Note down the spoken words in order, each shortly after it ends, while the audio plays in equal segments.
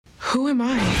Who am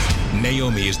I?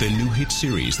 Naomi is the new hit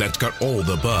series that's got all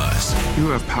the buzz. You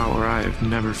have power I have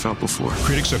never felt before.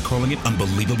 Critics are calling it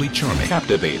unbelievably charming,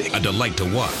 captivating, a delight to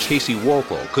watch. Casey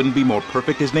Wolfel couldn't be more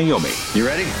perfect as Naomi. You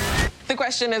ready? The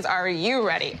question is, are you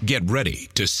ready? Get ready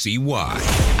to see why.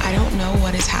 I don't know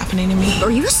what is happening to me.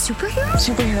 Are you a superhero?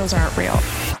 Superheroes aren't real.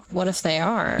 What if they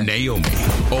are? Naomi,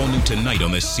 all new tonight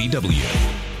on the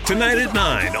CW. Tonight at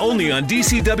 9, only on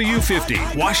DCW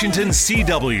 50, Washington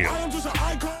CW.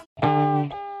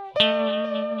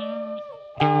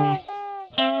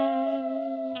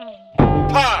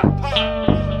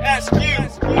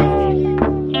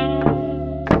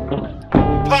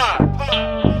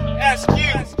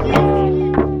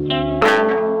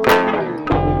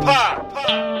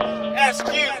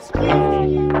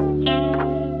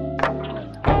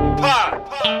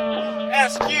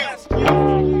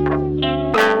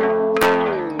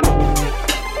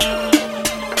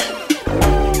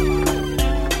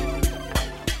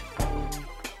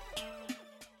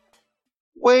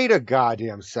 Wait a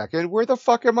goddamn second. Where the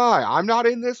fuck am I? I'm not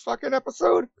in this fucking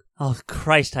episode? Oh,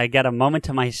 Christ, I got a moment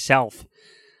to myself.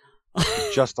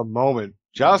 Just a moment.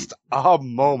 Just a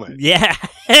moment. Yeah.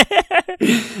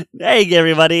 Hey,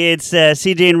 everybody. It's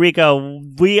CJ and Rico.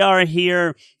 We are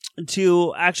here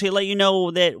to actually let you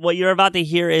know that what you're about to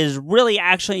hear is really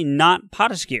actually not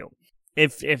Potaskew.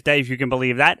 If you can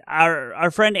believe that.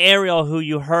 Our friend Ariel, who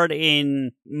you heard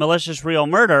in Malicious Real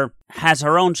Murder, has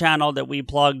her own channel that we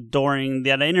plugged during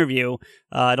that interview.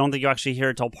 I don't think you actually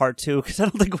hear it till part 2, because I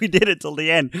don't think we did it till the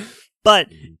end. But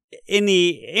in the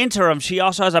interim, she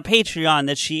also has a Patreon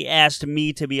that she asked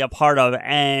me to be a part of,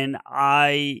 and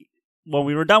when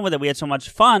we were done with it, we had so much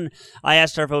fun, I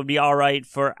asked her if it would be all right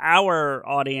for our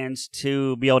audience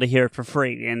to be able to hear it for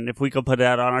free, and if we could put it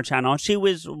out on our channel. She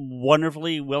was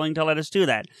wonderfully willing to let us do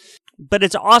that. But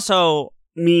it also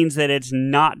means that it's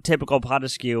not typical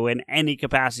Potaskew in any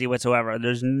capacity whatsoever.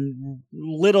 There's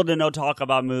little to no talk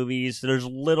about movies. There's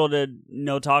little to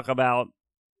no talk about...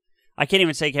 I can't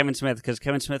even say Kevin Smith, because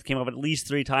Kevin Smith came up at least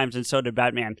 3 times, and so did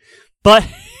Batman. But...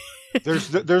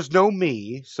 There's no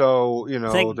me, so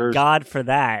Thank God for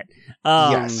that.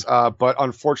 Yes, but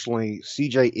unfortunately,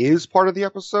 CJ is part of the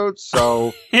episode,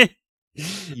 so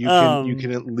you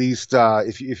can at least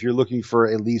if you're looking for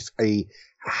at least a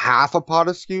half a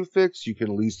Potaskew fix, you can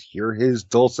at least hear his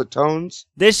dulcet tones.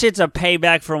 This shit's a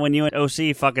payback for when you and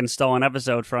OC fucking stole an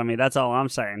episode from me. That's all I'm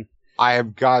saying. I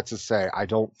have got to say, I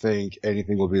don't think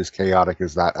anything will be as chaotic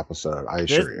as that episode. I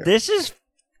assure you. This is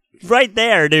right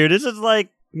there, dude. This is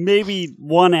like. Maybe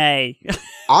 1A.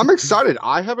 I'm excited.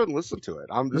 I haven't listened to it.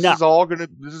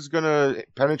 This is gonna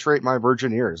penetrate my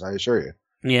virgin ears, I assure you.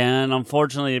 Yeah, and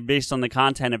unfortunately, based on the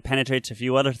content, it penetrates a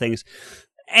few other things.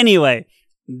 Anyway,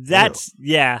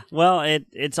 well,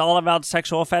 it's all about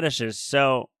sexual fetishes,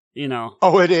 so,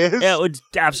 Oh, it is? Yeah, it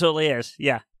absolutely is,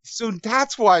 yeah. So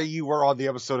that's why you were on the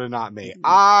episode and not me.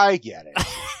 I get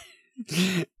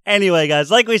it. Anyway, guys,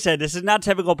 like we said, this is not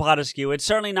typical Potaskew. It's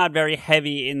certainly not very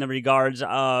heavy in the regards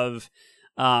of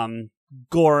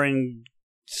gore and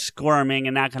squirming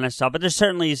and that kind of stuff, but there's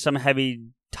certainly some heavy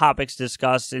topics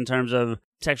discussed in terms of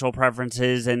sexual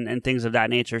preferences and things of that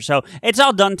nature. So it's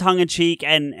all done tongue-in-cheek,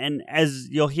 and as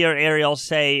you'll hear Ariel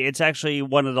say, it's actually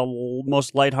one of the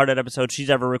most lighthearted episodes she's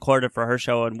ever recorded for her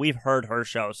show, and we've heard her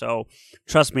show, so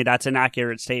trust me, that's an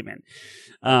accurate statement.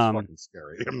 It's fucking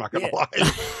scary, I'm not gonna lie.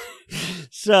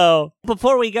 So,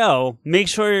 before we go, make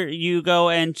sure you go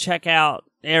and check out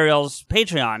Ariel's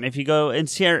Patreon. If you go and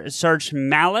search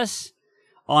Malice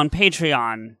on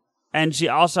Patreon, and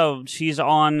she's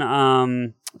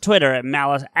on Twitter at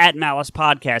Malice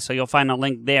Podcast, so you'll find a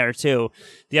link there too.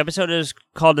 The episode is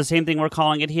called the same thing we're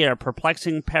calling it here,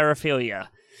 Perplexing Paraphilia.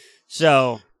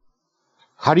 So,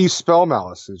 how do you spell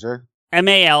Malice, CJ?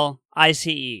 Malice.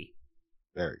 Very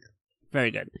good.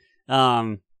 Very good.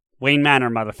 Wayne Manor,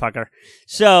 motherfucker.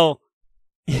 So,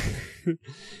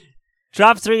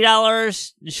 drop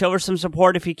 $3. Show her some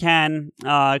support if you can,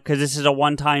 because this is a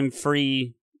one-time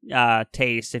free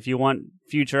taste. If you want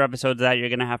future episodes of that, you're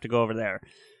going to have to go over there.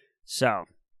 So.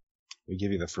 We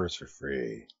give you the first for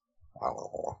free.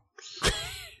 Oh.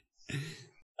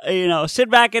 Sit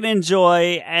back and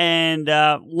enjoy, and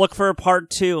look for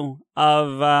part 2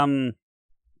 of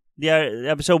the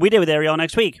episode we did with Ariel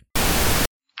next week.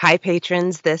 Hi,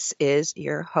 patrons. This is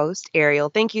your host, Ariel.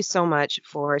 Thank you so much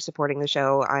for supporting the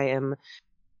show. I am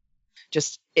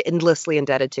just endlessly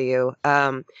indebted to you.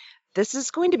 This is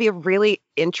going to be a really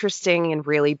interesting and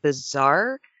really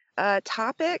bizarre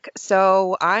topic,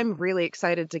 so I'm really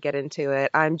excited to get into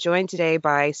it. I'm joined today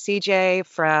by CJ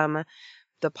from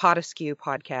the Potaskew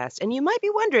podcast, and you might be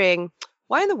wondering,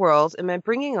 why in the world am I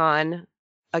bringing on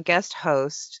a guest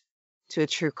host to a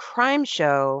true crime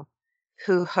show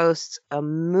who hosts a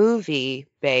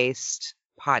movie-based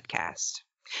podcast.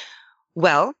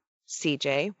 Well,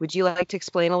 CJ, would you like to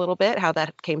explain a little bit how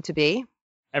that came to be?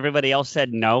 Everybody else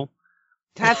said no.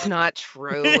 That's not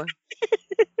true.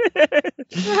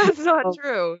 That's not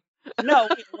true. No,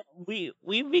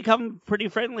 we've become pretty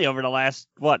friendly over the last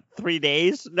 3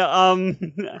 days. No,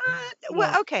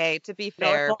 well, okay. To be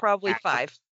fair, probably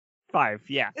 5. 5,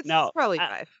 yeah. It's no, probably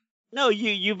 5. No,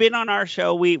 you've been on our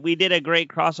show. We did a great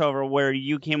crossover where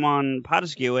you came on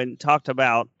Podeskew and talked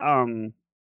about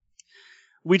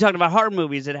we talked about horror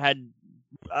movies that had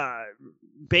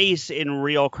base in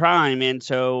real crime, and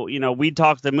so we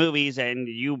talked the movies and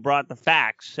you brought the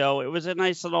facts. So it was a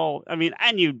nice little. I mean,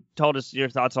 and you told us your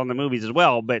thoughts on the movies as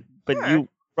well, but Sure.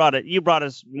 you brought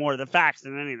us more of the facts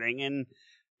than anything,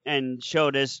 and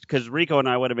showed us, because Rico and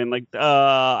I would have been like,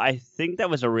 I think that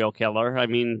was a real killer. I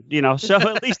mean, so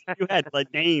at least you had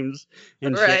like names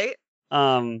and Right. shit.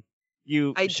 I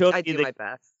do my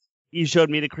best. You showed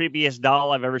me the creepiest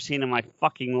doll I've ever seen in my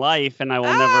fucking life, and I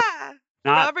will never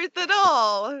not. Robert the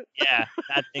doll. Yeah,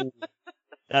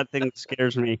 that thing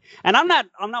scares me. And I'm not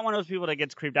one of those people that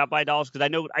gets creeped out by dolls, because I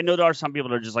know there are some people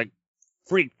that are just like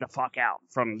freak the fuck out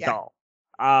from doll.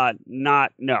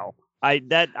 No. I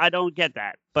don't get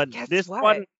that. But Guess this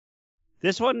what?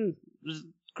 one was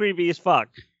creepy as fuck.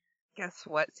 Guess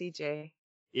what, CJ?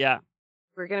 Yeah.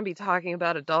 We're going to be talking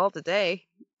about a doll today.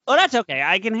 Oh, that's okay.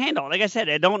 I can handle it. Like I said,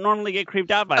 I don't normally get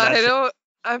creeped out by that.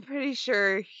 I'm pretty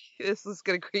sure this is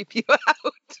going to creep you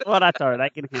out. Well, that's all right. I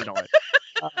can handle it.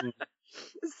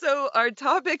 So our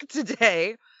topic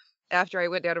today, after I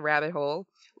went down a rabbit hole,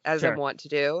 as Sure. I want to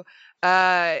do,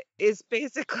 is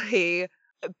basically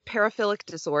paraphilic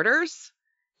disorders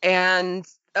and,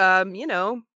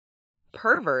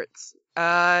 perverts.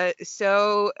 And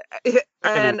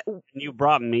You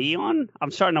brought me on?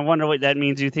 I'm starting to wonder what that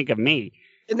means. You think of me.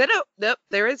 no,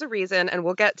 there is a reason, and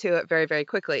we'll get to it very, very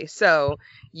quickly. So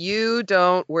you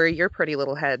don't worry your pretty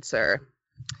little head, sir.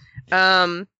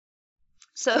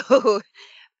 So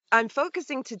I'm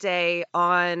focusing today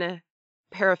on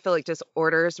paraphilic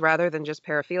disorders rather than just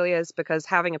paraphilias, because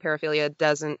having a paraphilia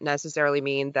doesn't necessarily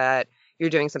mean that you're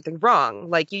doing something wrong.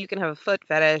 Like, you can have a foot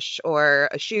fetish or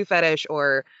a shoe fetish,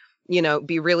 or,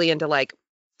 be really into like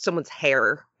someone's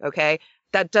hair. Okay.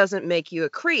 That doesn't make you a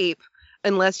creep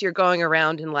unless you're going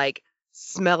around and like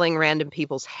smelling random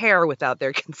people's hair without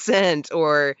their consent,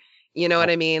 or, what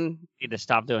I mean? Need to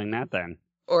stop doing that then.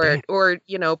 Or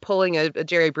pulling a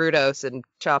Jerry Brudos and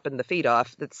chopping the feet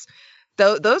off.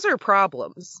 Those are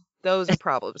problems. Those are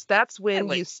problems. That's when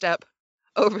you step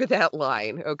over that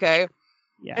line, okay?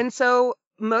 Yeah. And so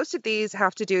most of these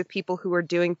have to do with people who are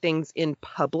doing things in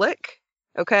public,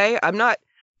 okay? I'm not,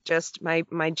 just my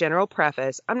general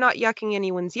preface, I'm not yucking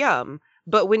anyone's yum,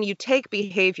 but when you take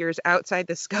behaviors outside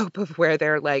the scope of where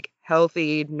they're like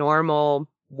healthy, normal,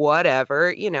 whatever,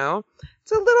 it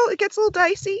gets a little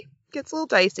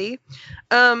dicey.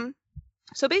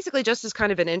 So basically, just as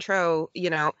kind of an intro,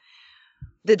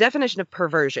 the definition of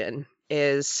perversion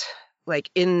is,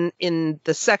 like, in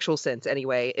the sexual sense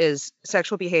anyway, is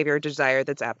sexual behavior or desire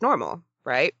that's abnormal,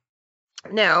 right?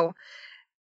 Now,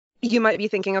 you might be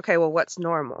thinking, okay, well, what's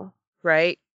normal,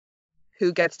 right?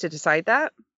 Who gets to decide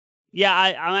that? Yeah,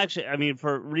 I'm actually, I mean,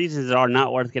 for reasons that are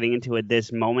not worth getting into at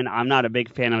this moment, I'm not a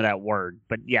big fan of that word.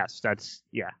 But yes,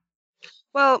 yeah.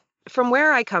 Well, from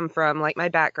where I come from, like my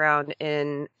background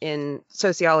in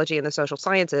sociology and the social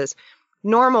sciences,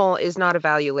 normal is not a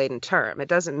value-laden term. It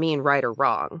doesn't mean right or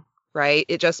wrong, right?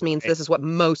 It just means this is what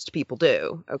most people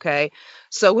do, okay?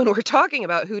 So when we're talking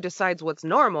about who decides what's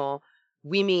normal,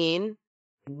 we mean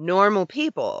normal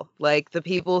people, like the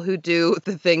people who do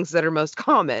the things that are most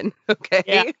common,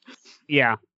 okay?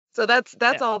 Yeah. So that's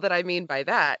all that I mean by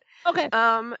that. Okay.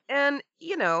 And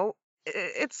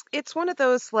it's one of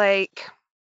those, like,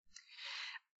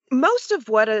 most of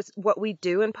what we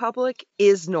do in public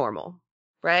is normal,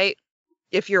 right?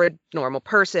 If you're a normal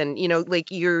person, like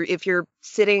if you're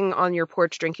sitting on your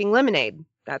porch drinking lemonade,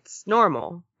 that's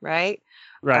normal, right?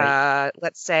 Right.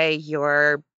 Let's say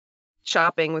you're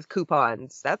shopping with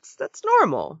coupons. That's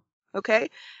normal. Okay.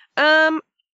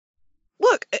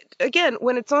 Look, again,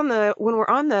 when we're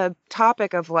on the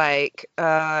topic of like,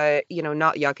 not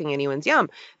yucking anyone's yum,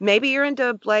 maybe you're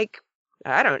into, like,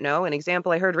 I don't know. An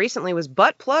example I heard recently was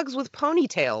butt plugs with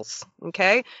ponytails.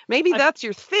 Okay. Maybe that's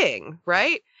your thing,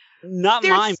 right? Not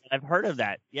mine, but I've heard of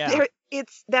that. Yeah.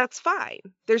 That's fine.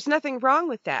 There's nothing wrong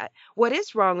with that. What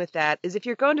is wrong with that is if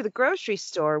you're going to the grocery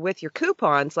store with your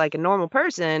coupons like a normal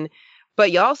person,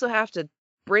 but you also have to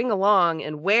bring along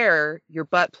and wear your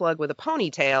butt plug with a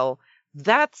ponytail,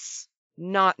 that's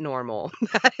not normal.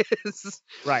 That is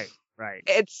Right.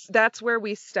 That's where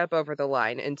we step over the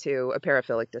line into a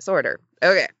paraphilic disorder.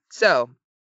 Okay, so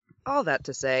all that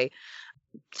to say,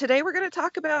 today we're going to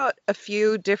talk about a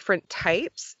few different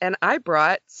types, and I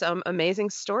brought some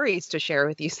amazing stories to share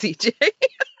with you, CJ.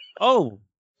 Oh.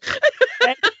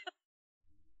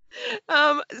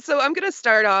 So I'm going to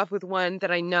start off with one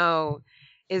that I know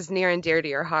is near and dear to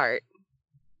your heart,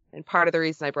 and part of the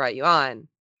reason I brought you on.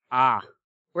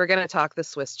 We're going to talk the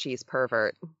Swiss cheese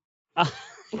pervert. I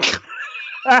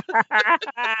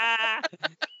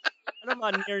don't know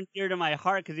about near and dear to my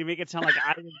heart because you make it sound like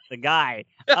I was the guy.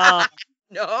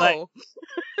 No.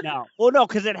 No. Well, no,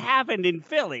 because it happened in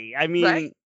Philly. I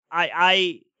mean,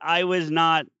 right? I was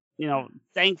not,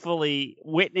 thankfully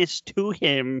witness to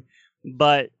him,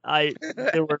 but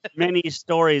there were many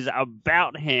stories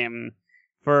about him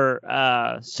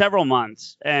for several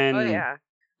months. And oh, yeah.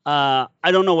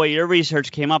 I don't know what your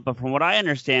research came up, but from what I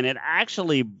understand, it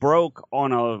actually broke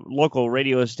on a local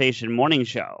radio station morning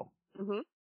show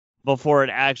before it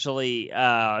actually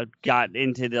got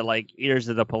into the ears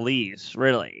of the police.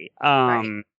 Really,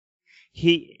 right.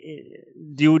 Do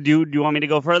you want me to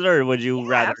go further, or would you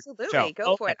rather? Absolutely,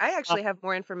 go for it. I actually have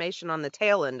more information on the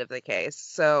tail end of the case.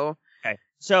 So okay,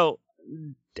 so.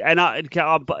 And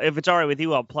if it's all right with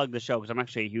you, I'll plug the show because I'm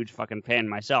actually a huge fucking fan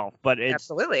myself. But it's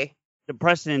absolutely the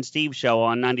Preston and Steve show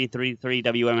on 93.3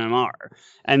 WMMR,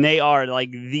 and they are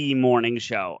like the morning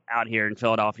show out here in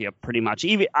Philadelphia, pretty much.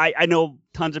 Even I know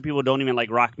tons of people don't even like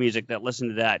rock music that listen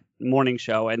to that morning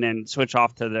show and then switch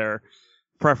off to their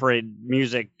preferred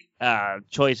music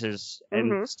choices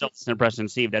and still listen to Preston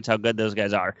and Steve. That's how good those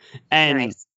guys are. And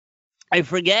nice.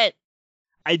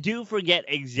 I do forget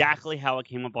exactly how it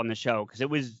came up on the show because it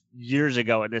was years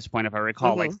ago at this point, if I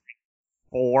recall, like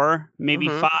 4, maybe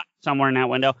 5, somewhere in that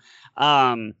window.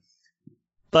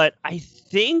 But I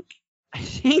think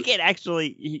it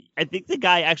actually, I think the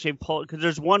guy actually pulled, because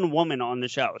there's one woman on the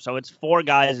show, so it's 4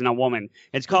 guys and a woman.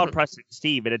 It's called Preston and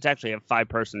Steve, but it's actually a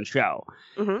 5-person show.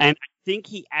 And I think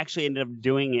he actually ended up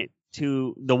doing it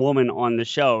to the woman on the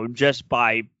show just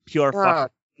by pure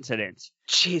fucking coincidence.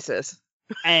 Jesus.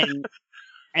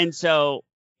 And so,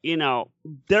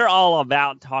 they're all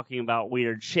about talking about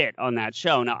weird shit on that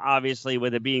show. Now, obviously,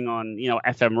 with it being on,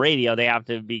 FM radio, they have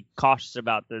to be cautious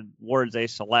about the words they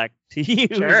select to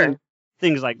use and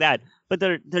things like that. But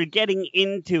they're getting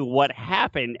into what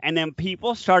happened, and then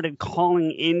people started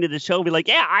calling into the show, be like,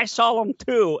 "Yeah, I saw them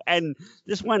too." And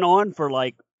this went on for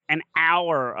like an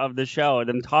hour of the show,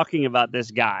 them talking about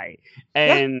this guy.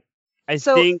 And I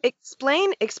think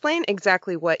explain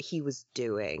exactly what he was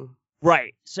doing.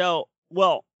 Right. So,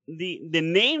 well, the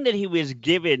name that he was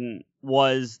given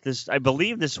was this, I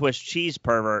believe the Swiss cheese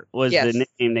pervert was the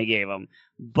name they gave him.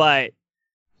 But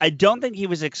I don't think he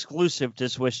was exclusive to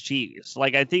Swiss cheese.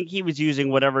 Like, I think he was using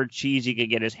whatever cheese he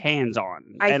could get his hands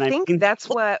on. I think that's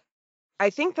what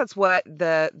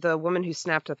the woman who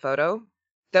snapped a photo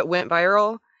that went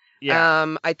viral.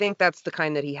 Yeah. I think that's the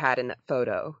kind that he had in that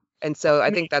photo. And so I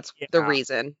think that's the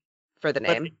reason for the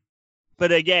name.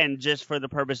 But again, just for the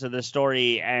purpose of the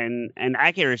story and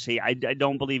accuracy, I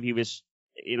don't believe he was,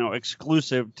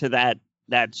 exclusive to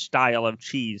that style of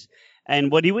cheese.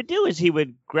 And what he would do is he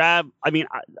would grab,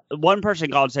 one person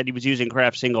called and said he was using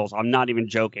Kraft singles. I'm not even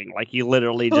joking. Like, he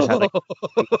literally just had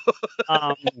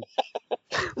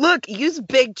Look, use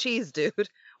big cheese, dude.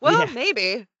 Well,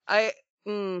 maybe.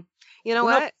 You know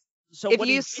what? So if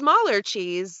you use smaller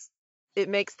cheese, it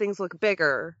makes things look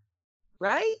bigger.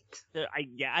 Right?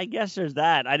 I guess there's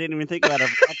that. I didn't even think about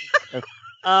it.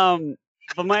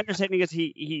 But my understanding is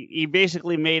he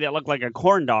basically made it look like a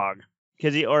corn dog,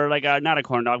 not a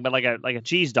corn dog, but like a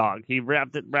cheese dog. He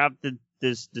wrapped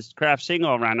this Kraft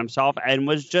single around himself and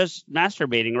was just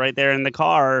masturbating right there in the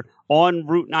car on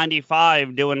Route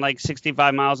 95, doing like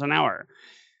 65 miles an hour.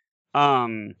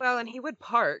 Well, and he would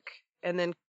park and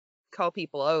then call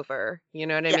people over, you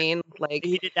know what I mean? Like,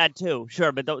 he did that too,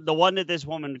 sure. But the one that this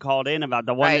woman called in about,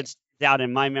 the one that's out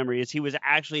in my memory, is he was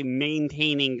actually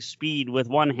maintaining speed with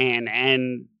one hand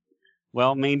and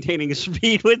maintaining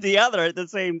speed with the other at the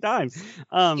same time.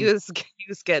 He was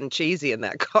getting cheesy in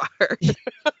that car.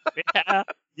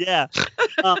 Yeah.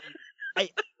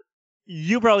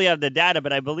 You probably have the data,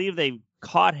 but I believe they've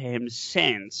caught him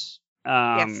since.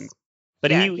 Yes. But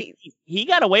he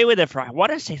got away with it for, I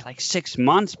want to say, like 6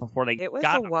 months before they got him. It was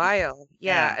a while.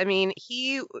 Yeah. I mean,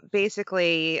 he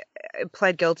basically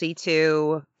pled guilty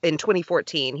to, in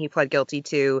 2014, he pled guilty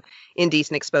to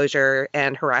indecent exposure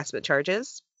and harassment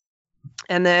charges.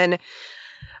 And then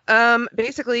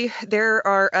basically there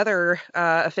are other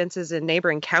offenses in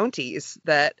neighboring counties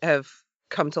that have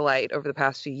come to light over the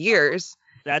past few years.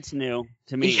 That's new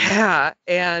to me. Yeah,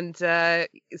 and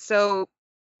so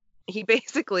he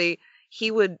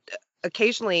would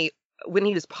occasionally, when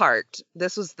he was parked,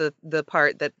 this was the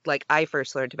part that like I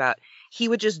first learned about, he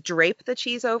would just drape the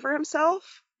cheese over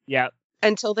himself. Yeah.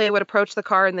 Until they would approach the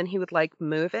car, and then he would like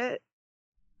move it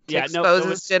to Yeah, expose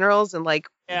his generals and like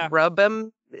Yeah. rub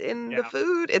them in the Yeah.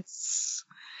 food. It's,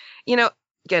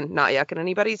 again, not yucking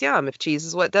anybody's yum. If cheese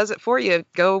is what does it for you,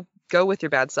 go with your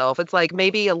bad self. It's like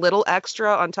maybe a little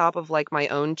extra on top of like my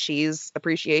own cheese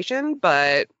appreciation,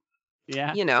 but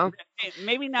Yeah.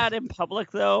 Maybe not in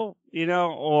public though,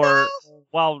 or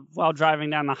while driving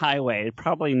down the highway.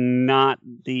 Probably not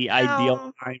the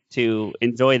ideal time to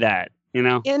enjoy that,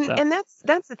 So. And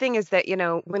that's the thing is that,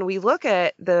 when we look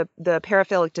at the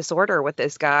paraphilic disorder with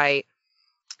this guy,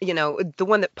 the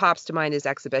one that pops to mind is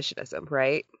exhibitionism,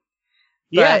 right?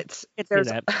 Yeah, But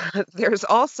there's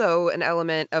also an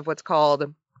element of what's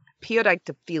called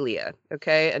podictophilia,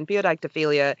 okay? And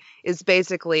podictophilia is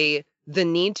basically the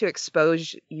need to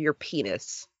expose your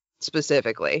penis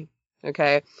specifically,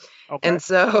 okay? And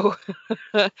so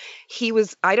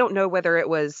I don't know whether it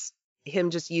was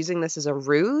him just using this as a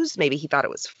ruse. Maybe he thought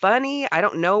it was funny. I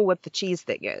don't know what the cheese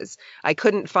thing is. I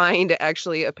couldn't find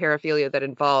actually a paraphilia that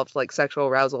involved like sexual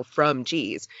arousal from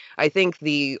cheese. I think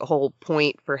the whole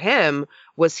point for him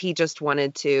was he just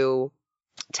wanted to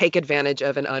take advantage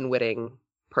of an unwitting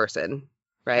person,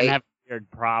 right? And have a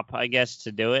weird prop, I guess,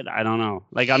 to do it. I don't know.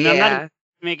 Like, I'm not even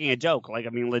making a joke. Like, I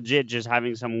mean, legit just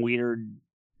having some weird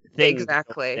thing.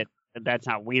 Exactly. That's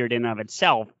not weird in and of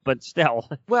itself, but still.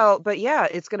 Well, but yeah,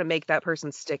 it's going to make that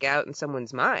person stick out in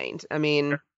someone's mind. I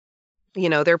mean,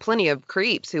 there are plenty of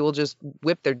creeps who will just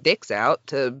whip their dicks out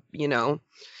to,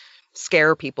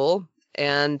 scare people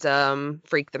and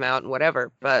freak them out and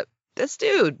whatever. But this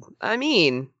dude, I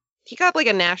mean, he got like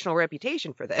a national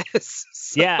reputation for this.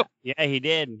 So. Yeah, he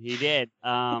did.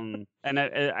 And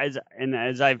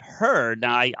as I've heard,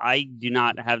 now I do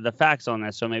not have the facts on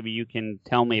this, so maybe you can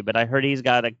tell me. But I heard he's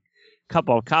got a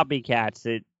couple of copycats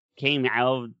that came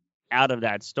out of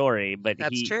that story. But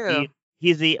that's true.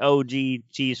 He's the OG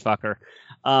cheese fucker.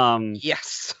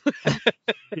 Yes.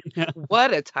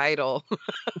 What a title.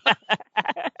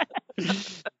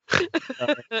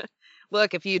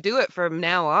 Look, if you do it from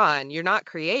now on, you're not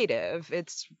creative.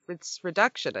 It's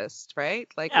reductionist, right?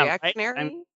 Like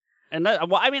reactionary.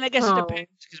 I guess it depends,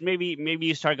 because maybe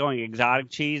you start going exotic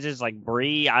cheeses like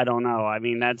brie. I don't know. I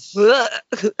mean, that's.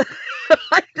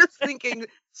 I'm just thinking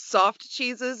soft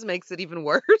cheeses makes it even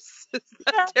worse. Is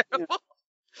that terrible?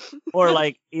 Or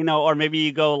like, or maybe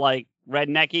you go like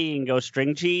rednecky and go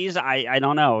string cheese. I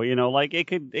don't know. Like it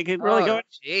could really go.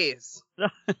 Jeez.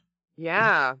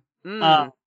 Yeah.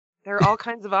 There are all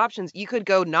kinds of options. You could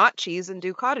go not cheese and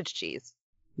do cottage cheese.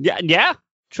 Yeah.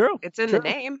 True. It's in the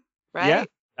name, right? Yeah.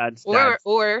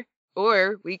 Or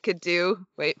we could do,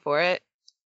 wait for it,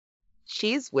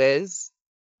 Cheese Whiz.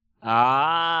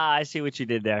 Ah, I see what you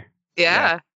did there.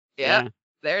 Yeah.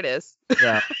 There it is.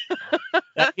 Yeah.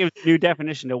 That gives new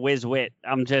definition to whiz wit.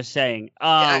 I'm just saying.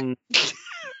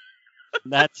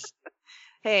 That's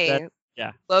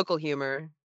local humor.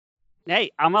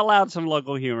 Hey, I'm allowed some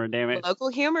local humor, damn it. Local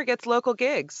humor gets local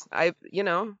gigs. It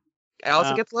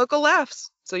also gets local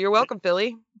laughs. So you're welcome,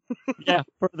 Philly. Yeah,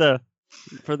 for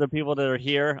the people that are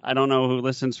here, I don't know who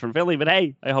listens from Philly, but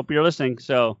hey, I hope you're listening.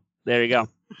 So there you go.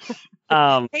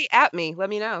 Hey, at me, let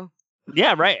me know.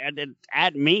 Yeah, right.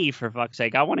 At me, for fuck's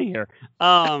sake, I want to hear.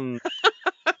 But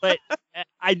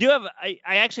I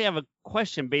actually have a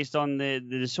question based on the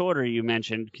disorder you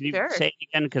mentioned. Can you say it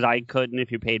again? Because I couldn't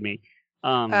if you paid me.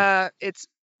 It's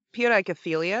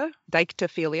dictophilia.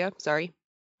 Sorry.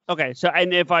 Okay, so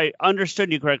and if I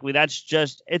understood you correctly, that's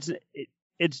just is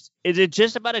it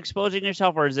just about exposing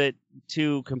yourself, or is it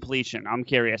to completion? I'm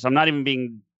curious. I'm not even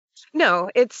being. No,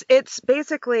 it's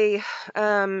basically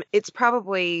it's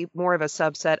probably more of a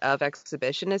subset of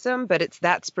exhibitionism, but it's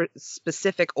that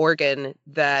specific organ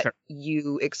that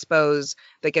you expose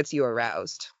that gets you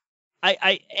aroused.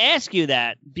 I ask you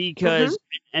that because,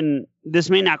 and this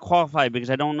may not qualify because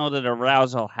I don't know that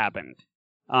arousal happened.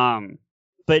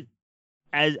 But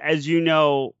as you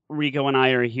know, Rico and I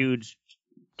are huge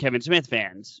Kevin Smith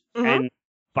fans, and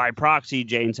by proxy,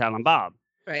 Jay and Silent Bob.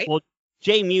 Right. Well,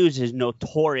 Jay Muse is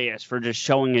notorious for just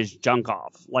showing his junk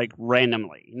off, like,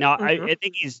 randomly. Now, I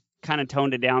think he's kind of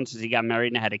toned it down since he got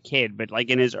married and had a kid, but, like,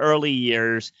 in his early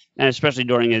years, and especially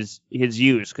during his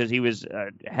use, because he was a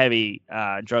heavy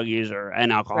drug user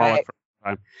and alcoholic for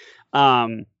a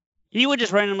time, he would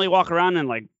just randomly walk around and,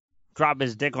 like, drop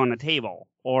his dick on the table,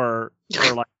 or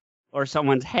like, or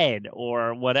someone's head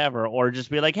or whatever, or just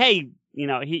be like, hey, you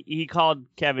know, he called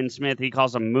Kevin Smith, he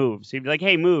calls him Moves. He'd be like,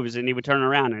 hey, Moves, and he would turn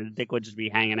around and the dick would just be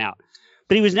hanging out.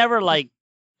 But he was never like,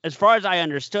 as far as I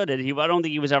understood it, I don't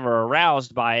think he was ever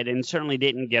aroused by it, and certainly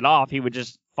didn't get off. He would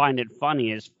just find it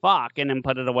funny as fuck and then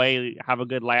put it away, have a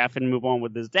good laugh, and move on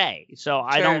with his day. So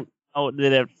I don't know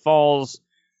that it falls.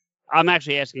 I'm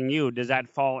actually asking you, does that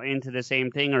fall into the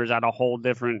same thing, or is that a whole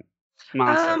different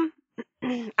monster?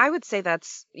 I would say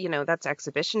that's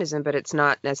exhibitionism, but it's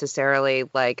not necessarily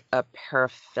like a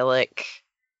paraphilic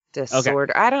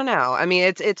disorder. Okay. I don't know. I mean,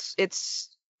 it's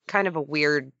kind of a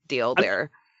weird deal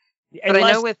there. But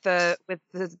I know with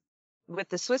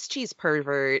the Swiss cheese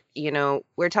pervert, you know,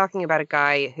 we're talking about a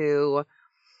guy who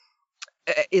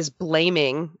is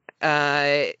blaming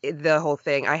the whole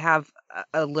thing. I have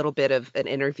a little bit of an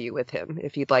interview with him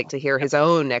if you'd like to hear his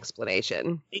own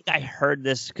explanation. I think I heard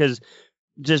this because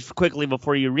just quickly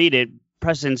before you read it,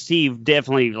 Preston Steve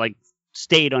definitely like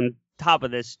stayed on top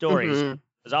of this story. Mm-hmm. So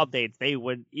those updates, they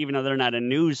would, even though they're not a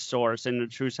news source in the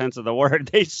true sense of the word,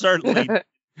 they certainly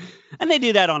and they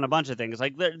do that on a bunch of things.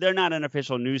 Like they're not an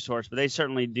official news source, but they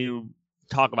certainly do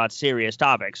talk about serious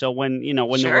topics. So when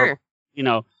there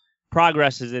were,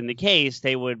 progress is in the case,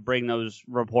 they would bring those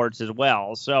reports as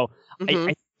well. So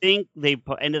I think they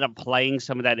ended up playing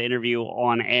some of that interview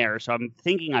on air. So I'm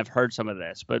thinking I've heard some of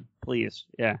this, but please.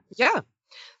 Yeah. Yeah.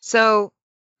 So,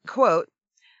 quote,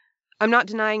 I'm not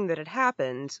denying that it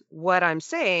happened. What I'm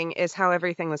saying is how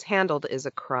everything was handled is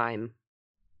a crime.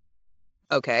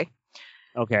 Okay.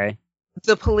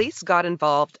 The police got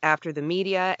involved after the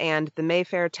media and the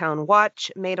Mayfair Town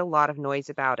Watch made a lot of noise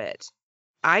about it.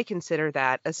 I consider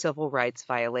that a civil rights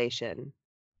violation.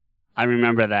 I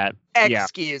remember that.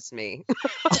 Excuse me.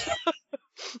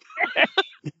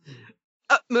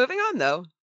 Moving on, though.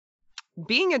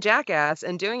 Being a jackass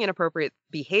and doing inappropriate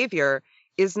behavior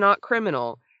is not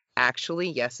criminal.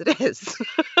 Actually, yes, it is.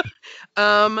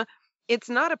 It's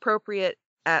not appropriate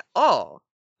at all,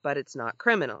 but it's not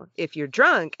criminal. If you're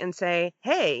drunk and say,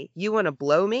 hey, you want to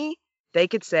blow me? They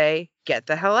could say, get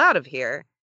the hell out of here.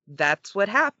 That's what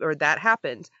happened, or that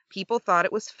happened. People thought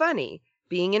it was funny.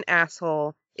 Being an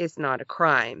asshole is not a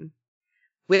crime.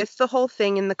 With the whole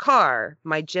thing in the car,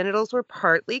 my genitals were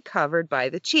partly covered by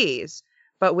the cheese.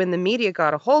 But when the media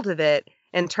got a hold of it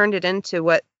and turned it into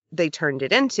what they turned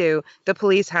it into, the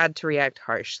police had to react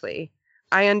harshly.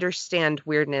 I understand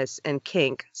weirdness and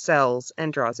kink sells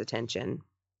and draws attention.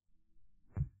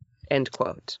 End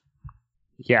quote.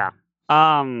 Yeah.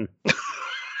 I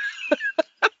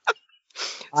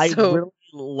really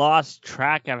lost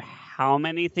track of how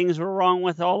many things were wrong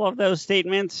with all of those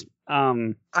statements.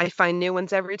 I find new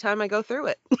ones every time I go through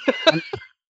it.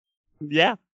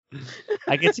 Yeah,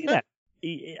 I can see that.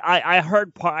 I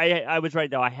heard part. I was right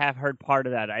though. I have heard part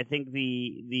of that. I think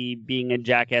the being a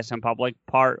jackass in public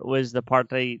part was the part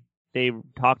they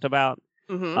talked about.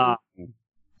 Mm-hmm.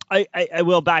 I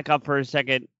will back up for a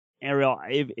second, Ariel.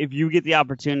 If you get the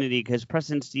opportunity, because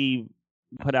Preston Steve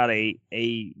put out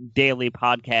a daily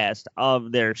podcast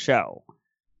of their show.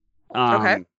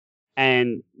 Okay.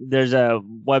 And there's a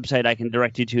website I can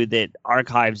direct you to that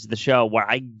archives the show, where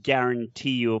I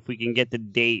guarantee you, if we can get the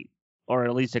date, or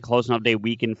at least a close enough date,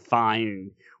 we can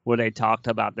find where they talked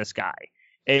about this guy.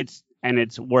 It's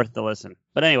worth the listen.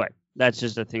 But anyway, that's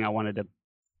just a thing I wanted to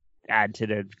add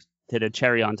to the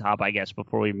cherry on top, I guess,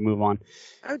 before we move on.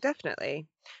 Oh, definitely.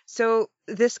 So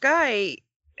this guy,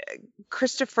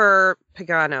 Christopher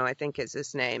Pagano, I think is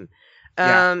his name.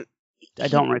 I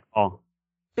don't recall.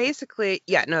 Basically,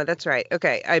 yeah, no, that's right.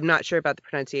 Okay, I'm not sure about the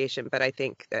pronunciation, but I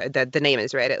think that the name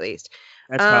is right at least.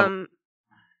 That's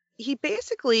he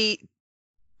basically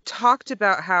talked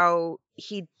about how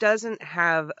he doesn't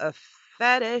have a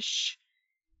fetish.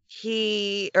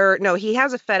 He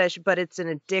has a fetish, but it's an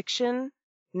addiction,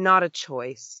 not a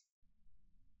choice.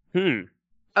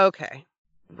 Okay,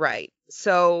 right.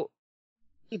 So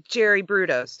Jerry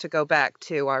Brudos, to go back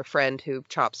to our friend who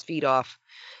chops feet off.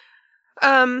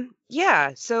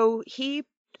 So he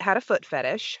had a foot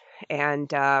fetish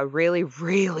and really,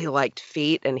 really liked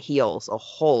feet and heels a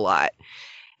whole lot.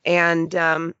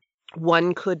 And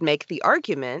one could make the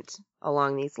argument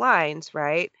along these lines,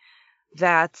 right,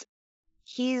 that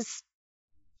it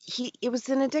was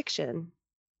an addiction,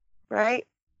 right?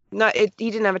 He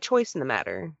didn't have a choice in the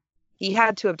matter. He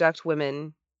had to abduct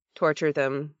women, torture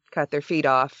them, cut their feet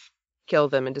off, kill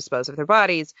them, and dispose of their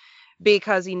bodies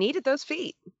because he needed those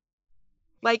feet.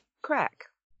 Like crack,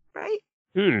 right?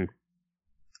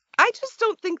 I just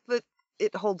don't think that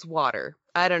it holds water.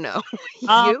 I don't know.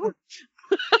 You?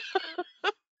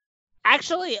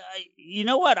 Actually, you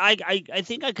know what? I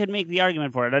think I could make the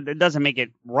argument for it. It doesn't make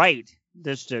it right,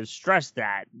 just to stress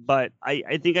that, but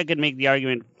I think I could make the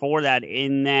argument for that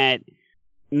in that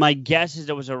my guess is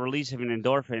there was a release of an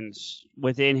endorphins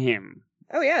within him.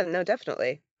 Oh yeah, no,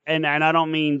 definitely. And I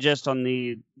don't mean just on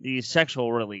the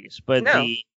sexual release, but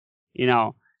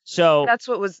No. so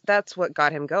That's what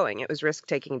got him going. It was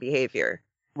risk-taking behavior.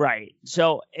 right.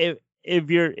 So if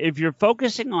you're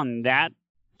focusing on that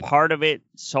part of it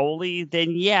solely,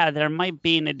 then yeah, there might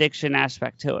be an addiction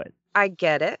aspect to it. I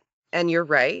get it, and you're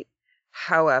right.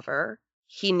 However,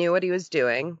 he knew what he was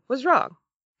doing was wrong,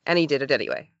 and he did it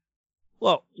anyway.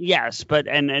 Well, yes, but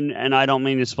and I don't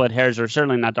mean to split hairs, or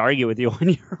certainly not to argue with you on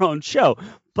your own show,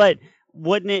 but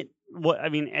wouldn't it? I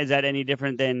mean, is that any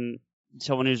different than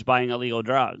someone who's buying illegal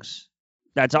drugs?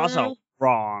 That's also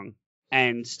wrong,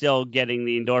 and still getting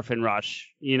the endorphin rush.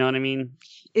 You know what I mean?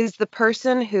 Is the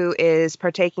person who is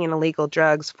partaking in illegal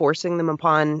drugs forcing them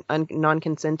upon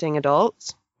non-consenting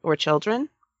adults or children?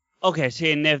 Okay,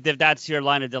 see, and if that's your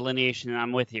line of delineation, then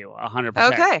I'm with you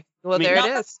 100%. Okay, well, there it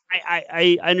is.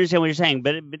 I understand what you're saying,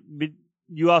 but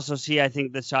you also see, I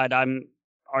think, the side I'm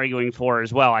arguing for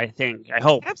as well. I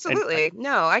hope. Absolutely.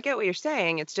 No, I get what you're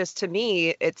saying. It's just, to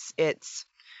me, it's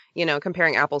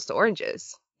comparing apples to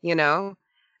oranges.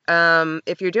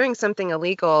 If you're doing something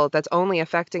illegal that's only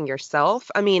affecting yourself,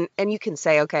 I mean, and you can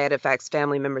say, okay, it affects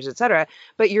family members, etc.,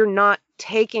 but you're not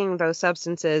taking those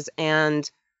substances and,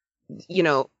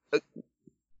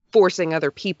 forcing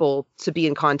other people to be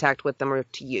in contact with them or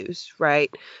to use, right?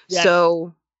 Yeah.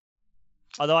 So,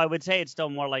 although I would say it's still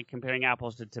more like comparing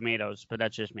apples to tomatoes, but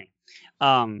that's just me.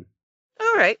 All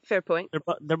right, fair point.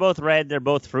 They're both red, they're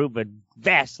both fruit, but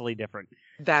vastly different.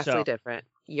 Vastly different.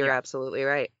 You're absolutely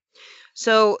right.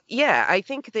 So, yeah, I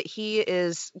think that he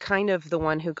is kind of the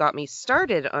one who got me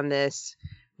started on this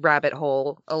rabbit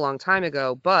hole a long time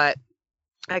ago, but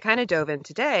I kind of dove in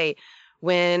today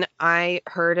when I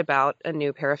heard about a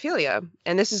new paraphilia.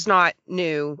 And this is not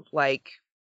new, like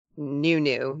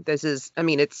new. This is, I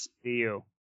mean, it's new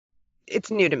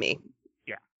to me.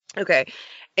 Yeah. Okay.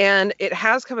 And it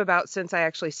has come about since I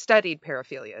actually studied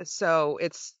paraphilia. So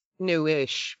it's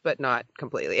newish, but not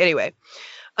completely. Anyway.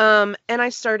 And I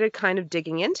started kind of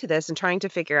digging into this and trying to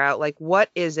figure out, like, what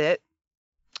is it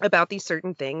about these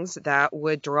certain things that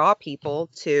would draw people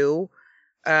to,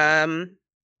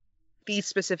 these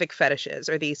specific fetishes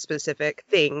or these specific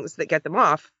things that get them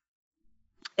off,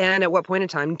 and at what point in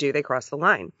time do they cross the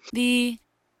line?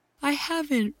 I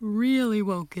haven't really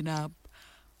woken up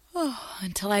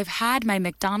until I've had my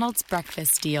McDonald's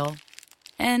breakfast deal.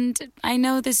 And I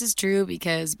know this is true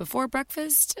because before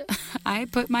breakfast, I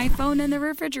put my phone in the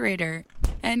refrigerator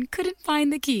and couldn't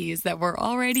find the keys that were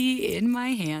already in my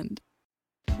hand.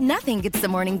 Nothing gets the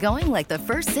morning going like the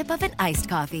first sip of an iced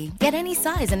coffee. Get any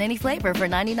size and any flavor for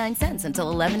 99 cents until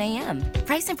 11 a.m.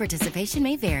 Price and participation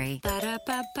may vary.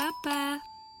 Ba-da-ba-ba-ba.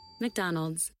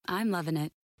 McDonald's. I'm loving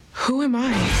it. Who am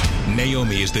I?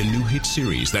 Naomi is the new hit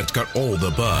series that's got all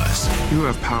the buzz. You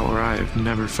have power I've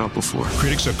never felt before.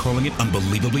 Critics are calling it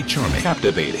unbelievably charming,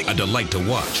 Captivating. a delight to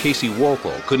watch. Casey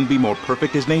Warkle couldn't be more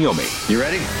perfect as Naomi. You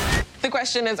ready? The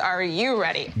question is, are you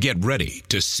ready? Get ready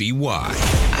to see why.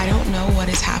 I don't know what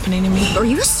is happening to me. Are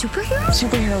you a superhero?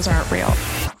 Superheroes aren't real.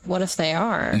 What if they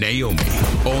are? Naomi,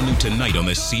 all new tonight on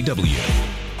the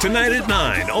CW. Tonight at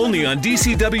 9, only on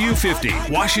DCW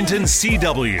 50, Washington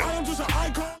CW.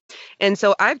 And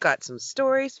so I've got some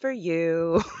stories for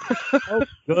you. Oh,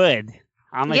 good.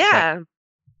 I'm excited. Yeah.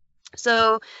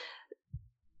 So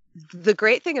the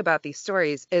great thing about these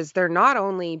stories is they're not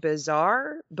only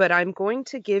bizarre, but I'm going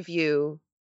to give you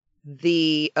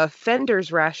the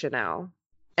offender's rationale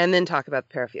and then talk about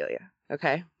the paraphilia.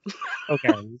 Okay?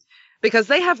 Okay. Because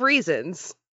they have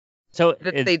reasons So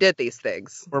that they did these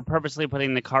things. We're purposely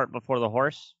putting the cart before the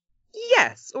horse?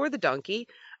 Yes, or the donkey.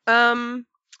 Sure.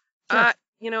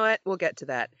 You know what? We'll get to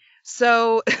that.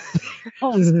 So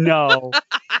Oh no.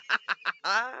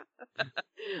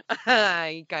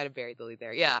 I kind of buried the lead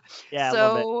there. Yeah. Yeah, a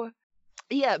little bit.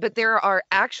 Yeah, but there are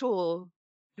actual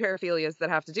paraphilias that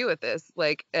have to do with this.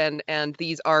 Like, and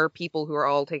these are people who are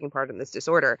all taking part in this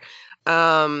disorder.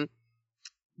 But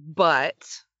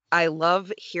I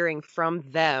love hearing from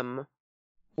them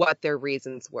what their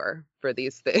reasons were for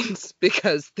these things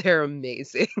because they're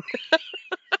amazing.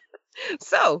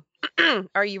 So,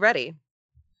 are you ready?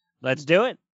 Let's do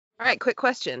it. All right, quick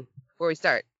question before we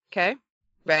start. Okay?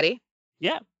 Ready?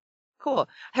 Yeah. Cool.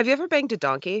 Have you ever banged a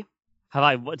donkey? Have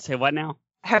I say what now?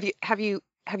 Have you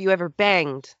ever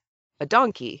banged a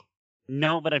donkey?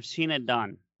 No, but I've seen it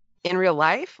done. In real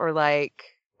life or like?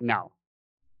 No.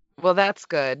 Well, that's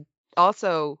good.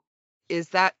 Also, is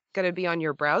that going to be on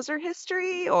your browser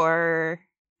history or?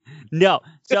 No,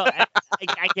 so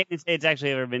I can't say it's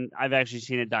actually ever been. I've actually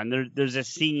seen it done. There's a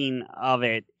scene of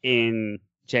it in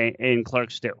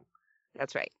Clerks 2.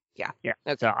 That's right. Yeah. Yeah.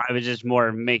 Okay. So I was just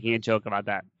more making a joke about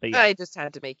that. But yeah. I just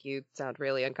had to make you sound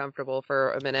really uncomfortable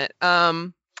for a minute.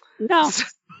 No,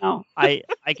 I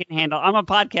can handle. I'm a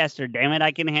podcaster. Damn it,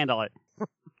 I can handle it.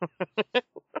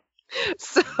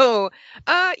 So,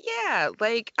 yeah,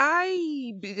 like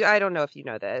I don't know if you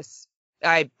know this.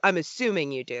 I'm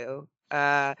assuming you do.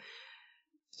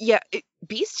 Yeah,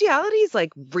 bestiality is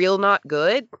like real not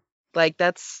good. Like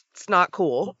it's not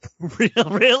cool.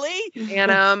 Really?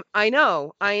 And I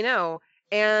know.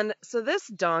 And so this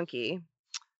donkey,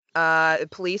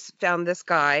 police found this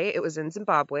guy. It was in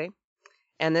Zimbabwe,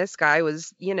 and this guy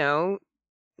was,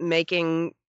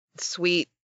 making sweet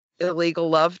illegal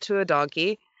love to a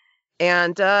donkey.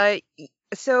 And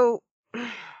so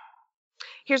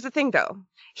here's the thing, though.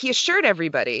 He assured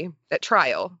everybody at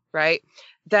trial, right,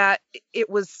 that it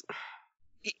was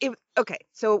okay.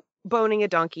 So boning a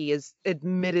donkey is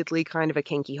admittedly kind of a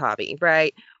kinky hobby,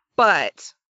 right?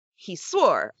 But he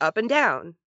swore up and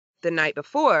down the night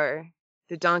before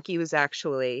the donkey was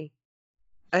actually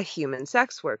a human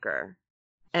sex worker,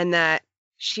 and that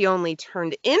she only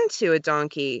turned into a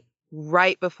donkey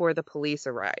right before the police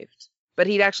arrived. But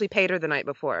he'd actually paid her the night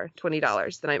before,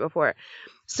 $20 the night before.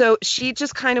 So she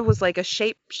just kind of was like a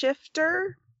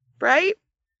shapeshifter, right?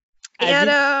 And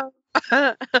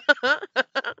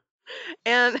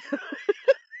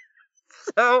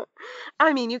so,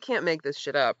 I mean, you can't make this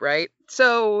shit up, right?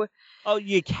 So, oh,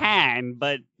 you can,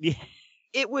 but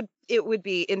it would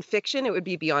be in fiction. It would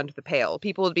be beyond the pale.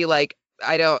 People would be like,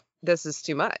 this is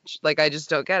too much. Like, I just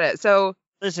don't get it. So,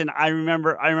 listen, I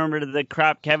remember the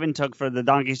crap Kevin took for the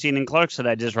donkey scene in Clerks that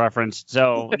I just referenced.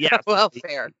 So, yeah. Well,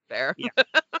 fair. Yeah.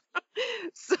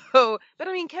 So, but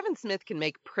I mean, Kevin Smith can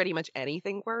make pretty much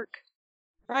anything work,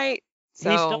 right? So,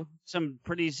 he stole some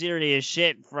pretty serious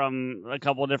shit from a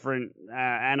couple different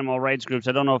animal rights groups.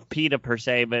 I don't know if PETA per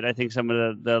se, but I think some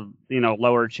of the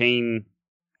lower chain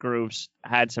groups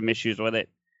had some issues with it.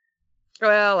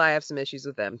 Well, I have some issues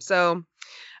with them. So,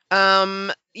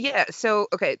 yeah. So,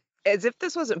 okay. As if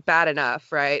this wasn't bad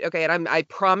enough, right? Okay, and I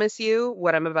promise you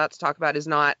what I'm about to talk about is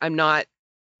not, I'm not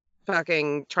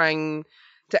fucking trying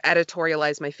to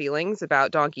editorialize my feelings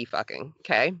about donkey fucking,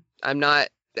 okay? I'm not,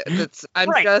 I'm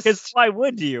right, just, 'cause why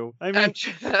would you? I mean,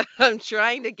 I'm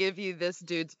trying to give you this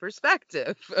dude's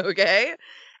perspective, okay?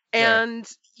 And,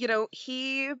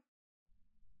 he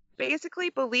basically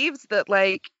believes that,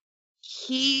 like,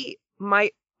 he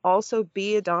might also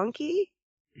be a donkey,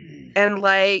 and,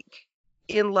 like,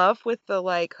 in love with the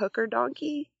like hooker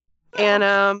donkey. And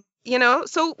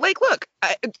so like, look,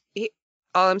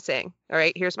 all I'm saying, all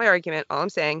right, here's my argument. All I'm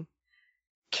saying,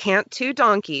 can't two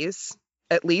donkeys,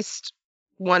 at least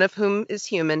one of whom is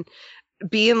human,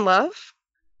 be in love?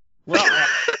 Well,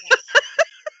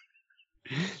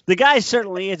 the guy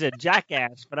certainly is a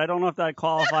jackass, but I don't know if that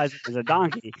qualifies as a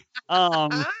donkey.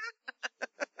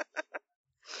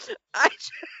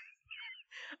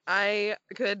 I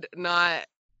could not.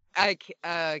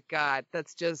 God,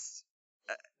 that's just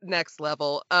next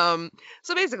level. So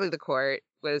basically the court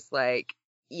was like,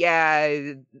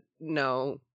 yeah,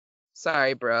 no,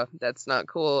 sorry, bro, that's not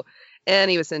cool.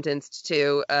 And he was sentenced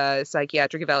to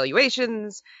psychiatric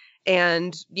evaluations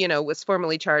and, was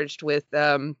formally charged with,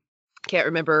 can't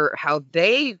remember how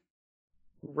they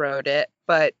wrote it,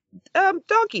 but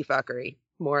donkey fuckery,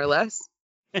 more or less.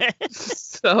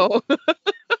 So...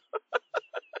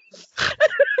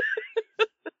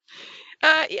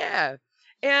 yeah.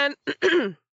 And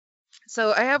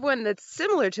so I have one that's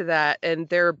similar to that, and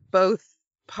they're both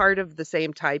part of the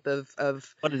same type of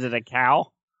what is it, a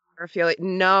cow? I feel like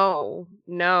no.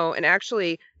 And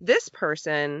actually, this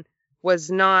person was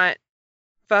not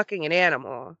fucking an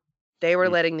animal. They were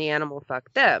letting the animal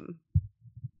fuck them.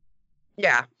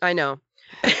 Yeah, I know.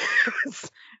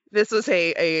 This was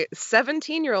a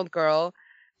 17-year-old girl,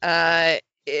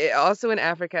 also in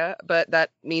Africa, but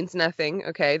that means nothing.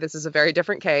 Okay, this is a very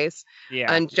different case.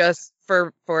 Yeah. And just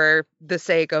for the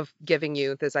sake of giving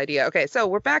you this idea. Okay, so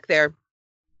we're back there,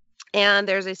 and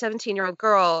there's a 17-year-old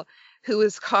girl who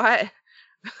was caught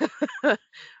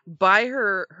by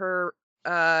her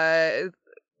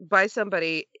by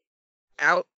somebody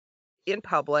out in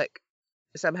public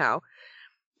somehow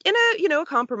in a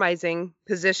compromising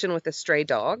position with a stray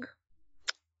dog.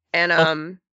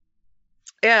 And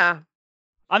yeah.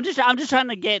 I'm just trying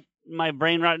to get my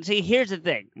brain right. See, here's the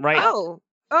thing, right?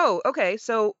 Oh, okay.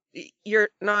 So you're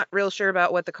not real sure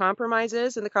about what the compromise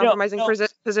is in the compromising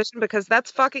position, because that's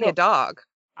fucking a dog.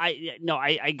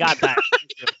 I got that.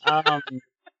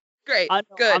 Great.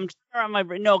 Good. I'm sure on my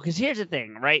brain. No, because here's the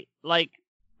thing, right? Like,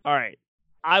 all right,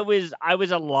 I was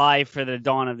alive for the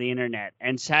dawn of the internet,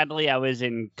 and sadly, I was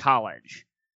in college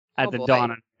at the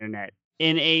dawn of the internet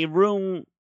in a room,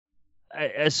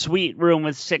 a suite room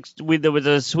with there was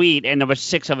a suite, and there was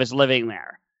 6 of us living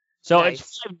there. So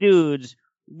it's 5 dudes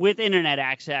with internet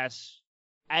access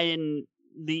and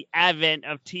the advent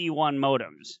of T1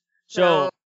 modems. So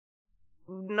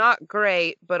not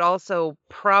great, but also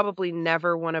probably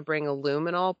never want to bring a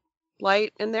luminol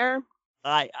light in there.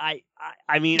 I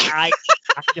mean, I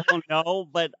don't know,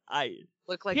 but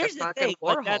look like here's a the fucking thing.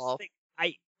 Like, that's Warhol. the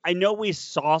thing. I know we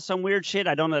saw some weird shit.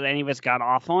 I don't know that any of us got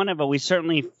off on it, but we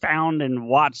certainly found and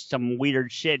watched some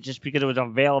weird shit just because it was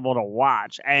available to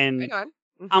watch. And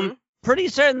I'm pretty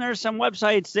certain there's some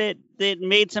websites that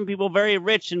made some people very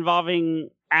rich involving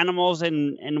animals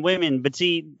and women. But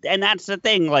see, and that's the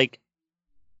thing, like,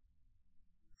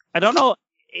 I don't know.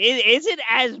 Is it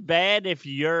as bad if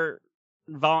you're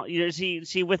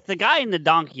see with the guy in the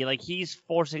donkey, like, he's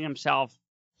forcing himself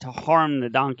to harm the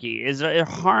donkey. Is there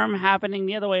harm happening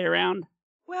the other way around?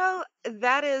 Well,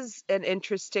 that is an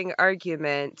interesting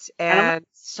argument, And I'm not and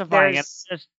justifying it.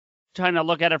 I'm just trying to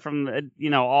look at it from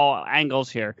all angles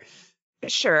here.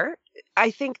 sure,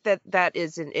 I think that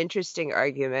is an interesting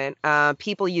argument.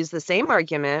 People use the same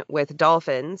argument with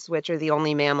dolphins, which are the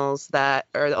only mammals the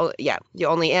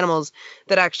only animals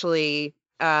that actually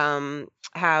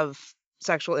have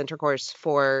sexual intercourse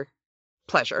for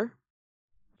pleasure,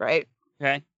 right?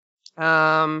 Okay.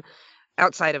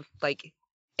 Outside of like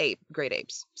great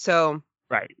apes. So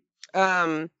right.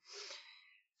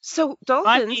 So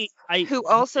dolphins who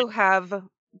also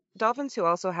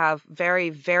have very,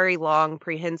 very long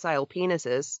prehensile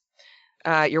penises.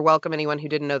 You're welcome, anyone who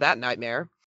didn't know that nightmare.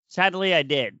 Sadly, I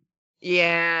did.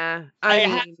 Yeah. I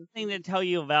have something to tell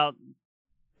you about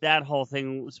that whole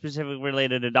thing specifically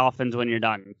related to dolphins when you're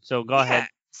done. So go ahead.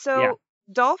 So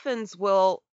dolphins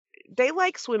they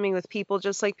like swimming with people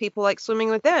just like people like swimming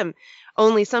with them.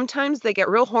 Only sometimes they get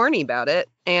real horny about it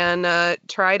and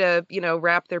try to,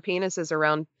 wrap their penises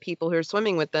around people who are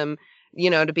swimming with them,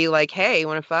 to be like, hey,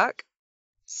 want to fuck?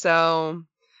 So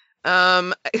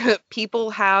people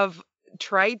have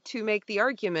tried to make the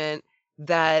argument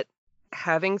that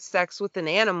having sex with an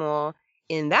animal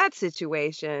in that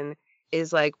situation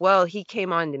is like, well, he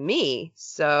came on to me,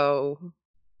 so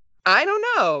I don't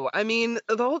know. I mean,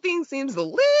 the whole thing seems a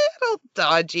little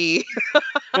dodgy.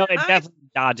 No, it's definitely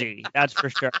dodgy. That's for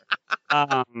sure.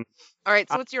 All right,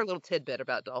 so what's your little tidbit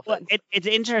about dolphins? Well, it's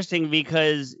interesting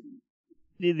because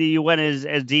you went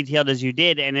as detailed as you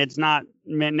did, and it's not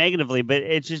meant negatively, but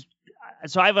it's just.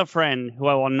 So I have a friend who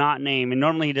I will not name, and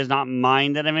normally he does not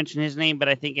mind that I mention his name, but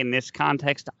I think in this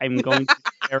context, I'm going to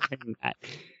share him that.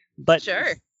 But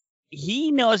sure.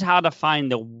 He knows how to find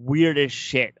the weirdest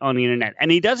shit on the internet, and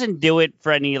he doesn't do it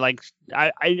for any, like,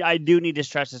 I do need to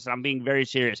stress this, and I'm being very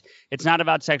serious. It's not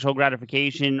about sexual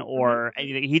gratification or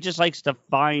anything. He just likes to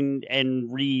find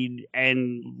and read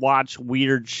and watch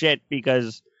weird shit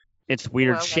because it's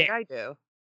weird shit. Like I do.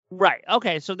 Right.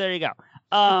 Okay. So there you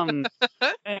go.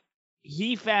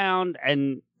 He found,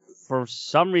 and for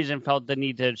some reason felt the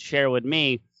need to share with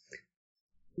me,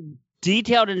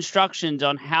 detailed instructions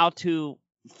on how to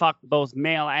fuck both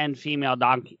male and female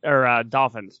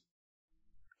dolphins.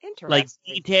 Interesting. Like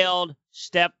detailed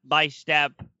step by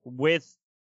step with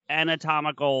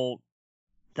anatomical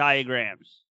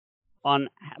diagrams on,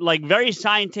 like, very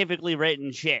scientifically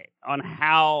written shit on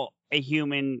how a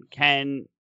human can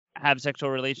have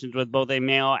sexual relations with both a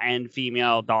male and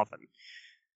female dolphin.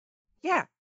 Yeah.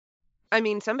 I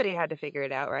mean, somebody had to figure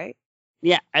it out, right?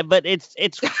 Yeah, but it's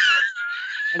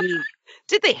I mean,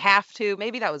 did they have to?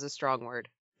 Maybe that was a strong word.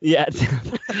 Yeah.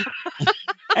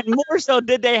 And more so,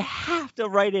 did they have to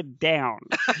write it down?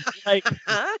 Like,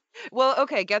 well,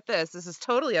 okay, get this. This is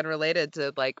totally unrelated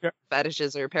to, like,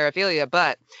 fetishes or paraphilia,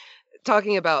 but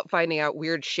talking about finding out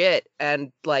weird shit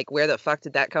and, like, where the fuck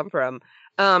did that come from?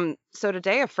 So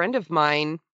today a friend of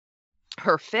mine,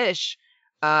 her fish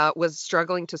was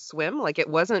struggling to swim. Like, it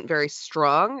wasn't very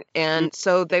strong. And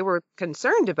so they were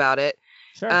concerned about it.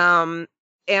 Sure.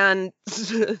 And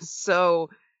so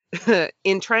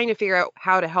in trying to figure out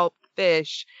how to help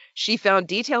fish, she found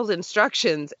detailed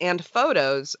instructions and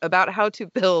photos about how to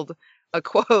build a,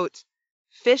 quote,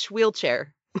 fish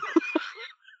wheelchair.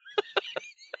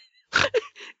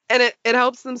 And it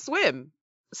helps them swim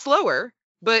slower,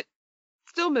 but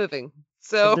still moving.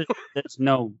 So there's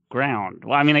no ground.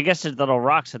 Well, I mean, I guess there's little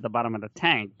rocks at the bottom of the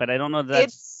tank, but I don't know if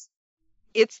that's...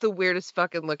 It's the weirdest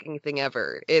fucking looking thing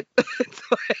ever. It's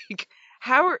like,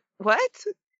 what?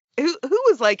 Who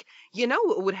was like,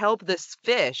 what would help this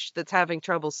fish that's having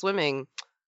trouble swimming?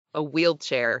 a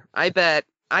wheelchair. I bet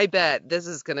this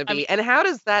is going to be. And how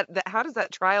does that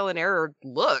trial and error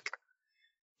look?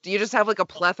 Do you just have like a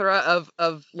plethora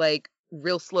of like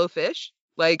real slow fish?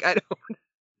 Like, I don't.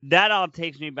 That all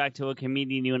takes me back to a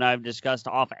comedian you and I have discussed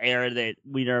off air that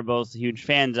we are both huge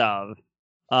fans of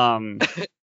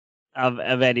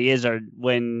Eddie Izzard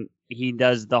when he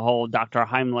does the whole Dr.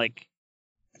 Heimlich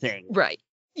thing. Right.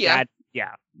 Yeah.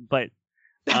 But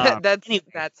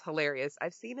that's hilarious.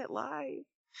 I've seen it live.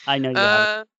 I know you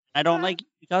have. I don't like it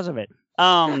because of it.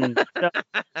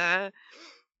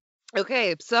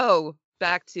 Okay, so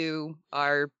back to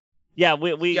our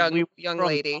we young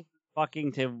lady.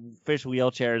 Fucking to fish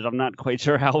wheelchairs. I'm not quite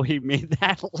sure how we made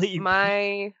that leap.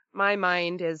 My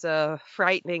mind is a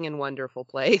frightening and wonderful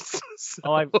place. So.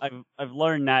 Oh, I've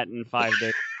learned that in 5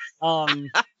 days.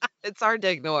 It's hard to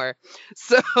ignore.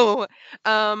 So,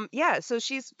 so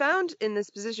she's found in this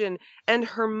position, and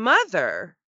her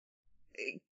mother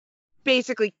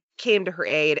basically came to her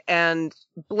aid and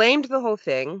blamed the whole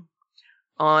thing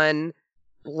on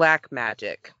black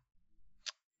magic.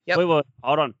 Yep. Wait,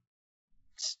 hold on.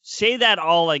 Say that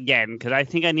all again, because I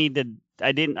think I need to.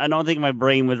 I don't think my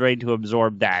brain was ready to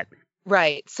absorb that.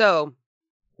 Right. So,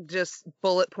 just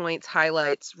bullet points,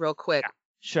 highlights, real quick. Yeah,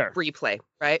 sure. Replay.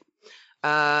 Right.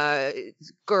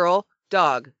 Girl,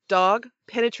 dog,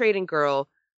 penetrating girl.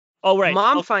 Oh, right.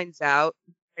 Mom finds out.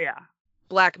 Yeah.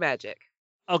 Black magic.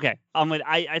 Okay.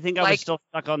 I think I was still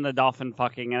stuck on the dolphin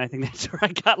fucking, and I think that's where I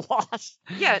got lost.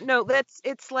 Yeah. No,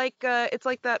 it's like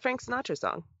that Frank Sinatra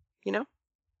song. You know.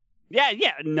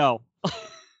 Yeah, no.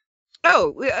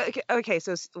 Oh, okay.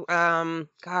 So, God,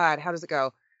 how does it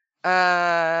go?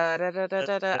 I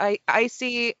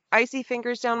see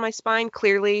fingers down my spine.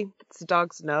 Clearly, it's the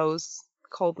dog's nose,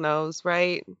 cold nose,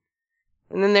 right?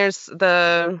 And then there's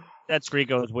that's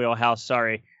Rico's wheelhouse.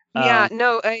 Sorry. Yeah,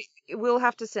 no, we'll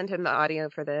have to send him the audio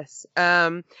for this.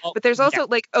 But there's also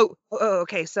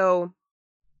okay, so.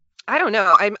 I don't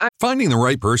know. I'm Finding the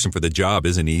right person for the job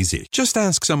isn't easy. Just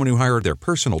ask someone who hired their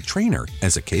personal trainer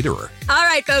as a caterer. All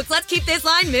right, folks, let's keep this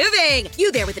line moving.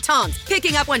 You there with the tongs.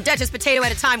 Picking up one Duchess potato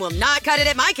at a time will not cut it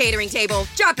at my catering table.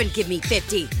 Drop and give me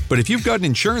 50. But if you've got an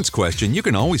insurance question, you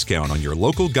can always count on your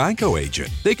local Geico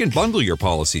agent. They can bundle your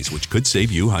policies, which could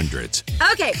save you hundreds.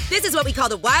 Okay, this is what we call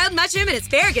the wild mushroom and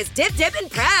asparagus dip,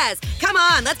 and press. Come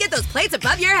on, let's get those plates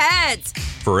above your heads.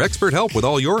 For expert help with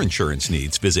all your insurance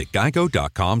needs, visit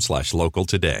geico.com/local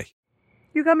today.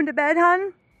 You coming to bed,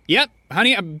 hon? Yep,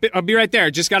 honey, I'll be right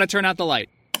there. Just gotta turn out the light.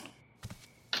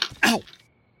 Ow!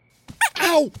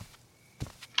 Ow!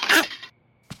 Ow!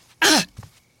 Ah!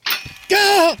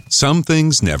 Go! Some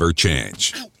things never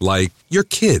change. Like your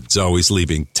kids always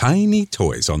leaving tiny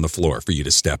toys on the floor for you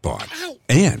to step on.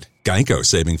 And Geico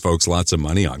saving folks lots of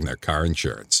money on their car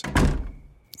insurance.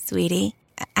 Sweetie,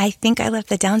 I think I left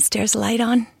the downstairs light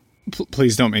on.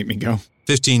 Please don't make me go.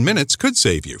 15 minutes could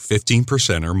save you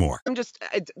 15% or more. I'm just,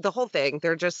 the whole thing,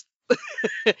 they're just,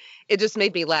 it just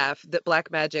made me laugh, that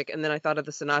black magic, and then I thought of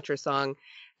the Sinatra song,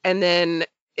 and then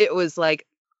it was like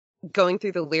going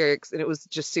through the lyrics, and it was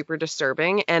just super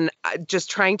disturbing, and just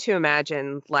trying to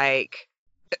imagine, like,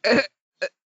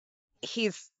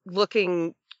 he's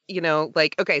looking,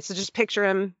 like, okay, so just picture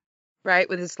him, right,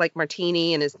 with his, like,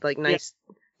 martini and his, like, nice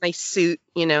suit,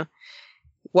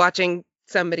 watching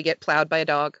somebody get plowed by a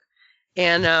dog,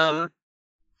 and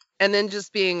then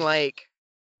just being like,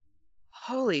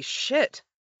 holy shit,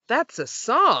 that's a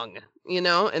song, and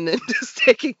then just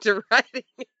taking to writing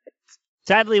it.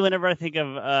 Sadly, whenever I think of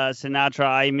Sinatra,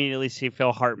 I immediately see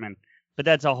Phil Hartman, but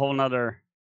that's a whole nother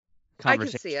conversation.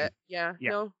 I can see it. Yeah.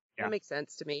 No, that makes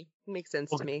sense to me. It makes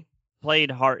sense to me.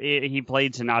 He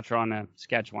played Sinatra on a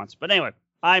sketch once, but anyway,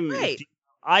 I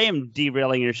am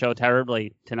derailing your show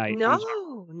terribly tonight.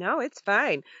 No, it's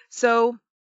fine. So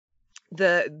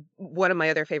one of my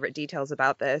other favorite details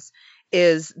about this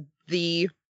is the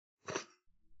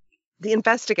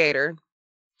investigator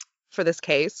for this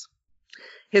case.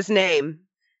 His name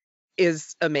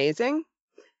is amazing,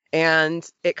 and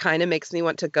it kind of makes me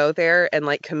want to go there and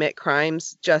like commit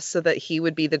crimes just so that he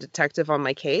would be the detective on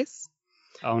my case.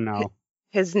 Oh no.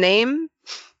 His name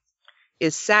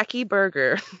is Saki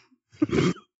Burger.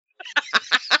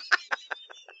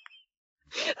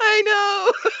 I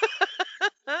know.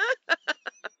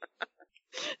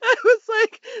 I was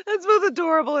like, that's both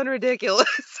adorable and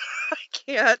ridiculous. I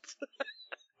can't.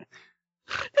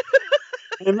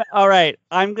 All right,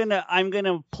 I'm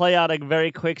gonna play out a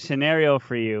very quick scenario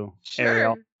for you,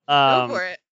 Ariel. Go for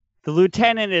it. The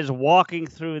lieutenant is walking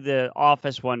through the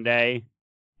office one day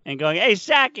and going, "Hey,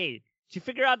 Saki, did you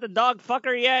figure out the dog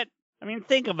fucker yet? I mean,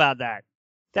 think about that.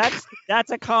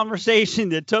 That's a conversation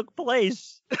that took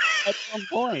place at some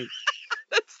point.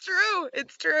 That's true.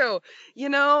 It's true. You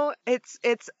know, it's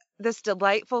this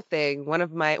delightful thing. One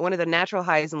of the natural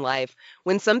highs in life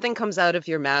when something comes out of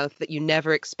your mouth that you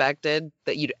never expected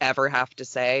that you'd ever have to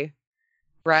say,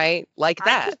 right? Like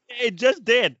that. It just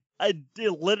did. I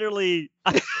did literally.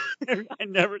 I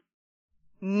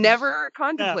never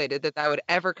contemplated that would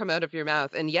ever come out of your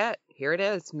mouth, and yet here it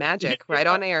is, magic, right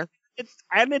on air.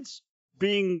 It's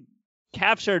being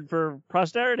captured for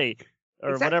posterity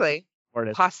or exactly. Whatever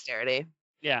it is. Posterity.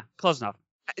 Yeah, close enough.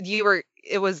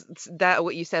 It was that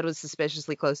what you said was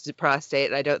suspiciously close to prostate,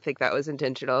 and I don't think that was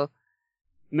intentional.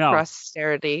 No.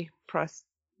 Posterity.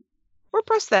 Or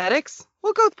prosthetics.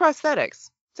 We'll go with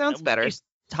prosthetics. Sounds better.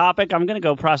 Topic, I'm going to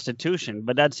go prostitution,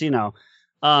 but that's,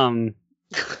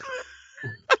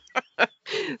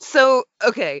 So,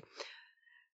 okay.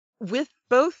 With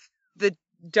both the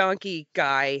donkey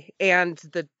guy and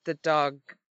the dog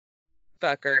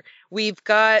fucker, we've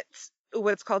got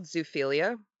what's called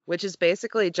zoophilia, which is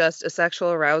basically just a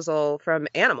sexual arousal from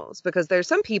animals, because there's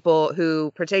some people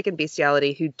who partake in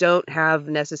bestiality who don't have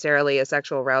necessarily a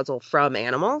sexual arousal from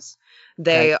animals.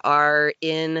 They are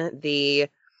in the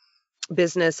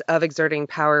business of exerting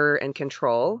power and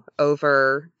control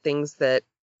over things that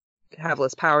have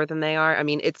less power than they are. I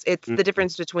mean, it's the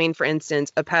difference between, for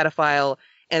instance, a pedophile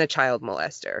and a child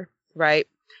molester, right?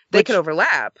 They can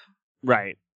overlap.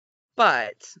 Right.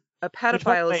 But a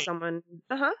pedophile is someone...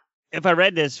 If I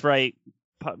read this right,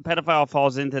 pedophile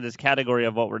falls into this category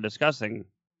of what we're discussing.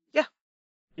 Yeah.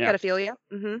 Pedophilia.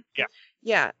 Mm-hmm.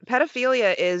 Yeah.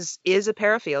 Pedophilia is a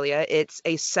paraphilia. It's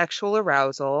a sexual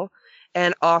arousal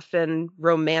and often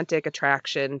romantic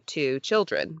attraction to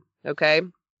children. Okay.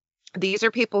 These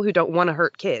are people who don't want to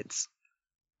hurt kids.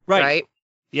 Right.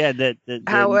 Yeah.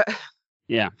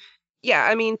 Yeah. Yeah,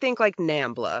 I mean, think like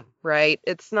NAMBLA, right?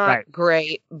 It's not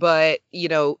great, but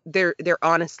they're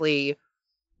honestly,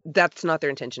 that's not their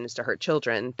intention, is to hurt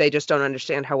children. They just don't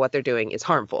understand how what they're doing is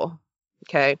harmful.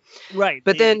 Okay. Right.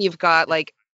 But then you've got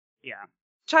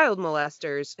child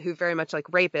molesters who very much like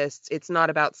rapists. It's not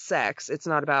about sex. It's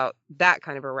not about that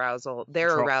kind of arousal.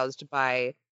 They're aroused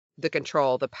by the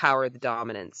control, the power, the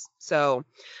dominance. So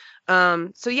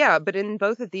yeah, but in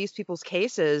both of these people's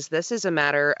cases, this is a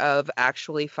matter of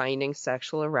actually finding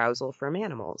sexual arousal from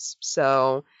animals.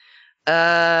 So,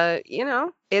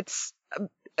 it's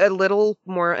a little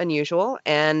more unusual,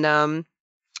 and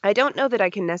I don't know that I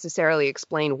can necessarily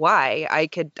explain why. I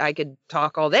could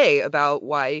talk all day about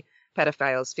why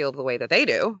pedophiles feel the way that they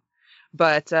do,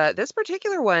 but this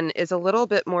particular one is a little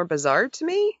bit more bizarre to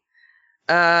me,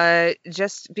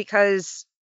 just because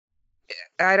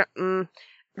I don't.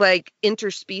 Like,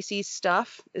 interspecies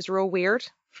stuff is real weird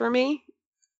for me.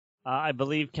 I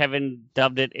believe Kevin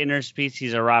dubbed it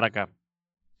interspecies erotica.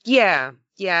 Yeah,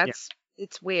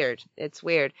 it's weird. It's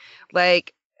weird.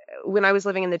 Like, when I was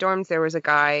living in the dorms, there was a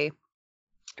guy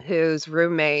whose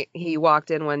roommate, he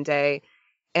walked in one day,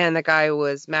 and the guy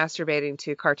was masturbating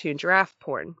to cartoon giraffe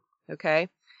porn, okay?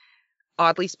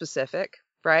 Oddly specific,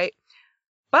 right?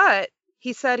 But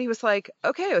he said he was like,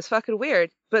 okay, it was fucking weird.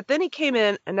 But then he came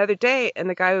in another day and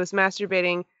the guy was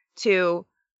masturbating to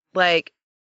like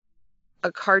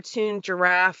a cartoon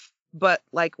giraffe, but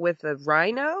like with a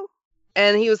rhino.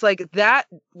 And he was like, that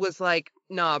was like,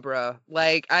 nah, bro.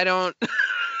 Like, I don't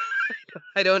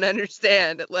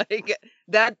understand. Like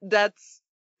that's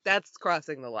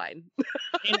crossing the line.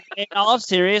 in all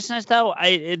seriousness though,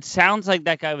 it sounds like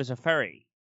that guy was a furry.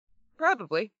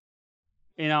 Probably.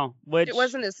 Which it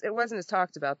wasn't as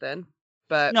talked about then,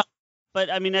 but no,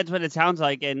 but I mean that's what it sounds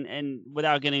like, and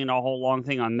without getting into a whole long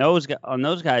thing on those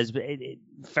guys, but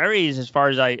furries, as far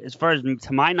as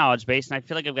to my knowledge base, and I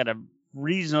feel like I've got a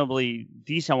reasonably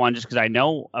decent one just because I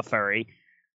know a furry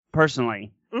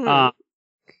personally. Mm-hmm.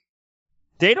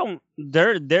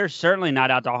 They're certainly not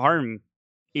out to harm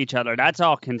each other. That's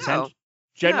all consent. No.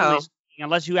 Generally. No.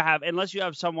 Unless you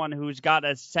have someone who's got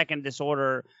a second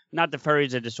disorder, not the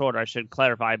furry's a disorder, I should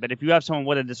clarify, but if you have someone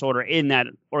with a disorder in that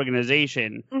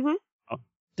organization,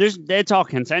 it's all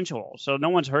consensual, so no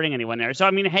one's hurting anyone there. So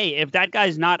I mean, hey, if that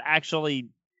guy's not actually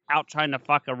out trying to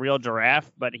fuck a real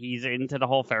giraffe, but he's into the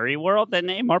whole furry world, then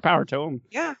hey, more power to him.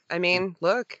 Yeah, I mean,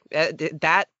 look,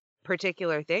 that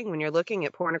particular thing, when you're looking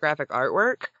at pornographic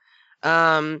artwork,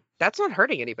 that's not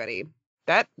hurting anybody.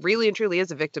 That really and truly is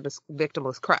a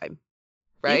victimless crime.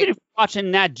 Right? Even if you're watching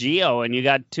Nat Geo and you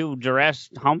got two giraffes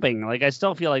humping, like I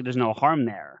still feel like there's no harm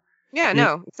there. Yeah,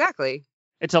 no, exactly.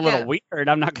 It's a little weird.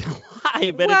 I'm not gonna lie,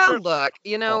 but look,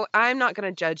 I'm not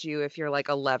gonna judge you if you're like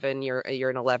 11. You're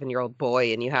an 11-year-old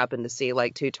boy and you happen to see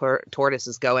like two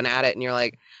tortoises going at it, and you're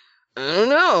like, I don't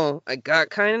know. I got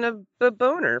kind of a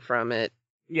boner from it.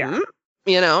 Yeah.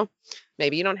 You know,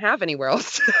 maybe you don't have anywhere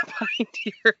else to find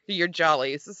your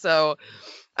jollies. So,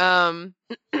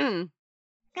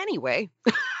 anyway,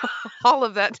 all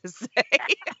of that to say,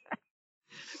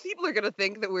 people are going to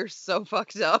think that we're so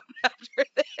fucked up after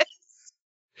this.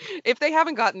 If they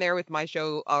haven't gotten there with my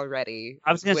show already.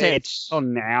 I was going to say it's so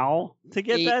now to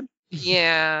get that.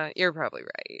 Yeah, you're probably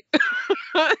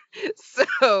right.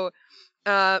 So,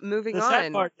 moving the on. The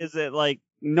sad part is that, like,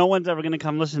 no one's ever going to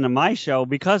come listen to my show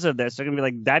because of this. They're going to be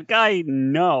like, that guy?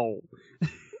 No.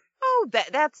 Oh,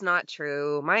 that's not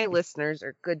true. My listeners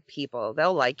are good people.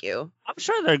 They'll like you. I'm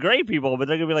sure they're great people, but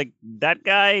they're going to be like, that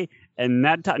guy and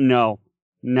that time. No.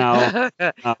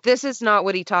 This is not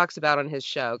what he talks about on his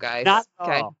show, guys. Not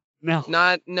okay. No.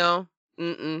 No.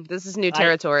 Mm-mm. This is new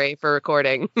territory for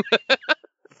recording.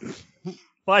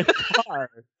 By far.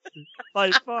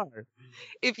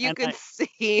 If you could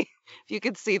see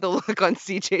the look on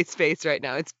CJ's face right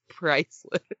now, it's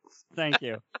priceless. Thank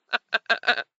you.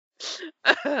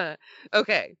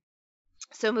 Okay.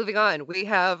 So moving on, we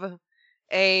have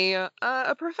a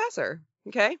professor,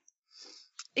 okay?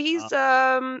 He's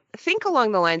think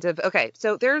along the lines of, okay,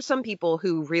 so there are some people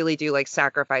who really do like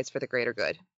sacrifice for the greater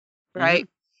good, right?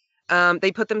 Mm-hmm.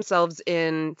 They put themselves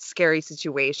in scary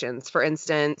situations. For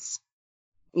instance,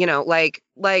 you know, like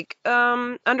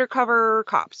undercover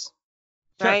cops,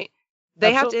 right? Sure.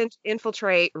 They have to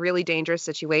infiltrate really dangerous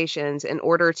situations in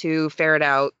order to ferret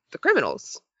out the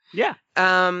criminals. Yeah.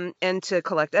 And to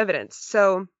collect evidence.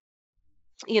 So,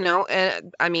 you know,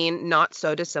 I mean, not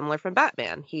so dissimilar from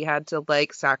Batman. He had to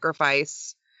like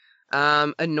sacrifice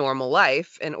a normal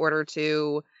life in order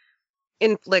to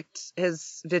inflict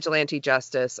his vigilante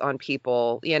justice on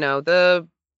people. You know,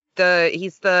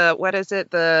 he's the what is it?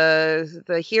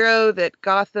 The hero that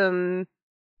Gotham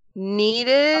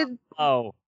needed.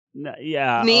 Oh, no,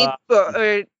 yeah.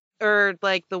 Or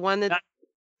like the one that.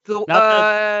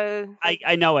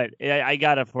 I know it. I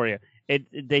got it for you.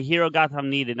 The hero Gotham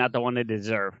needed, not the one they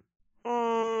deserve.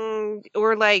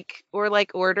 Or like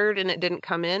ordered and it didn't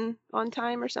come in on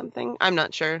time or something. I'm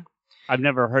not sure. I've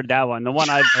never heard that one. The one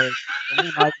I've heard,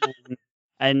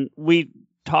 and we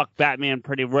talk Batman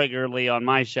pretty regularly on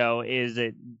my show, is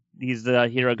that he's the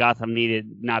hero Gotham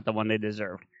needed, not the one they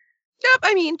deserved. Yep.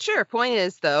 I mean, sure. Point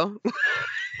is, though,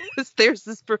 there's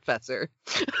this professor.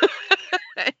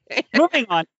 Moving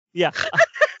on. Yeah.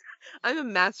 I'm a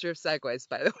master of segues,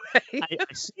 by the way. I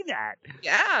see that.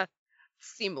 Yeah.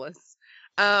 Seamless.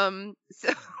 So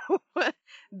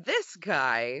this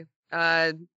guy,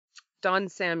 Don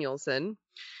Samuelson,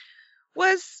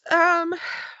 was the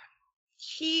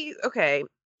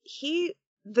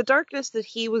darkness that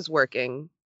he was working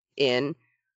in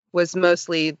was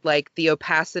mostly like the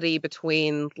opacity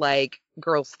between like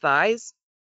girls' thighs,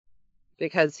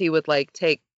 because he would like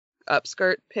take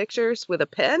upskirt pictures with a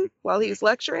pen while he's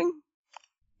lecturing.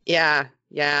 Yeah,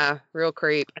 real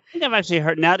creep. I think I've actually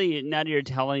heard, now that you're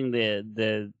telling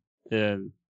the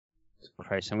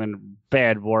Christ, I'm going to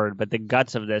bad word, but the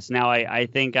guts of this. Now I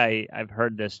think I've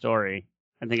heard this story.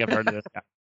 I think I've heard this guy.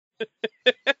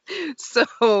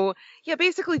 So, yeah,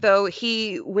 basically though,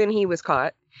 when he was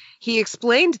caught, he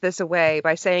explained this away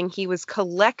by saying he was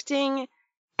collecting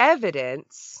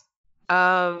evidence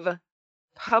of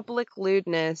public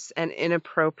lewdness and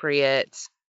inappropriate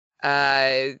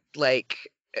like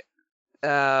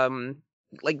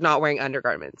not wearing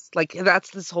undergarments. Like, that's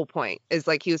this whole point, is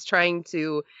like he was trying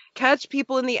to catch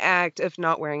people in the act of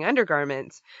not wearing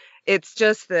undergarments. It's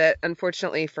just that,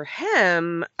 unfortunately for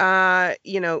him,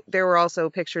 you know, there were also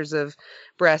pictures of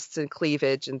breasts and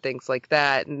cleavage and things like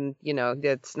that. And, you know,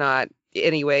 it's not,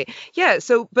 anyway. Yeah,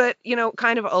 so, but, you know,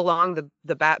 kind of along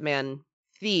the Batman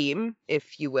theme,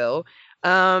 if you will,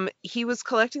 he was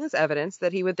collecting this evidence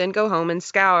that he would then go home and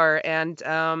scour and,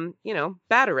 you know,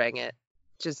 batarang it.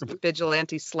 Just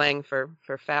vigilante slang for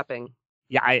fapping.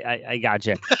 Yeah, I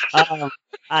gotcha.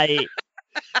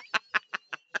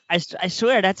 I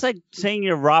swear, that's like saying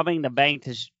you're robbing the bank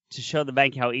to show the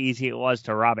bank how easy it was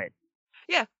to rob it.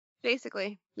 Yeah,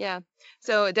 basically. Yeah.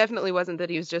 So it definitely wasn't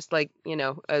that he was just like, you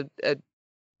know, a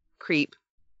creep,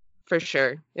 for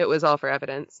sure. It was all for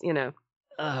evidence, you know.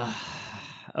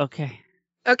 Okay.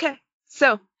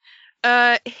 So,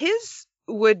 his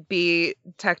would be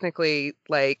technically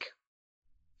like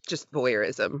just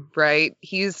voyeurism, right?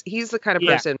 He's the kind of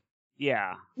person.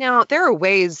 Yeah. Now, there are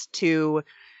ways to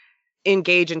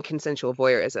engage in consensual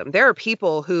voyeurism. There are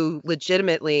people who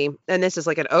legitimately, and this is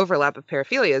like an overlap of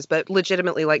paraphilias, but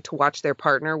legitimately like to watch their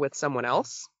partner with someone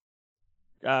else.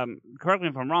 Correct me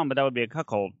if I'm wrong, but that would be a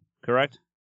cuckold, correct?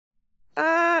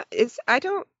 I'm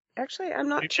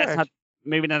not sure.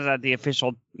 maybe not at the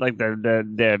official, like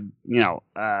the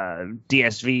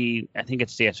DSV. I think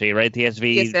it's DSV, right?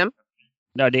 DSV. DSM.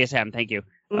 No, DSM. Thank you.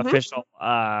 Mm-hmm. Official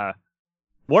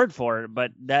word for it,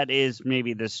 but that is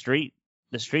maybe the street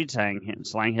slang here.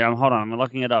 Hold on, I'm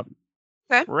looking it up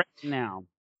right now.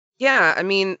 Yeah, I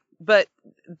mean, but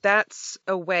that's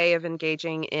a way of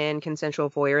engaging in consensual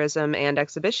voyeurism and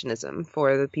exhibitionism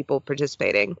for the people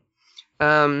participating.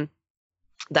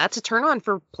 That's a turn on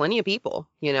for plenty of people.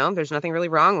 There's nothing really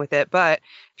wrong with it. But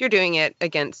if you're doing it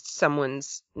against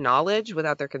someone's knowledge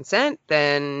without their consent,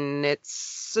 then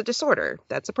it's a disorder.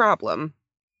 That's a problem.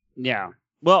 Yeah.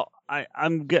 Well,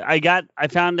 I'm good. I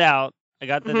found out. I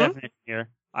got the definition here.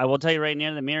 I will tell you right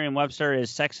now, the Merriam-Webster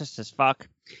is sexist as fuck.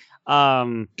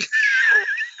 Okay,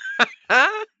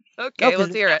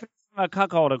 let's hear it. A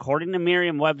cuckold, according to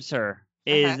Merriam-Webster,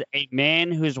 is a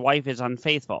man whose wife is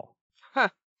unfaithful. Huh.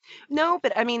 No,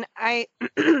 but I mean,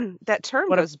 that term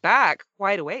goes back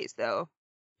quite a ways, though.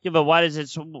 Yeah, but why does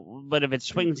it? But if it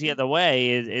swings the other way,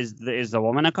 is the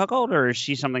woman a cuckold or is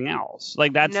she something else?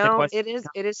 Like that's the question. No,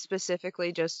 it is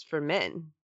specifically just for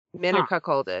men. Men are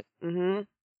cuckolded. Mm-hmm.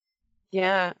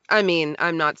 Yeah, I mean,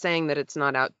 I'm not saying that it's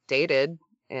not outdated,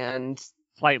 and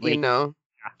slightly, a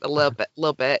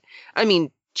little bit. I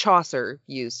mean, Chaucer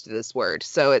used this word,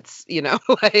 so it's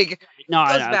like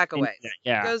goes back away.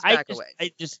 Yeah, goes back away.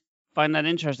 I just find that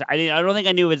interesting. I don't think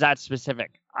I knew it was that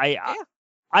specific. I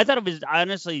thought it was. I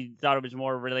honestly thought it was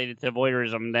more related to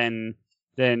voyeurism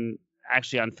than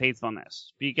actually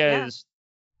unfaithfulness, because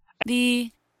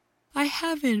I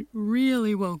haven't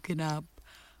really woken up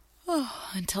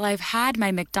until I've had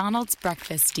my McDonald's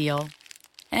breakfast deal.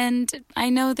 And I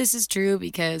know this is true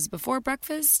because before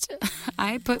breakfast,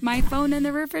 I put my phone in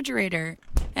the refrigerator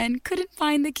and couldn't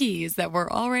find the keys that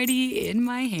were already in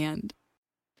my hand.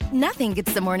 Nothing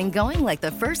gets the morning going like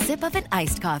the first sip of an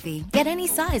iced coffee. Get any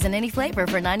size and any flavor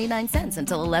for 99 cents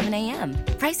until 11 a.m.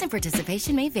 Price and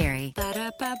participation may vary.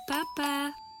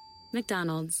 Ba-da-ba-ba-ba.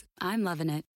 McDonald's. I'm loving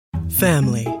it.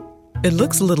 Family. It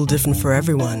looks a little different for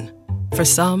everyone. For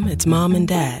some, it's mom and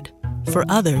dad. For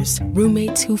others,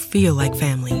 roommates who feel like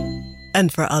family.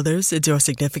 And for others, it's your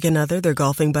significant other, their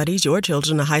golfing buddies, your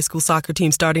children, a high school soccer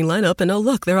team starting lineup, and oh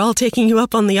look, they're all taking you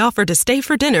up on the offer to stay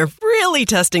for dinner, really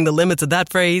testing the limits of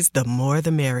that phrase, the more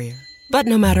the merrier. But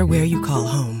no matter where you call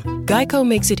home, Geico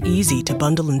makes it easy to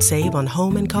bundle and save on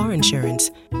home and car insurance.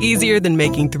 Easier than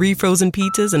making 3 frozen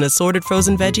pizzas and assorted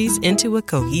frozen veggies into a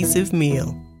cohesive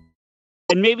meal.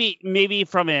 And maybe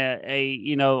from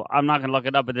a I'm not going to look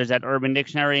it up, but there's that Urban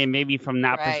Dictionary, and maybe from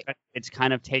that perspective, it's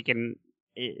kind of taken.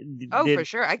 For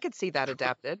sure. I could see that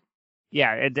adapted.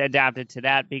 Yeah, it adapted to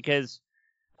that because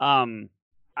I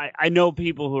know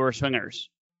people who are swingers.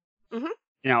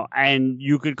 Mm-hmm. And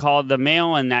you could call the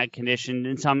male in that condition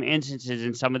in some instances,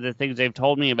 and some of the things they've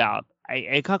told me about,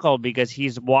 a cuckold because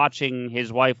he's watching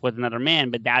his wife with another man,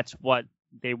 but that's what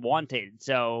they wanted.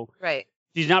 So right.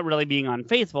 She's not really being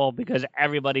unfaithful because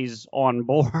everybody's on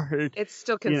board. It's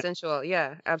still consensual.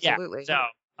 Yeah, absolutely. Yeah,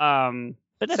 so,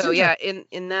 but that's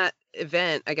in that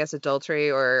event, I guess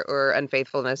adultery or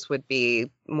unfaithfulness would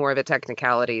be more of a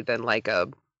technicality than like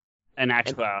an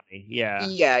actuality. Yeah.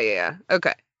 Yeah.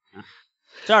 Okay.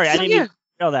 Sorry, I didn't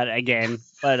know that again,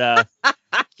 but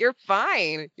You're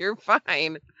fine.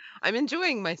 I'm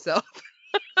enjoying myself.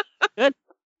 Good.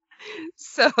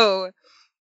 So.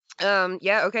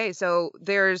 Okay. So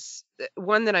there's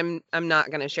one that I'm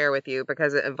not going to share with you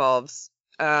because it involves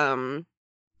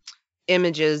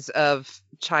images of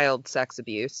child sex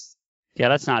abuse. Yeah,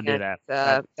 let's not do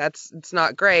that. It's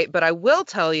not great. But I will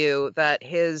tell you that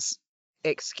his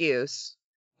excuse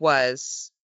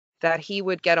was that he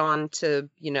would get on to,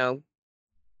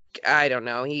 I don't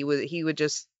know. He would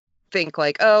just think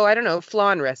like, oh, I don't know,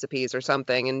 flan recipes or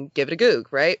something, and give it a goog,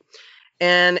 right?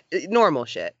 And normal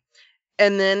shit.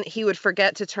 And then he would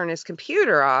forget to turn his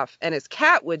computer off, and his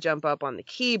cat would jump up on the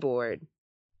keyboard.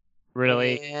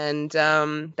 Really? And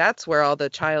that's where all the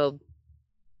child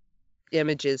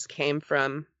images came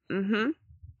from. Mm-hmm.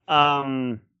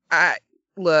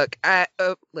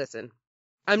 Listen,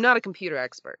 I'm not a computer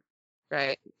expert,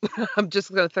 right? I'm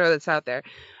just going to throw this out there.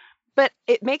 But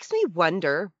it makes me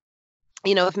wonder,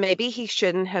 if maybe he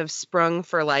shouldn't have sprung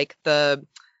for like I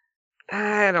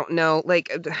don't know, like...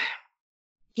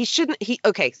 So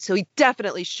he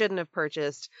definitely shouldn't have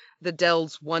purchased the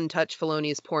Dell's One-Touch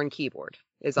Felonious Porn keyboard,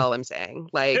 is all I'm saying.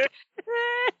 Like,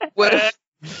 would have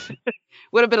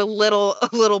been a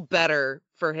little better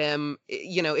for him,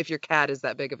 if your cat is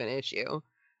that big of an issue.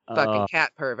 Fucking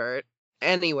cat pervert.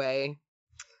 Anyway,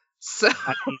 so...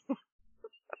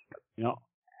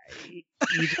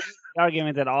 the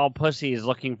argument that all pussy is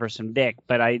looking for some dick,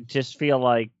 but I just feel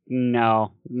like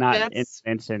no, not in this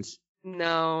instance.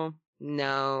 No.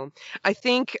 I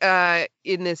think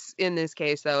in this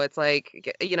case though, it's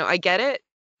like, you know, I get it.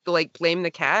 Like, blame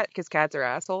the cat because cats are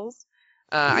assholes.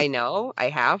 I know, I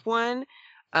have one.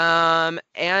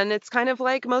 And it's kind of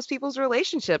like most people's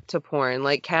relationship to porn.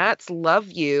 Like, cats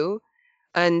love you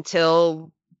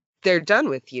until they're done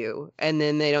with you, and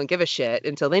then they don't give a shit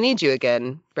until they need you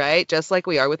again, right? Just like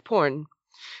we are with porn.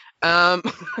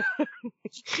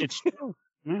 It's true.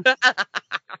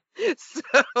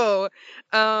 So,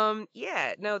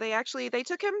 yeah, no, they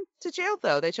took him to jail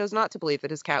though. They chose not to believe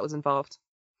that his cat was involved.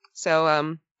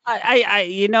 So, I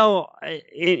you know,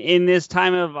 in this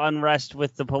time of unrest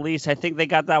with the police, I think they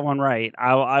got that one right.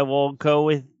 I will go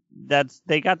with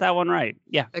they got that one right.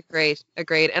 Yeah.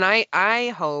 Agreed. And I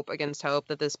hope against hope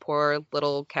that this poor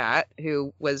little cat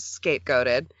who was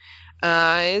scapegoated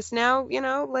is now, you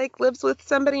know, like lives with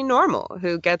somebody normal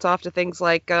who gets off to things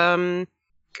like anime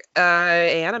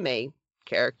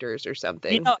characters or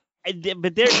something. You know,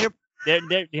 but there's your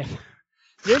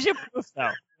there's your proof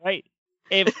though, right?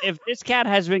 If this cat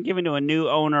has been given to a new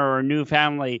owner or a new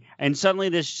family, and suddenly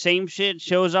this same shit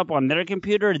shows up on their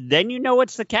computer, then you know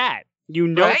it's the cat. You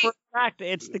know right? for a fact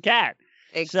it's the cat.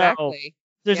 Exactly. So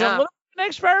there's a little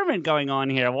experiment going on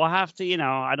here. We'll have to, you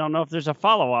know, I don't know if there's a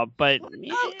follow-up, but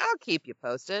I'll keep you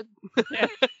posted.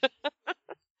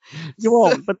 You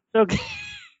won't, but okay.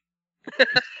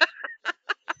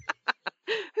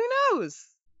 Who knows?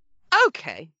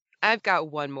 Okay, I've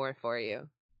got one more for you,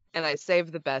 and I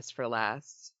saved the best for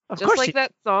last. Of Just course like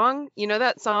that song. You know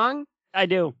that song? I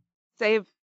do. Save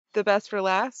the best for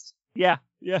last? Yeah.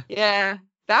 Yeah,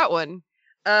 that one.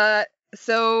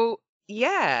 So,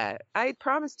 yeah, I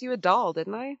promised you a doll,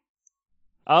 didn't I?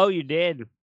 Oh, you did.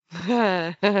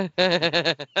 Okay,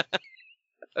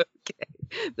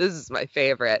 this is my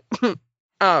favorite.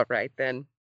 All right, then.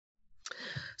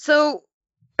 So,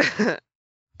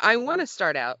 I want to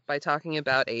start out by talking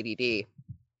about ADD.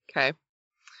 Okay.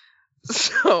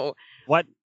 So. What?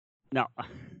 No.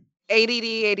 ADD,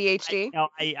 ADHD?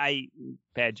 I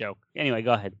bad joke. Anyway,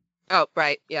 go ahead. Oh,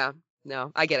 right. Yeah.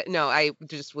 No, I get it. No, I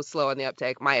just was slow on the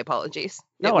uptake. My apologies.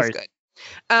 No worries. It was good.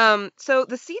 So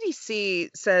the CDC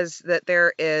says that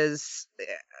there is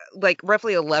like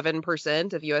roughly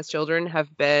 11% of U.S. children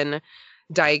have been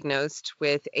diagnosed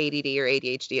with ADD or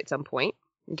ADHD at some point.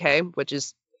 Okay, which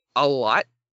is a lot.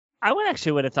 I would have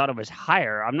thought it was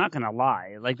higher. I'm not gonna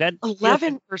lie. Like that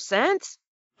 11%?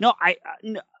 No,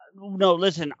 no.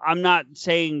 Listen, I'm not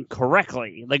saying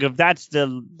correctly. Like if that's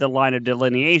the line of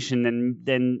delineation,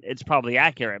 then it's probably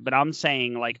accurate. But I'm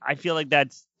saying like I feel like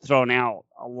that's thrown out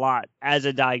a lot as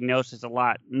a diagnosis, a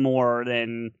lot more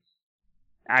than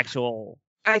actual.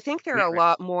 I think there are a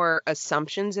lot more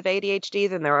assumptions of ADHD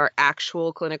than there are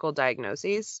actual clinical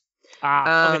diagnoses.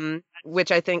 Okay.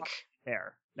 Which I think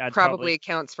there. That's probably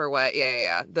accounts for what,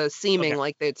 the seeming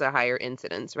like it's a higher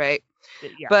incidence, right?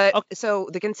 Yeah. But so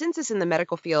the consensus in the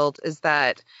medical field is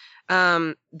that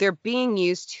they're being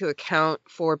used to account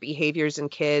for behaviors in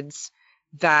kids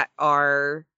that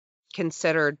are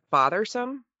considered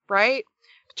bothersome, right?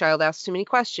 If a child asks too many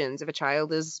questions, if a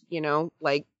child is,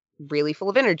 like really full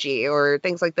of energy or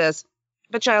things like this,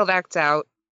 if a child acts out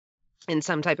in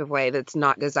some type of way that's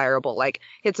not desirable, like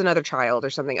hits another child or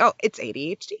something, oh, it's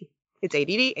ADHD. It's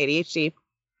ADD, ADHD,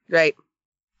 right?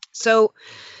 So,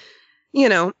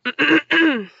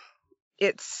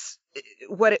 it's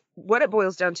what it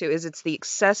boils down to is it's the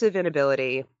excessive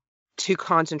inability to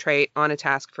concentrate on a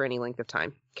task for any length of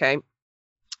time. Okay,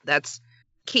 that's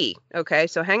key. Okay,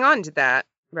 so hang on to that,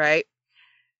 right?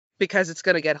 Because it's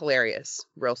going to get hilarious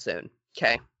real soon.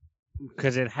 Okay,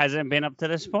 because it hasn't been up to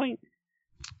this point.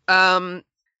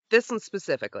 This one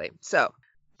specifically. So,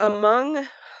 among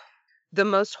the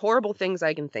most horrible things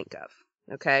I can think of,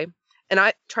 okay?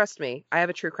 And trust me, I have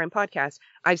a true crime podcast.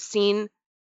 I've seen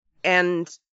and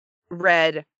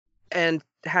read and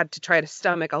had to try to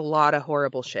stomach a lot of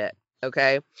horrible shit,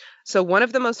 okay? So one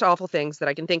of the most awful things that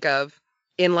I can think of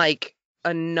in like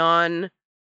a non-criminal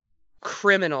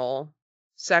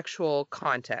sexual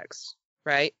context,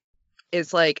 right?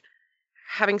 Is like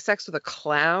having sex with a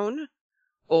clown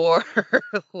or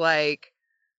like,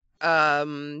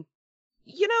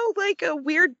 like a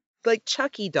weird, like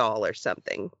Chucky doll or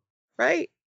something, right?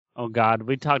 Oh God,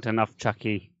 we talked enough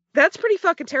Chucky. That's pretty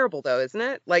fucking terrible, though, isn't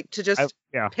it? Like to just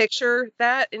picture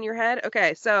that in your head.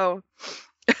 Okay, so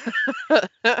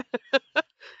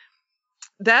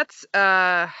that's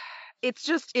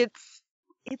it's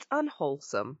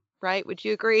unwholesome, right? Would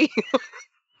you agree?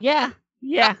 Yeah.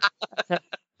 That's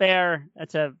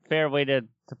a fair way to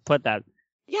put that.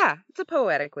 Yeah, it's a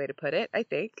poetic way to put it, I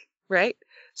think. Right?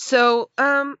 So,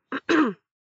 so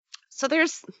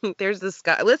there's this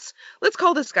guy. Let's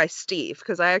call this guy Steve,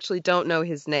 because I actually don't know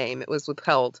his name. It was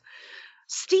withheld.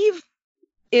 Steve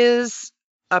is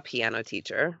a piano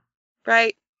teacher,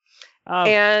 right?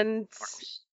 And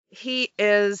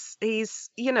he's,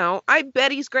 you know, I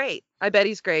bet he's great. I bet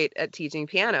he's great at teaching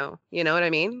piano. You know what I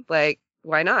mean? Like,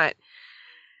 why not?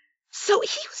 So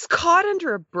he was caught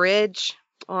under a bridge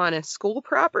on a school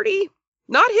property.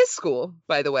 Not his school,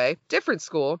 by the way. Different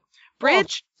school.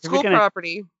 Bridge, school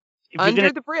property,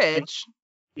 under the bridge.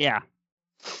 Yeah.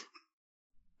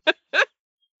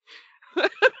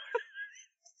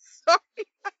 Sorry.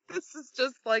 This is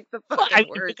just like the fucking If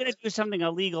you're going to do something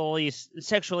illegally,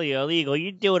 sexually illegal,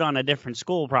 you do it on a different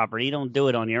school property. You don't do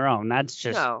it on your own. That's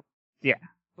just... No. Yeah.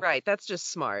 Right. That's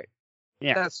just smart.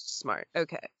 Yeah. That's just smart.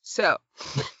 Okay. So...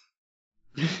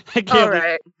 I can't all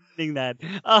right. think that.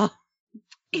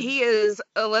 He is,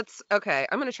 okay,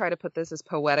 I'm going to try to put this as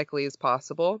poetically as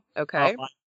possible, okay? I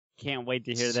can't wait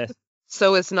to hear this.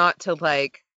 So as not to,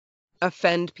 like,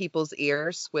 offend people's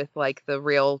ears with, like, the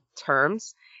real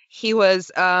terms. He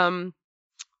was, how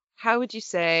would you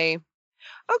say?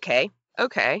 Okay.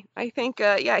 I think,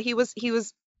 he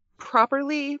was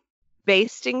properly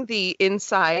basting the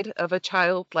inside of a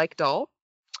childlike doll,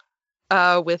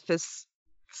 with this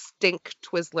stink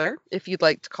Twizzler, if you'd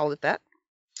like to call it that.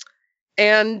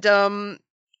 And he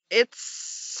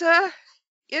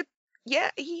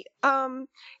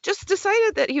just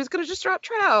decided that he was going to just drop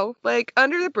trow, like,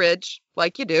 under the bridge,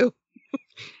 like you do,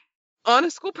 on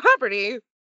a school property,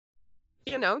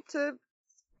 you know, to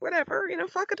whatever, you know,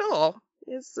 fuck a doll.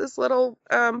 It's this little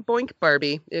boink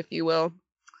Barbie, if you will.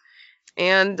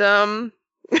 And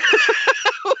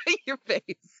your face.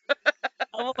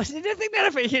 No,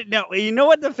 you know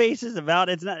what the face is about?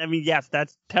 It's not, I mean, yes,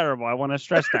 that's terrible. I want to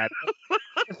stress that.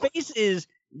 The face is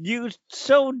you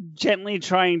so gently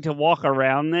trying to walk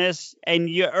around this, and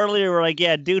you earlier were like,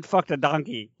 yeah, dude fucked a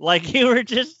donkey. Like, you were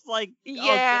just like...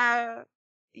 Yeah,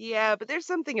 but there's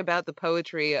something about the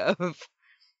poetry of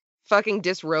fucking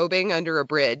disrobing under a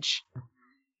bridge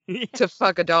to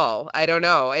fuck a doll. I don't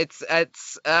know.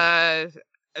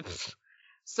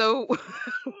 So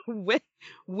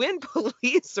when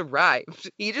police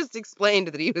arrived, he just explained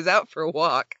that he was out for a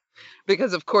walk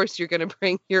because, of course, you're going to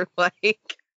bring your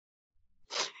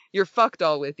fuck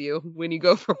doll with you when you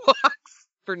go for walks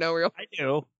for no real. I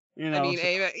do. You know, I mean,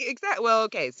 exactly. Well,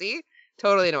 okay. See,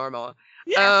 totally normal.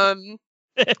 Yeah. So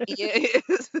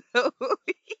he's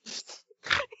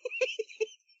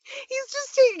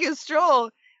just taking a stroll,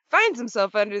 finds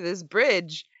himself under this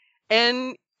bridge,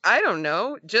 and I don't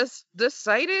know, just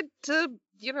decided to,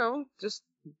 you know, just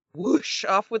whoosh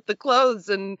off with the clothes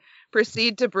and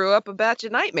proceed to brew up a batch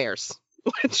of nightmares,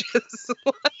 which is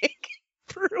like...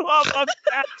 Brew up a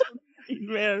batch of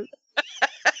nightmares.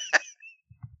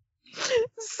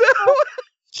 So...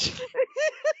 he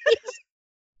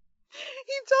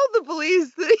told the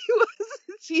police that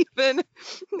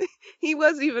he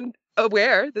wasn't even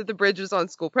aware that the bridge was on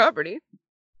school property.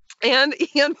 And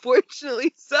he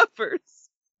unfortunately suffers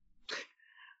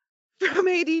from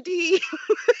ADD,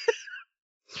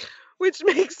 which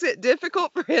makes it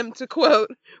difficult for him to, quote,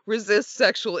 resist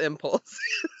sexual impulses.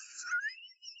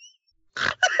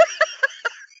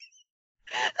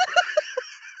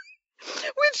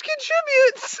 Which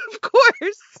contributes, of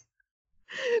course,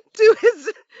 to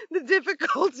the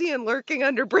difficulty in lurking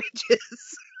under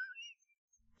bridges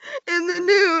in the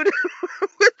nude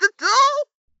with the doll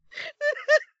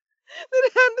that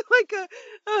had like a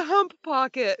hump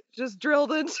pocket just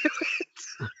drilled into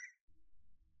it.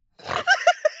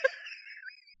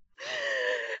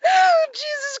 Oh,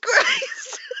 Jesus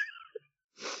Christ.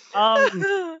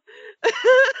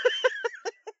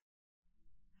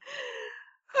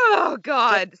 Oh,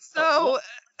 God. So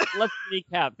let's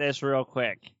recap this real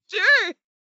quick. Sure.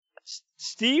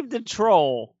 Steve the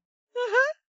Troll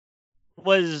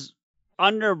was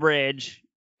under a bridge.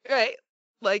 Right.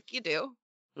 Like you do.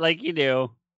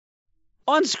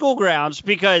 On school grounds,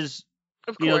 because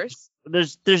of course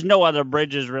there's no other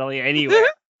bridges really anywhere.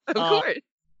 Of course.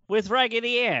 With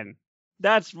Raggedy Ann.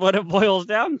 That's what it boils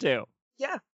down to.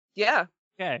 Yeah.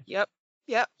 Okay. Yep.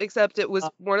 Except it was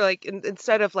more like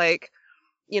instead of like,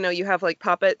 you know, you have like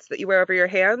puppets that you wear over your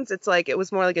hands. It's like it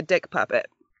was more like a dick puppet.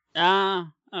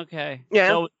 Okay. Yeah.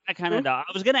 So that kind of doll.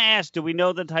 I was gonna ask, do we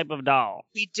know the type of doll?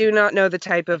 We do not know the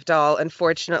type of doll,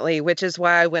 unfortunately, which is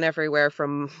why I went everywhere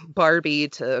from Barbie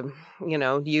to, you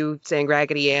know, you saying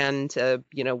Raggedy Ann to,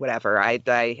 you know, whatever. I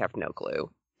have no clue.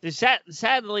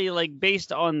 Sadly, like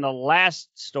based on the last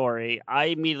story, I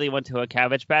immediately went to a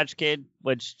Cabbage Patch Kid,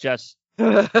 which just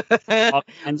All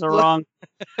kinds are wrong.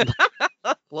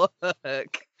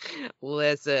 Look,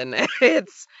 listen, I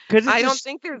don't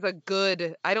think there's a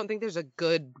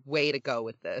good way to go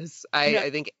with this. I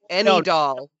think any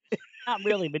doll. Not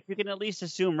really, but you can at least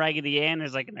assume Raggedy Ann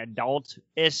is like an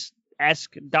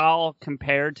adult-esque doll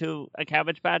compared to a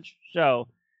Cabbage Patch. So,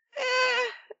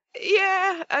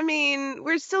 yeah, I mean,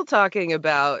 we're still talking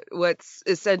about what's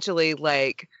essentially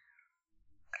like,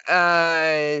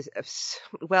 well,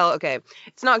 okay,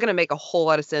 it's not going to make a whole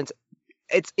lot of sense.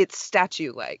 It's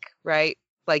statue-like, right?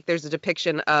 Like there's a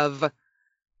depiction of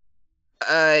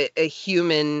a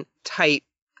human type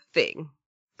thing,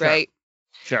 right?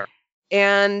 Sure.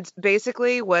 And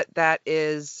basically what that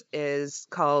is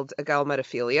called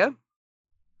agalmatophilia.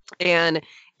 And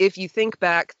if you think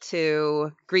back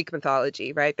to Greek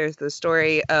mythology, right, there's the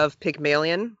story of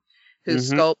Pygmalion, who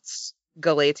sculpts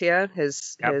Galatea,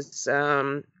 his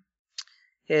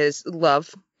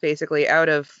love, basically, out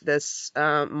of this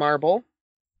marble.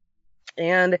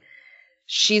 And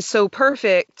she's so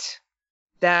perfect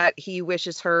that he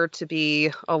wishes her to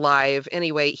be alive.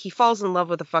 Anyway, he falls in love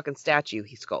with a fucking statue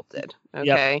he sculpted.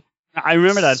 Okay. Yep. I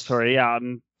remember that story. Yeah,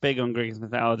 I'm big on Greek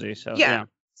mythology. So yeah.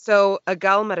 So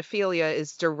agalmatophilia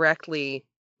is directly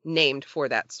named for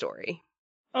that story.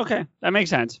 Okay, that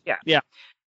makes sense. Yeah. Yeah.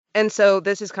 And so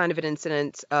this is kind of an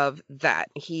incident of that.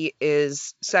 He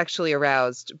is sexually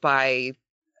aroused by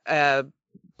a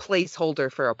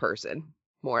placeholder for a person,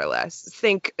 more or less.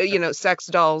 Think, sex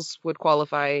dolls would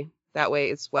qualify that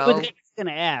way as well. But I was going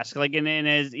to ask, like, and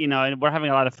as and we're having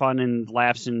a lot of fun and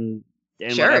laughs and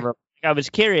whatever. I was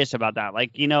curious about that,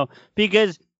 like,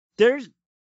 because there's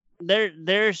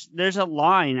a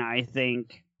line, I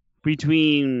think,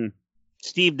 between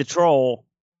Steve the Troll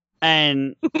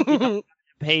and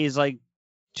pays like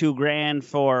 $2,000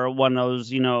 for one of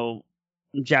those,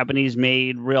 Japanese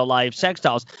made real life sex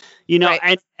dolls,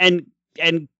 right. and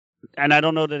I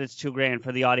don't know that it's $2,000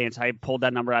 for the audience. I pulled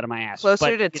that number out of my ass.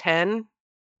 Closer to 10.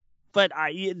 But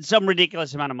some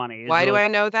ridiculous amount of money. Why do I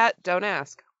know that? Don't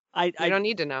ask. I don't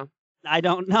need to know. I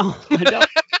don't know.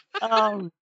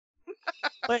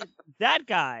 But that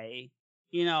guy,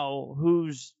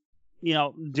 who's,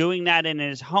 doing that in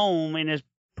his home, in his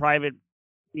private,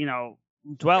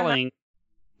 dwelling,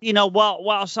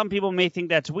 while some people may think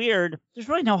that's weird, there's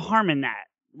really no harm in that,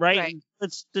 right?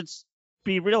 Let's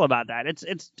be real about that.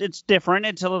 It's different.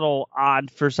 It's a little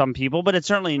odd for some people, but it's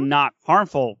certainly not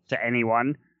harmful to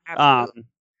anyone. Absolutely.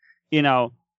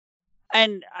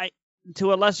 And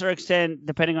to a lesser extent,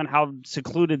 depending on how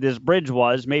secluded this bridge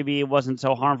was, maybe it wasn't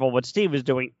so harmful what Steve was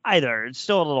doing either. It's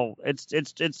still a little, it's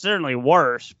certainly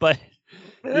worse, but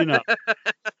I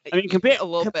mean, compared a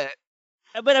little bit.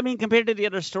 But I mean, compared to the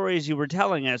other stories you were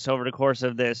telling us over the course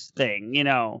of this thing,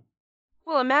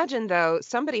 Well, imagine though,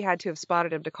 somebody had to have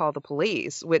spotted him to call the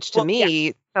police, which to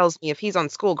me tells me if he's on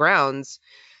school grounds,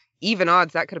 even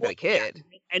odds that could have been a kid.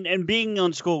 And being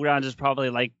on school grounds is probably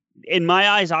like, in my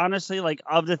eyes, honestly, like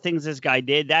of the things this guy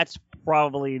did, that's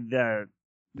probably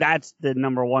that's the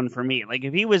number one for me. Like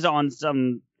if he was in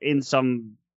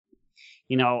some,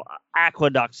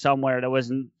 aqueduct somewhere that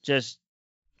wasn't just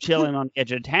chilling on the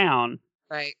edge of town.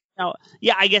 Right. Now,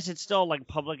 yeah, I guess it's still like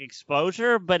public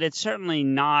exposure, but it's certainly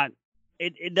not,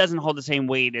 it doesn't hold the same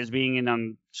weight as being in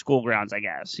on school grounds, I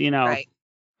guess, Right.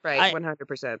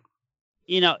 100%.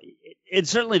 It's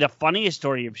certainly the funniest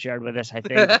story you've shared with us, I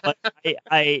think. But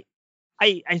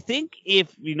I think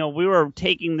if we were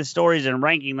taking the stories and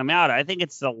ranking them out, I think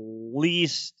it's the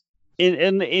least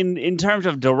in terms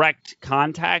of direct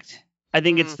contact. I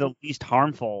think it's the least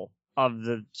harmful of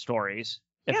the stories,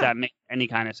 if that makes any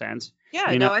kind of sense. Yeah,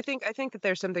 I think that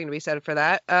there's something to be said for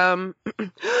that.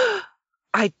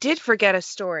 I did forget a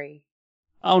story.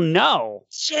 Oh no!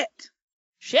 Shit!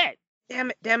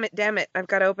 Damn it. I've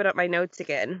got to open up my notes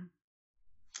again.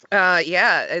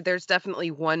 There's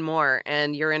definitely one more,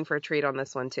 and you're in for a treat on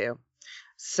this one, too.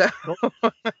 So,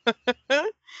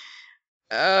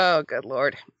 oh, good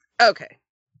Lord. Okay.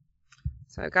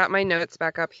 So I've got my notes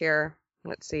back up here.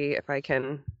 Let's see if I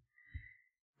can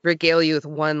regale you with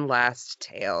one last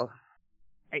tale.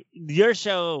 Your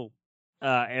show,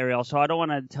 Ariel, so I don't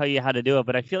want to tell you how to do it,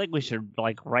 but I feel like we should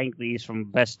rank these from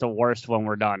best to worst when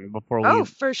we're done before we. Oh,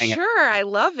 for sure! I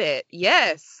love it.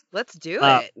 Yes, let's do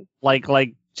it.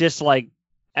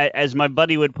 As my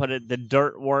buddy would put it, the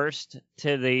dirt worst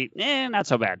to the not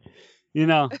so bad,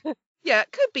 Yeah,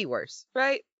 it could be worse,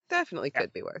 right? Definitely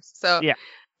could be worse. So yeah,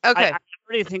 okay. I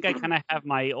already think I kind of have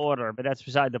my order, but that's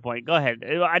beside the point. Go ahead.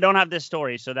 I don't have this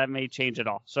story, so that may change it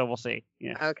all. So we'll see.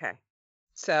 Yeah. Okay.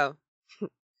 So.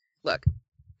 Look,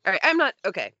 all right, I'm not,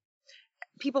 okay.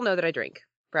 People know that I drink,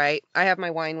 right? I have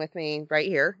my wine with me right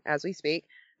here as we speak.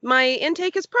 My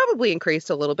intake has probably increased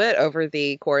a little bit over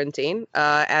the quarantine,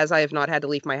 as I have not had to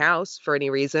leave my house for any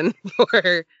reason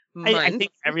for months. I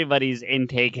think everybody's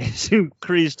intake has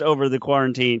increased over the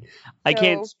quarantine. I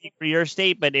can't speak for your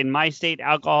state, but in my state,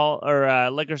 alcohol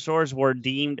or liquor stores were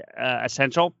deemed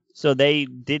essential, so they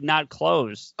did not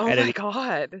close. Oh my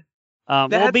God,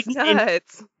 that's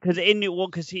nuts! Because in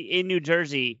New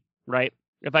Jersey, right?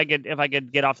 If I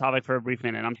could get off topic for a brief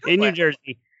minute, New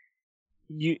Jersey.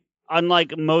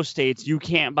 Unlike most states, you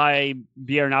can't buy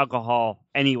beer and alcohol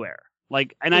anywhere.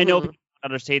 Like, and I know people in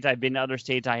other states. I've been to other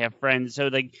states. I have friends. So,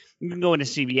 like, you can go into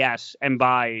CVS and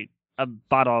buy a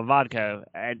bottle of vodka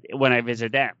when I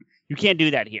visit them. You can't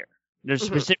do that here. There's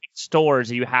specific stores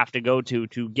that you have to go to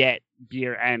get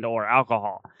beer and or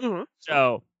alcohol.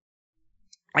 So,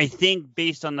 I think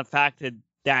based on the fact that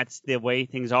that's the way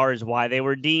things are is why they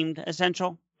were deemed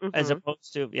essential. As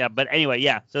opposed to, but anyway,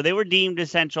 so they were deemed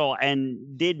essential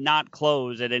and did not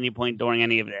close at any point during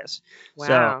any of this. Wow.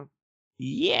 So,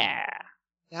 yeah.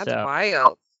 That's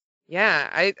wild.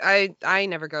 Yeah, I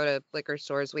never go to liquor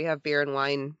stores. We have beer and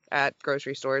wine at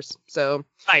grocery stores. So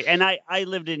right, and I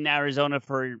lived in Arizona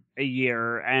for a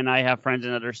year, and I have friends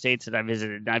in other states that I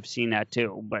visited, and I've seen that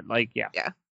too. But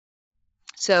yeah.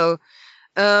 So,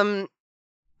 okay.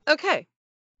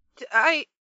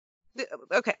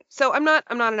 Okay, so I'm not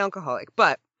an alcoholic,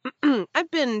 but I've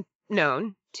been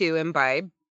known to imbibe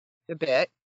a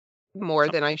bit more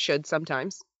than I should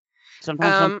sometimes.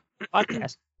 Sometimes on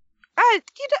podcast. That's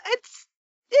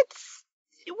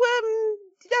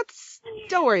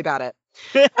don't worry about it.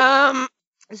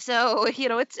 So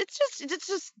it's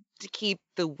just to keep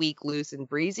the week loose and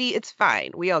breezy. It's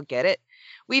fine. We all get it.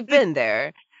 We've been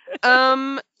there.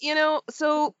 So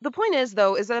the point is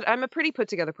that I'm a pretty put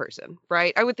together person,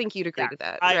 right? I would think you'd agree to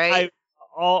that, right?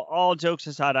 All jokes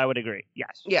aside, I would agree.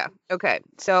 Yes. Yeah. Okay.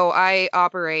 So I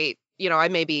operate, I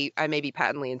may be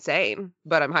patently insane,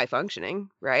 but I'm high functioning,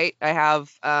 right? I have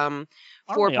 4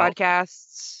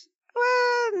 podcasts.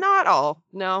 Well, not all.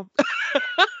 No.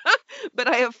 But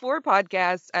I have 4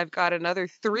 podcasts. I've got another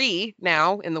 3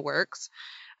 now in the works.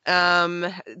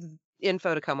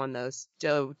 Info to come on those.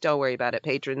 Don't worry about it,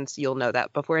 patrons. You'll know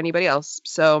that before anybody else.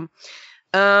 So,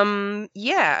 I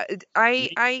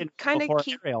kind of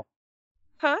keep. Ariel.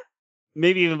 Huh?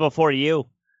 Maybe even before you.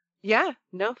 Yeah.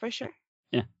 No, for sure.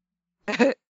 Yeah.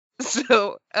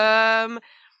 So,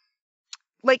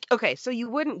 okay, so you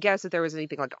wouldn't guess that there was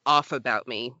anything like off about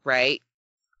me, right?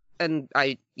 And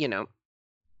I,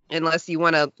 unless you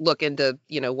want to look into,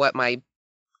 what my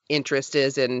interest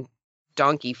is in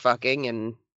donkey fucking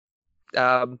and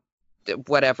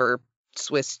whatever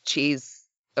Swiss cheese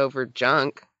over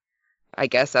junk. I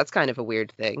guess that's kind of a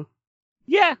weird thing.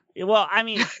 Yeah. Well, I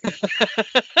mean,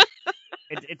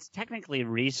 it's technically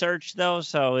research though.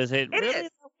 So is it really is.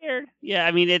 Weird? Yeah.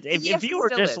 I mean, if you were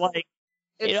just like,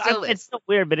 it's still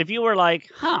weird, but if you were like,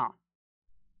 I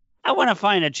want to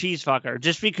find a cheese fucker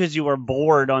just because you were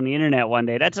bored on the internet one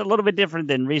day, that's a little bit different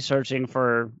than researching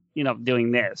for,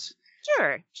 doing this.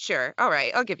 Sure. All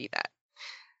right. I'll give you that.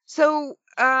 So,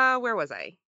 where was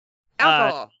I?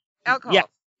 Alcohol.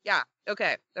 Yeah.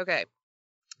 Okay.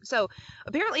 So,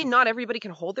 apparently not everybody can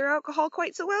hold their alcohol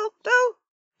quite so well, though,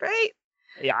 right?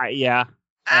 Yeah.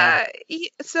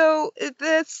 So,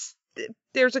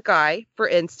 there's a guy, for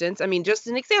instance, I mean, just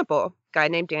an example, guy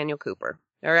named Daniel Cooper,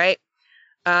 all right?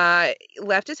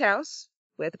 Left his house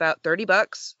with about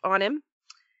 $30 on him,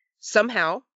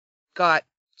 somehow got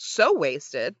so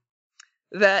wasted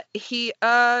that he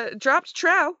dropped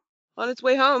trow on its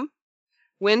way home,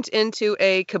 went into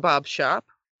a kebab shop,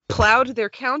 plowed their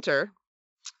counter,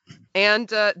 and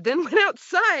then went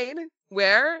outside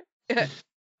where,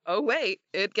 oh wait,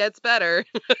 it gets better.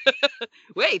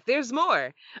 Wait, there's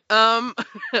more.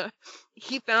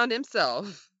 He found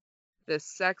himself this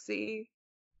sexy,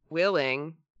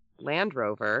 willing Land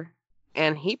Rover,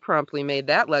 and he promptly made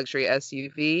that luxury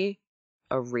SUV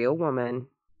a real woman.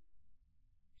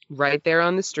 Right there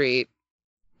on the street.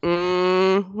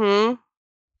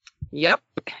 Yep.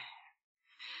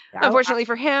 Unfortunately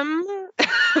for him,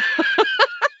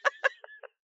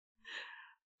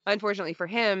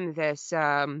 this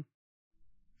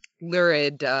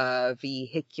lurid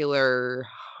vehicular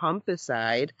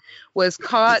homicide was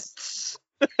caught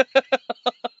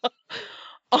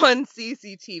on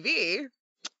CCTV,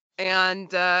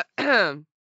 and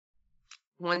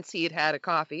once he'd had a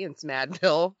coffee in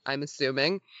Smadville, I'm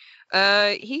assuming,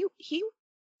 he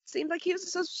seemed like he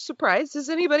was as surprised as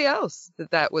anybody else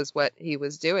that was what he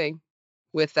was doing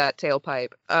with that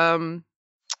tailpipe.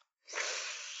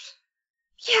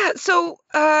 Yeah, so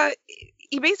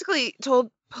he basically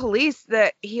told police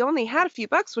that he only had a few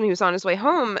bucks when he was on his way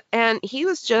home, and he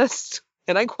was just,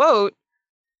 and I quote,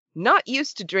 not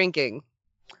used to drinking.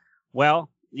 Well,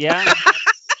 yeah.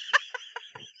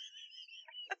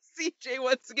 CJ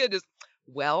once again just,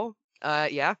 well,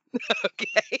 yeah,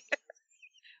 okay,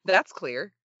 that's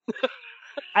clear.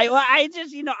 I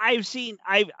just, I've seen,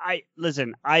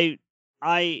 listen, I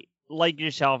like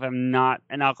yourself, am not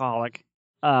an alcoholic.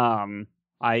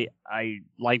 I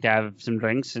like to have some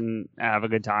drinks and have a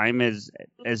good time, as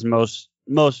most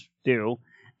do,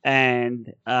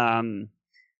 and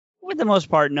with the most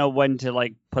part, know when to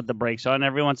like put the brakes on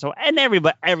every once in a while. And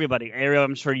everybody, Ariel,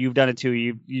 I'm sure you've done it too.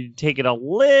 You take it a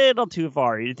little too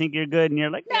far. You think you're good, and you're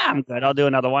like, nah, I'm good. I'll do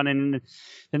another one. And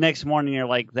the next morning, you're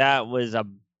like, that was a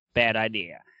bad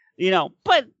idea.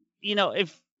 But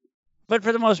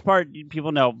for the most part,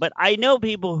 people know. But I know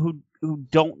people who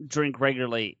don't drink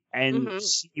regularly and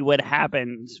see what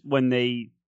happens when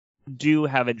they do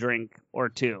have a drink or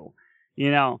two,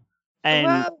 and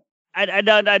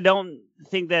I don't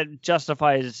think that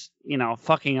justifies,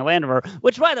 fucking a Land Rover,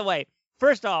 which, by the way,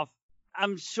 first off,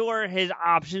 I'm sure his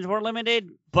options were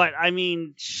limited, but I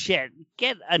mean, shit,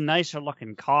 get a nicer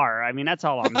looking car. I mean, that's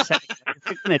all I'm saying. If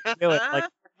you're gonna do it, like,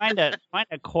 find a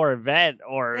Corvette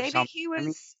or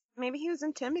something. Maybe he was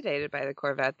intimidated by the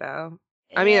Corvette, though.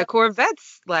 I mean, a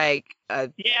Corvette's like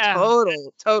a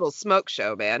total smoke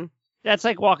show, man. That's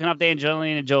like walking up to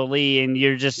Angelina Jolie and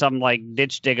you're just some like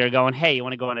ditch digger going, "Hey, you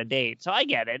want to go on a date?" So I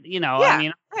get it, Yeah, I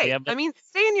mean, right. yeah, but, I mean,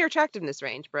 stay in your attractiveness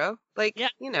range, bro. Like, yeah,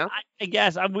 I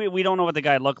guess we don't know what the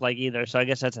guy looked like either, so I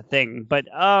guess that's a thing. But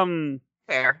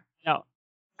fair. No,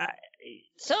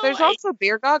 so there's also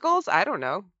beer goggles. I don't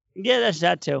know. Yeah, that's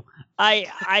that too. I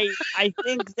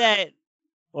think that,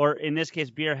 or in this case,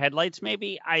 beer headlights.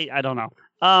 Maybe I don't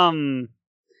know.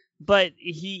 But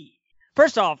he.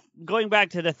 First off, going back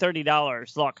to the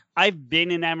 $30, look, I've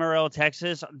been in Amarillo,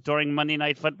 Texas during Monday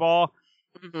Night Football.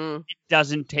 It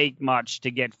doesn't take much to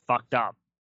get fucked up.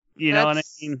 You know what I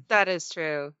mean? That is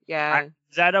true. Yeah.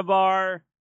 At a bar,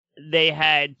 they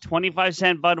had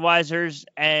 25-cent Budweisers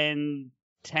and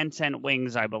 10-cent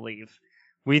wings, I believe.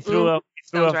 We threw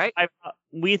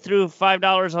we threw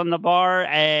 $5 on the bar,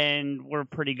 and we're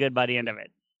pretty good by the end of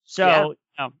it. So,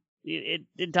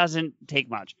 it doesn't take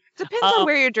much. Depends on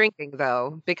where you're drinking,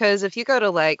 though, because if you go to,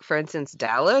 like, for instance,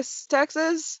 Dallas,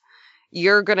 Texas,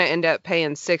 you're going to end up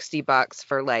paying $60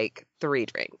 for, like, 3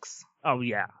 drinks. Oh,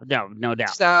 yeah. No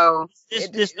doubt. So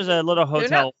this was a little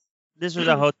hotel. This was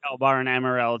a hotel bar in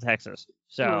Amarillo, Texas.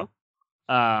 So,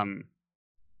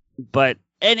 but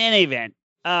in any event,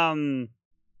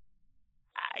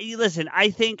 listen, I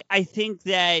think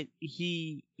that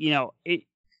he, all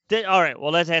right,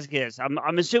 well, let's ask you this.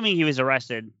 I'm assuming he was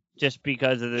arrested just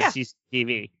because of the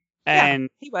CCTV. And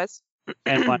he was.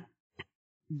 And what?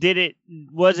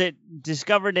 Was it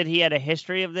discovered that he had a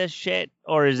history of this shit?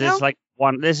 Or is this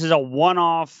this is a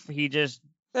one-off, he just...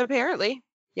 Apparently.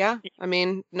 Yeah. I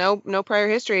mean, no prior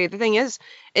history. The thing is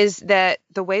that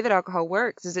the way that alcohol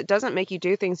works is it doesn't make you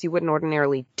do things you wouldn't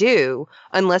ordinarily do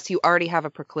unless you already have a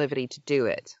proclivity to do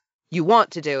it. You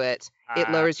want to do it. It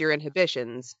lowers your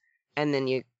inhibitions, and then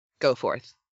you go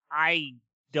forth. I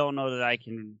don't know that I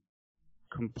can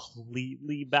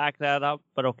completely back that up,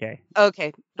 but okay.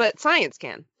 Okay, but science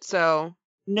can. So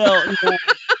no.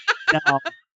 Oh,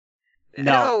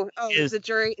 is the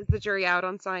jury out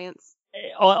on science?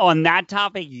 On that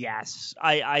topic, yes.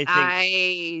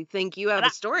 I think you have a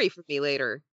story for me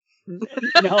later.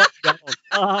 No, I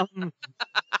don't.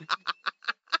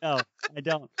 No, I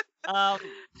don't.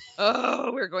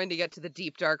 We're going to get to the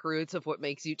deep, dark roots of what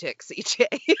makes you tick, CJ.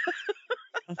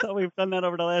 I thought we've done that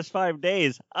over the last 5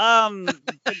 days.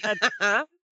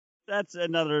 That's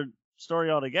another story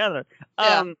altogether.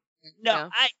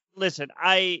 Listen.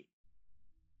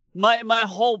 My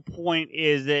whole point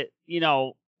is that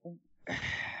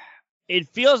it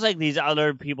feels like these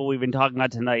other people we've been talking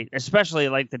about tonight, especially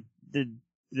like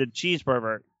the cheese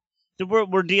pervert,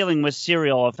 we're dealing with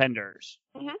serial offenders.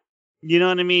 Mm-hmm. You know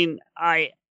what I mean?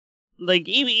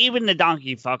 Even the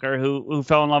donkey fucker who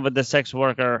fell in love with the sex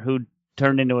worker who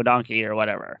turned into a donkey or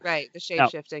whatever. Right, the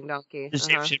shape-shifting donkey. The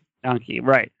shape-shifting donkey,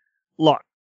 right. Look,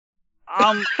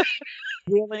 I'm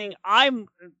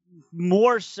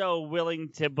more so willing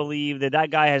to believe that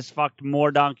guy has fucked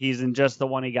more donkeys than just the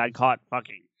one he got caught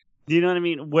fucking. Do you know what I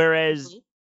mean? Whereas,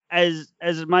 as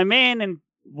my man and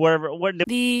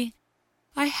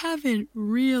I haven't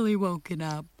really woken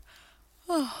up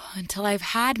until I've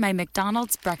had my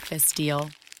McDonald's breakfast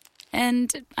deal.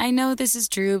 And I know this is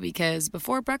true because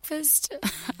before breakfast,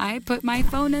 I put my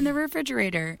phone in the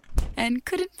refrigerator and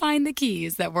couldn't find the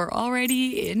keys that were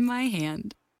already in my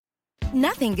hand.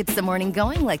 Nothing gets the morning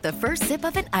going like the first sip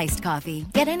of an iced coffee.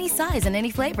 Get any size and any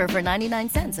flavor for 99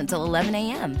 cents until 11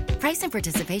 a.m. Price and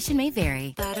participation may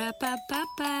vary.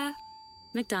 Ba-da-ba-ba-ba.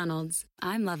 McDonald's.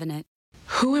 I'm loving it.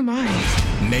 Who am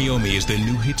I? Naomi is the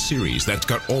new hit series that's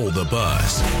got all the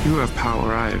buzz. You have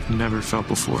power I've never felt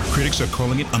before. Critics are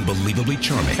calling it unbelievably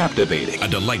charming, Captivating. a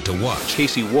delight to watch.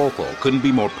 Casey Walpole couldn't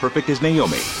be more perfect as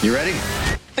Naomi. You ready?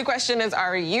 The question is,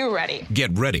 are you ready?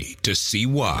 Get ready to see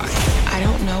why. I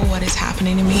don't know what is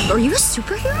happening to me. Are you a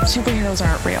superhero? Superheroes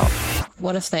aren't real.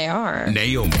 What if they are?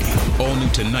 Naomi, all new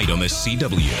tonight on the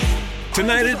CW.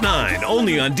 Tonight at 9,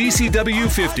 only on DCW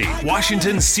 50,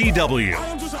 Washington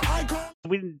CW.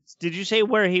 Did you say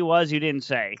where he was? You didn't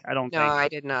say. I don't think. No, I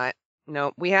did not.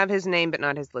 No, we have his name, but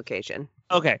not his location.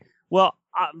 Okay. Well,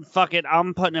 fuck it.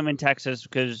 I'm putting him in Texas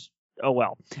because, oh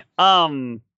well.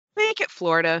 Make it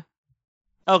Florida.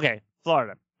 Okay,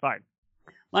 Florida. Fine.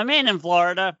 My man in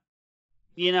Florida,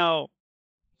 you know,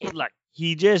 look,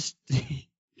 he just,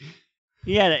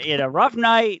 he had a rough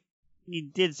night. He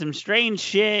did some strange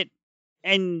shit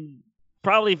and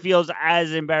probably feels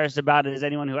as embarrassed about it as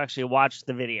anyone who actually watched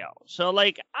the video. So,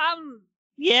 like,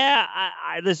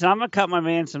 listen, I'm going to cut my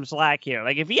man some slack here.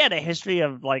 Like, if he had a history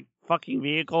of, like, fucking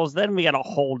vehicles, then we got a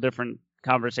whole different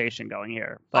conversation going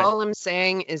here. But all I'm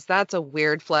saying is that's a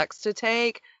weird flex to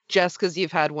take just because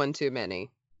you've had one too many.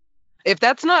 If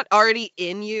that's not already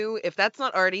in you, if that's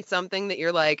not already something that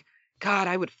you're like, God,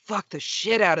 I would fuck the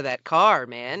shit out of that car,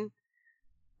 man.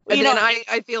 And then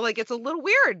I feel like it's a little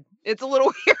weird. It's a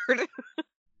little weird.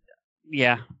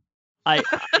 Yeah. I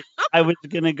was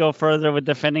going to go further with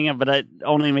defending it, but it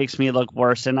only makes me look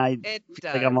worse, and I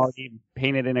feel like I'm already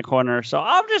painted in a corner, so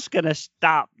I'm just going to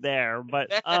stop there.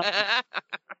 But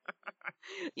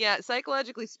yeah,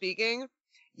 psychologically speaking,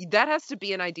 that has to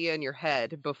be an idea in your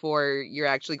head before you're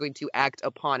actually going to act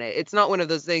upon it. It's not one of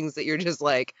those things that you're just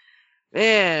like,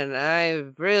 man,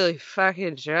 I'm really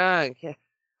fucking drunk.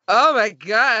 Oh my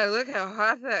God, look how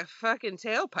hot that fucking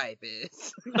tailpipe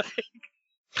is.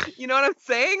 Like, you know what I'm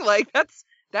saying? Like, that's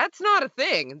not a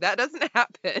thing. That doesn't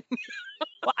happen.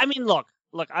 Well, I mean, look,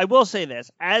 I will say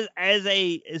this. As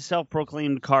a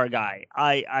self-proclaimed car guy,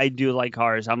 I do like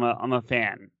cars. I'm a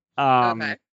fan.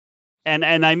 Okay. And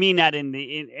I mean that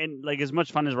in like, as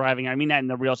much fun as we're having, I mean that in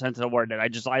the real sense of the word. That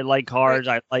I like cars.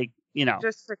 I like, you know.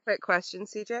 Just a quick question,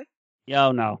 CJ.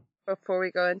 Oh, no. Before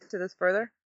we go into this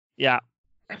further. Yeah.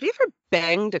 Have you ever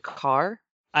banged a car?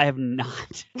 I have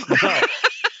not. No.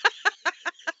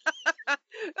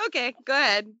 Okay, go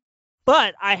ahead.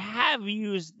 But I have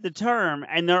used the term,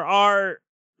 and there are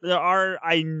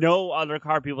I know other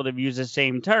car people that have used the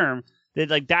same term. That,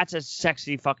 like, that's a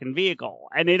sexy fucking vehicle,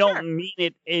 and they don't mean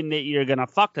it in that you're gonna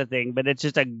fuck the thing, but it's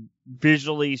just a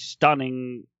visually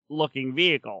stunning looking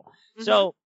vehicle. Mm-hmm.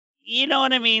 So, you know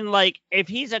what I mean? Like, if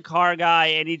he's a car guy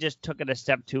and he just took it a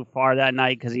step too far that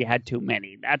night because he had too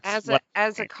many, that's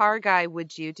as a car guy,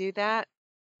 would you do that?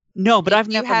 No, but I've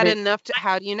never had enough to.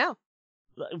 How do you know?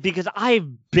 Because I've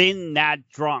been that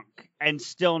drunk and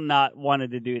still not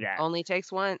wanted to do that. Only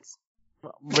takes once.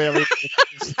 Really?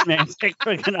 Man,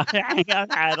 we're gonna hang our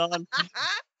hat on.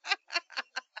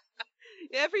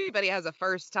 Everybody has a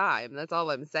first time. That's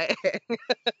all I'm saying.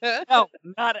 No,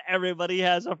 not everybody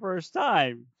has a first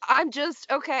time. I'm just,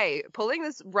 okay, pulling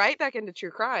this right back into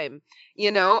true crime.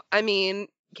 You know, I mean,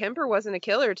 Kemper wasn't a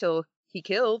killer till he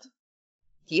killed.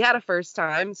 He had a first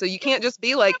time, so you can't just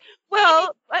be like,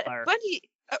 well, Bundy,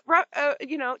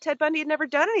 you know, Ted Bundy had never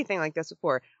done anything like this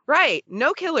before. Right,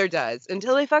 no killer does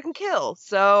until they fucking kill.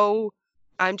 So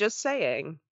I'm just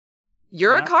saying,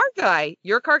 you're a car guy.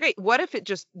 You're a car guy. What if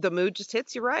the mood just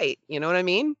hits you right? You know what I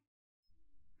mean?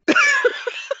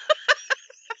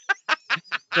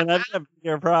 And that's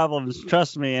your problems,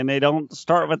 trust me, and they don't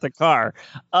start with the car.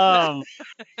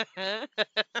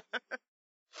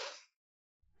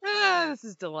 This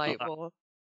is delightful.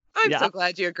 I'm so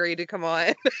glad you agreed to come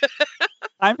on.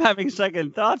 I'm having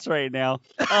second thoughts right now.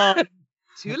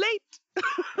 Too late.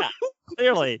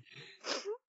 Clearly.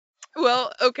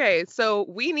 Well, okay, so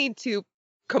we need to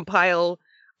compile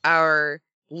our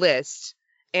list,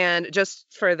 and just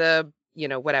for the, you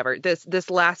know, whatever, this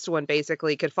last one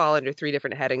basically could fall under 3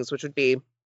 different headings, which would be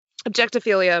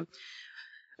objectophilia,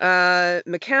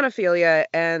 mechanophilia,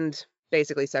 and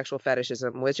basically sexual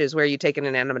fetishism, which is where you take an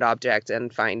inanimate object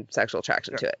and find sexual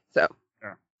attraction to it. So,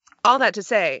 all that to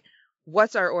say,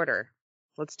 what's our order?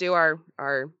 Let's do our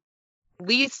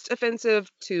least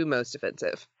offensive to most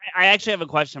offensive. I actually have a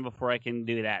question before I can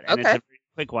do that. And okay. It's a very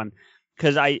quick one,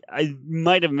 because I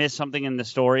might have missed something in the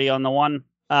story on the one.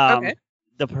 Okay.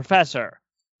 The professor.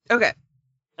 Okay.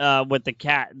 With the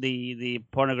cat, the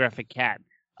pornographic cat.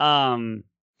 No.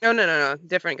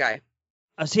 Different guy.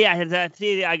 See,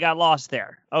 I got lost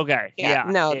there. Okay. Yeah.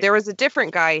 No, there was a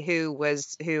different guy who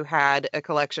had a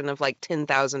collection of like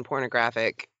 10,000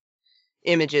 pornographic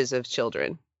images of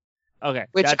children. Okay.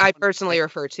 Which I personally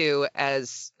refer to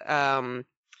as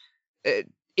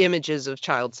images of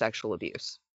child sexual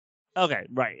abuse. Okay,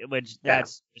 right. Which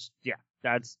that's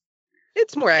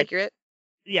it's more accurate.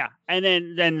 Yeah, and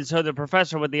then so the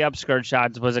professor with the upskirt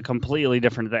shots was a completely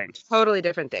different thing. Totally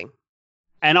different thing.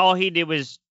 And all he did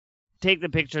was take the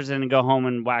pictures and go home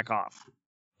and whack off.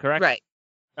 Correct? Right.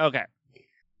 Okay.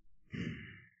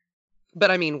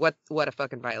 But I mean, what a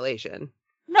fucking violation.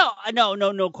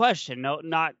 No question. No,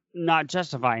 not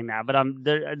justifying that. But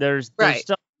there's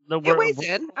still it weighs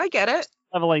in. I get it.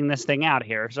 Leveling this thing out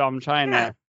here, so I'm trying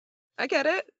to. I get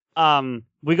it.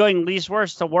 We going least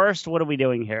worst to worst? What are we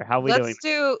doing here? How are we doing?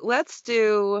 Let's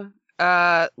do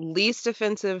least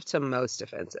offensive to most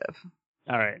offensive.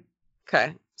 All right.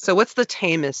 Okay. So what's the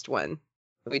tamest one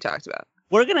we talked about?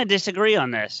 We're gonna disagree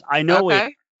on this. I know.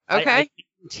 Okay. I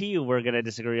guarantee you, we're gonna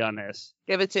disagree on this.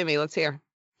 Give it to me. Let's hear.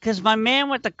 Because my man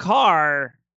with the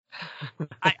car,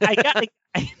 I got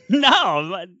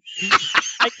no.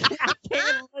 I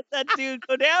can't let that dude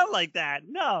go down like that.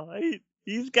 No,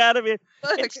 he's got to be.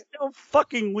 It's so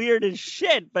fucking weird as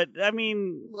shit. But I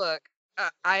mean, look,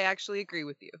 I actually agree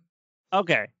with you.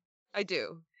 Okay, I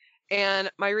do. And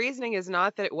my reasoning is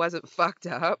not that it wasn't fucked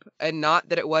up and not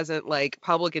that it wasn't like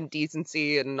public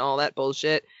indecency and all that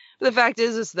bullshit. But the fact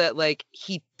is that like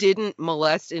he didn't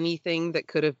molest anything that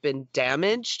could have been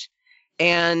damaged.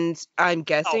 And I'm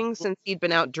guessing since he'd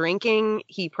been out drinking,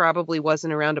 he probably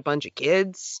wasn't around a bunch of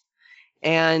kids.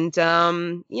 And, I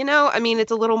mean,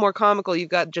 it's a little more comical. You've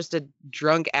got just a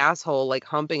drunk asshole like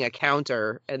humping a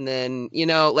counter. And then,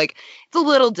 like it's a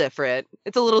little different.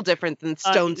 It's a little different than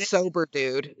stone sober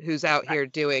dude who's out here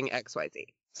doing XYZ.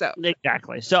 So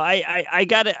exactly. So I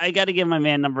gotta give my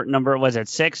man number. Was it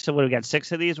 6? So what, we got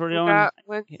 6 of these we're doing?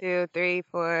 1, 2, 3,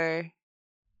 4,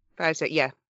 5, 6. Yeah.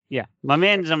 Yeah. My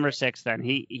man's number 6 then.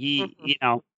 He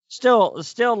still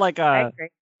like a. I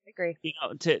agree.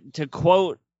 To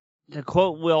quote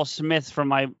Will Smith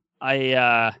from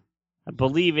I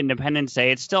believe Independence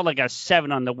Day, it's still like a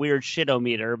 7 on the weird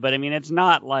shit-o-meter, but I mean it's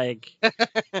not like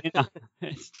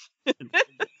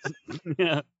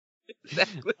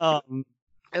Exactly.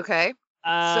 Okay.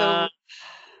 So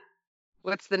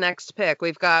what's the next pick?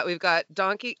 We've got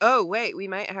Donkey. Oh wait, we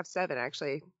might have 7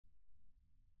 actually.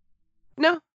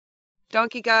 No.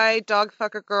 Donkey Guy, Dog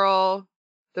Fucker Girl,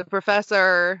 the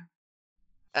Professor,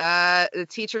 the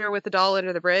Teacher with the Doll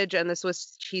Under the Bridge, and the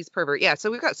Swiss Cheese Pervert. Yeah, so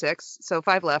we've got 6, so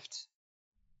 5 left.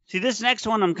 See, this next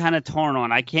one I'm kind of torn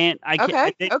on. I can't.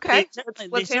 Okay.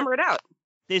 Let's hammer it out.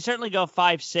 They certainly go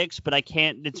 5, 6, but I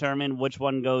can't determine which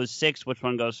one goes 6, which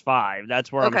one goes 5. That's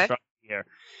where I'm struggling here.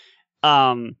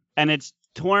 And it's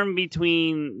torn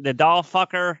between the Doll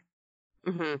Fucker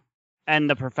and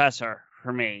the Professor.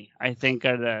 For me, I think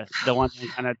are the ones I'm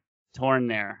kind of torn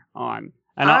there on.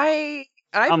 And I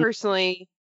personally,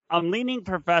 I'm leaning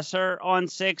Professor on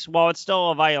 6. While it's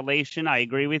still a violation, I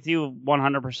agree with you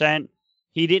 100%.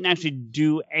 He didn't actually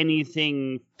do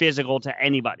anything physical to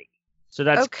anybody, so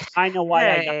that's kind of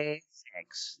why I got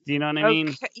 6. Do you know what I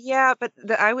mean? Yeah, but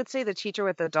I would say the Teacher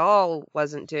with the Doll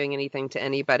wasn't doing anything to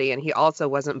anybody, and he also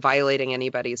wasn't violating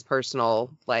anybody's personal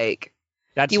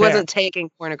That's he fair. wasn't taking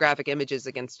pornographic images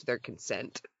against their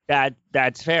consent.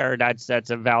 That's fair. That's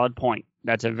a valid point.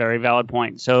 That's a very valid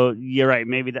point. So you're right.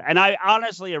 Maybe and I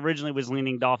honestly originally was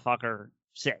leaning Doll Fucker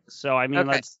 6. So I mean,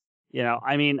 it's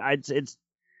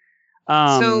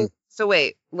So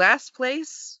wait, last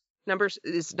place number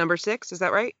 6. Is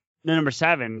that right? No, number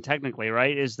 7 technically,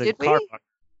 right? Is the Did car? we?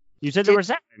 You said there were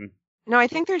 7. No, I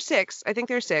think there's 6. I think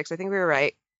we were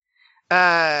right.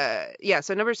 Yeah,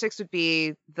 so number 6 would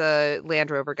be the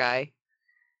Land Rover guy.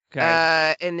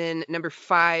 Okay. And then number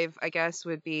 5, I guess,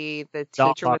 would be the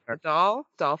Teacher with the Doll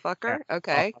Fucker. Yeah.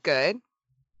 Okay, good.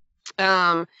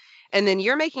 And then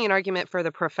you're making an argument for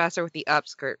the Professor with the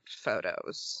upskirt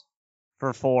photos.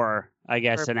 For 4, I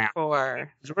guess. For 4. It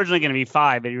was originally going to be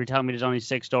 5, but you were telling me there's only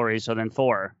 6 stories, so then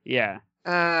 4. Yeah.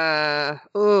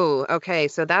 Okay,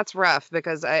 so that's rough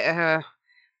because I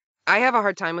have a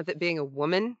hard time with it being a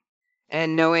woman.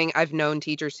 And I've known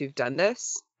teachers who've done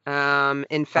this.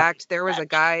 In fact, there was a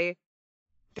guy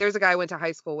I went to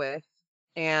high school with,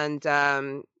 and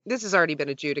this has already been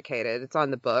adjudicated. It's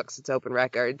on the books. It's open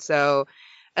record. So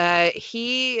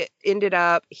he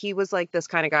was like this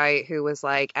kind of guy who was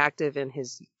like active in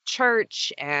his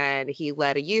church, and he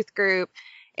led a youth group,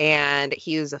 and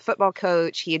he was a football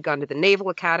coach. He had gone to the Naval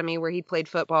Academy where he played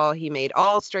football. He made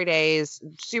all straight A's,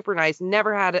 super nice,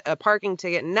 never had a parking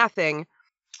ticket, nothing.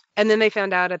 And then they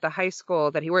found out at the high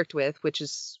school that he worked with, which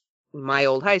is my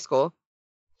old high school,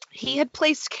 he had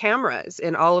placed cameras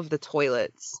in all of the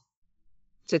toilets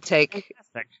to take...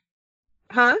 Fantastic.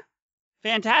 Huh?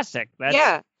 Fantastic.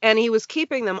 Yeah, and he was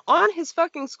keeping them on his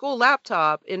fucking school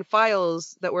laptop in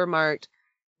files that were marked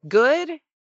good,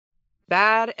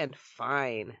 bad, and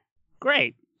fine.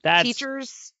 Great. That's...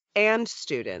 Teachers and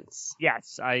students.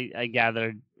 Yes, I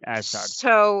gathered as such.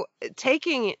 So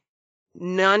taking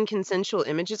non-consensual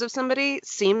images of somebody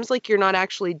seems like you're not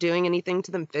actually doing anything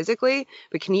to them physically,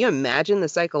 but can you imagine the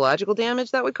psychological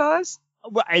damage that would cause?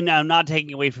 Well, and I'm not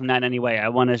taking away from that anyway. I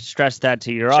want to stress that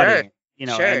to your Sure. audience. You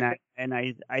know, Sure. and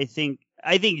I think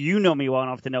you know me well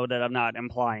enough to know that I'm not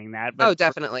implying that. But Oh,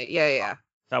 definitely. Yeah.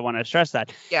 So I want to stress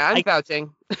that. Yeah, I'm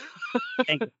vouching.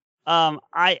 Thank you.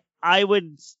 I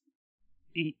would.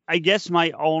 I guess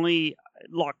my only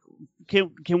look.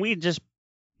 Can we just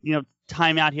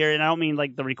time out here? And I don't mean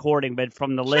like the recording, but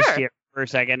from the list here for a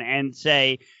second, and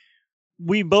say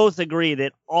we both agree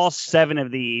that all 7 of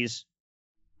these.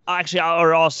 Actually,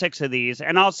 or all 6 of these,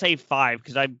 and I'll say 5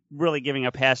 because I'm really giving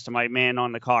a pass to my man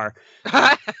on the car.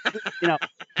 No,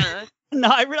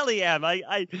 I really am.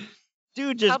 I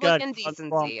do just Public got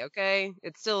indecency, okay?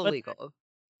 It's still illegal.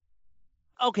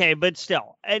 Okay, but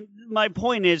still, and my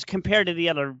point is, compared to the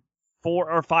other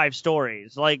 4 or 5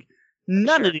 stories, like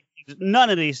none of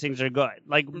these things are good.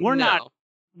 Like we're not.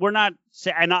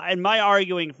 And my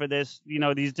arguing for this,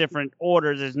 these different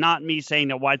orders is not me saying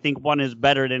that I think one is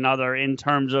better than other in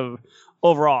terms of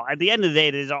overall. At the end of the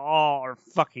day, these all are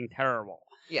fucking terrible.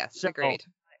 Yes, agreed.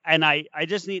 And I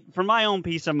just need, for my own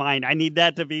peace of mind, I need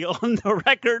that to be on the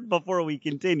record before we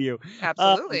continue.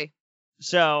 Absolutely.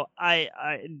 So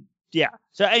yeah.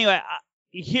 So anyway,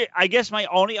 here, I guess my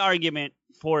only argument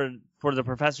for the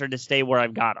professor to stay where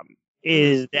I've got him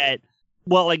is that,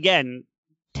 well, again,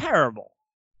 terrible.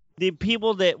 The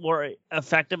people that were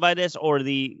affected by this, or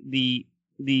the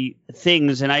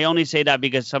things, and I only say that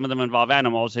because some of them involve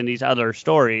animals in these other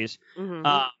stories,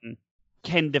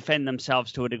 can defend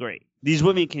themselves to a degree. These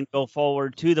women can go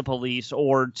forward to the police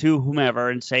or to whomever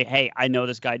and say, hey, I know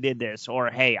this guy did this, or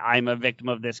hey, I'm a victim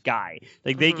of this guy.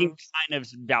 Like they can kind of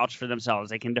vouch for themselves.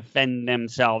 They can defend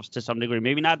themselves to some degree.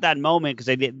 Maybe not that moment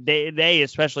because they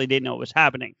especially didn't know what was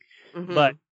happening,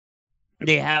 but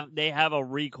they have a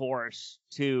recourse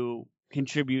to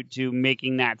contribute to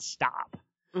making that stop.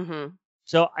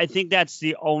 So I think that's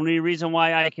the only reason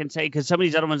why I can say, because some of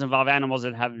these other ones involve animals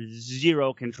that have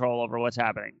zero control over what's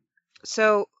happening.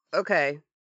 So, okay.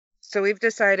 So we've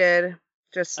decided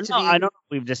just to I don't know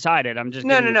if we've decided. I'm just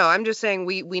No. I'm just saying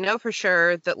we know for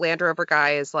sure that Land Rover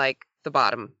guy is like the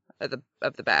bottom of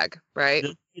the bag, right?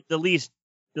 The least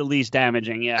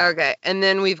damaging, yeah. Okay. And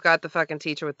then we've got the fucking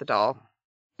teacher with the doll.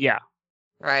 Yeah.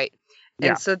 Right. Yeah.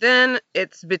 And so then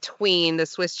it's between the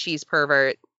Swiss cheese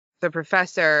pervert, the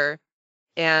professor,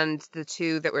 and the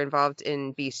 2 that were involved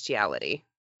in bestiality.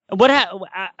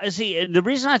 See, the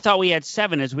reason I thought we had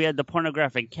 7 is we had the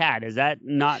pornographic cat. Is that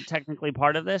not technically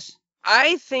part of this?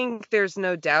 I think there's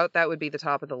no doubt that would be the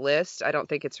top of the list. I don't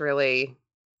think it's really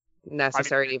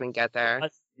necessary to even get there.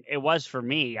 It was for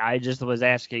me. I just was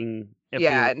asking.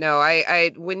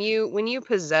 I when you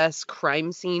possess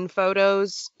crime scene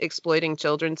photos exploiting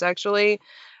children sexually,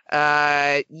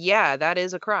 that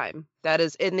is a crime. That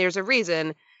is, and there's a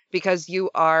reason, because you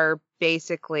are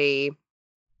basically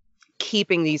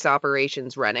keeping these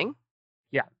operations running.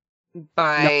 Yeah.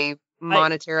 By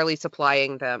monetarily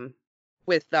supplying them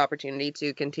with the opportunity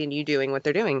to continue doing what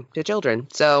they're doing to children.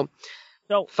 So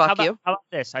fuck you. How about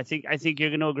this? I think you're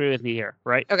going to agree with me here,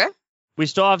 right? Okay. We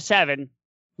still have 7.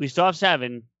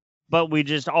 But we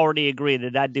just already agree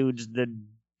that dude's the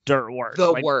dirt worst.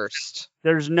 The worst.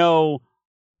 There's no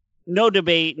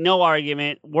debate, no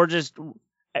argument. We're just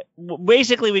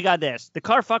basically, we got this. The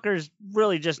car fucker's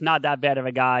really just not that bad of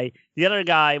a guy. The other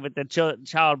guy with the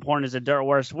child porn is a dirt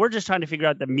worse. We're just trying to figure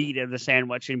out the meat of the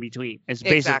sandwich in between. It's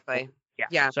exactly.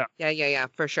 Yeah.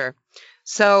 For sure.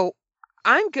 So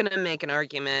I'm gonna make an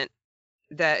argument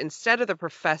that instead of the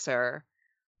professor,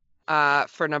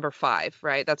 for number 5,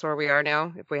 right? That's where we are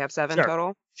now. If we have 7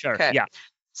 total. Sure. Okay. Yeah.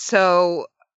 So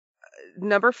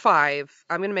number 5,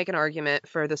 I'm gonna make an argument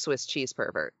for the Swiss cheese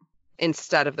pervert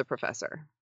instead of the professor.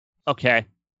 Okay.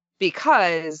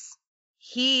 Because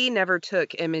he never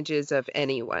took images of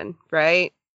anyone,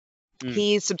 right?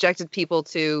 He subjected people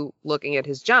to looking at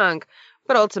his junk,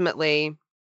 but ultimately,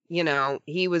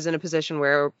 he was in a position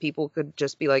where people could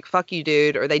just be like, fuck you,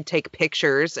 dude, or they'd take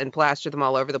pictures and plaster them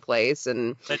all over the place.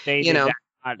 And, but they did that,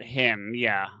 not him.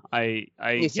 Yeah.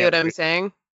 You see what I'm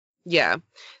saying? Yeah. Okay.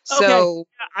 So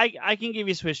I can give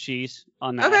you Swiss cheese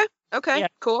on that. Okay. Yeah.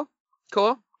 Cool.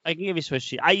 I can give you Swiss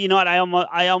cheese. You know what? I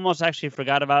almost actually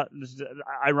forgot about this,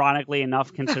 ironically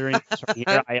enough, considering this right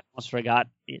here, I almost forgot.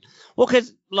 Well,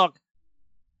 because look,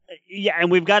 yeah, and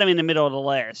we've got him in the middle of the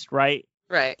list, right?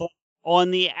 Right. But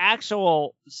on the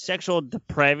actual sexual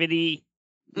depravity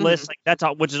list, like that's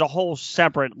which is a whole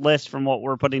separate list from what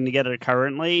we're putting together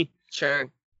currently.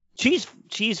 Sure. Cheese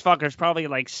fucker's probably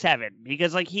like 7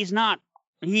 because like he's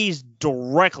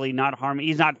directly not harming.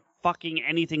 He's not fucking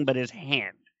anything but his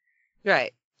hand.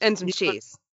 Right. And some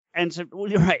cheese. And some,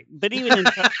 right. But even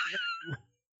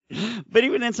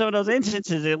in some of those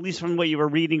instances, at least from what you were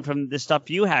reading from the stuff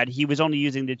you had, he was only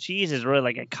using the cheese as really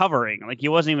like a covering. Like he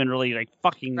wasn't even really like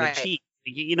fucking the cheese.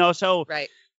 You know, so right.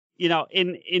 You know,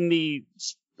 in the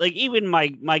like even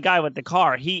my guy with the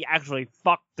car, he actually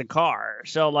fucked the car.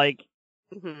 So like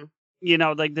you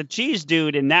know, like the cheese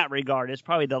dude in that regard is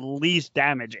probably the least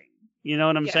damaging. You know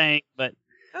what I'm saying? But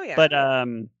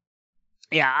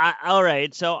yeah, all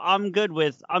right. So I'm good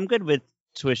with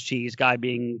Swiss cheese guy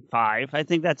being 5. I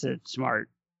think that's a smart.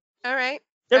 All right.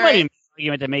 There might even be an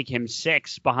argument to make him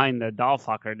 6 behind the doll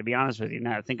fucker, to be honest with you.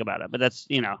 Now I think about it, but that's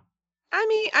I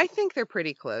mean, I think they're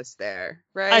pretty close there,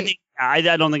 right? I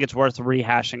don't think it's worth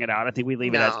rehashing it out. I think we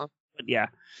leave it as. But yeah.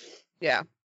 Yeah.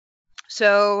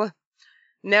 So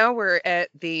now we're at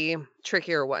the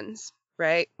trickier ones,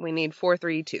 right? We need 4,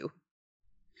 3, 2.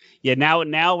 Yeah,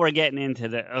 now we're getting into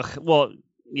the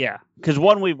because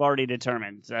 1 we've already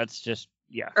determined. So that's just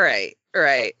All right.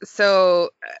 So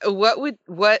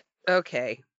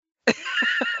okay.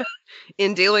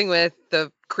 In dealing with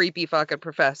the creepy fucking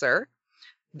professor,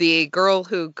 the girl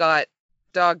who got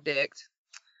dog dicked,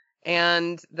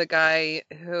 and the guy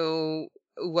who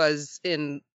was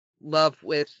in love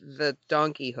with the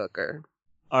donkey hooker.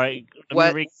 All right,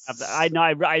 let me recap that. I know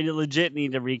I legit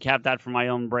need to recap that from my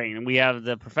own brain. We have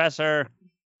the professor,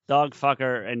 dog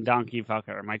fucker, and donkey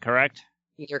fucker. Am I correct?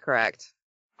 You're correct.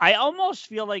 I almost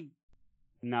feel like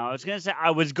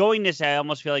I was going to say I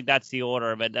almost feel like that's the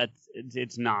order, but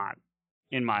it's not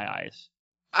in my eyes.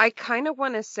 I kind of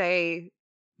want to say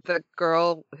the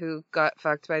girl who got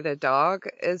fucked by the dog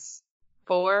is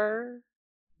 4.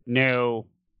 No.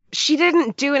 She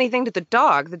didn't do anything to the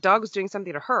dog. The dog was doing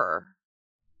something to her.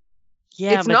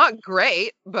 Yeah, it's not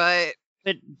great, but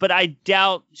I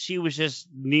doubt she was just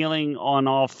kneeling on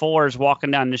all 4s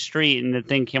walking down the street and the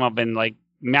thing came up and like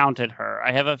mounted her.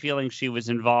 I have a feeling she was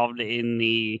involved in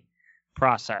the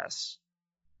process.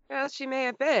 Well, she may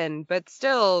have been, but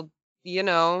still,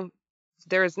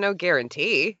 there is no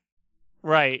guarantee.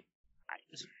 Right.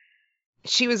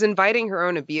 She was inviting her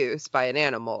own abuse by an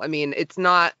animal. I mean, it's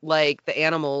not like the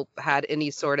animal had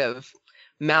any sort of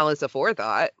malice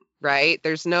aforethought. Right?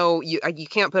 There's no, you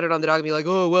can't put it on the dog and be like,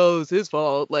 oh, well, it's his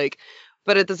fault. Like,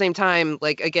 but at the same time,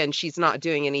 like, again, she's not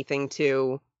doing anything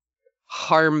to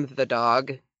harm the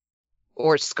dog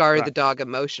or scar the dog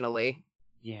emotionally.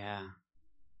 Yeah.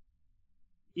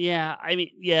 Yeah. I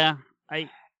mean, yeah.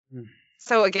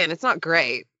 So again, it's not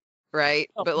great,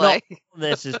 right? Oh, but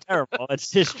this is terrible.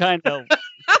 It's just trying to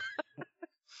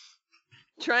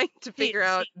figure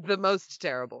out the most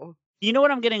terrible. You know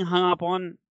what I'm getting hung up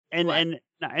on? And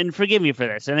forgive me for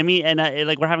this. And I mean,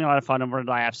 like we're having a lot of fun and we're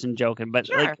laughs and joking, but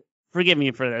like, forgive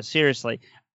me for this. Seriously,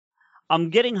 I'm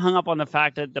getting hung up on the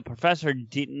fact that the professor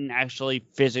didn't actually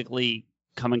physically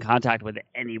come in contact with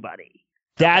anybody.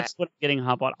 That's what I'm getting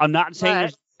hung up on. I'm not saying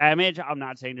there's damage. I'm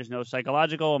not saying there's no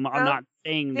psychological. I'm not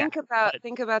saying that.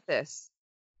 Think about this.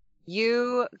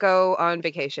 You go on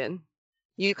vacation.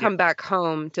 You come back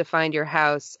home to find your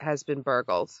house has been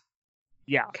burgled.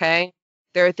 Yeah. Okay.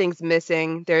 There are things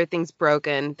missing. There are things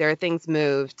broken. There are things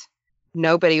moved.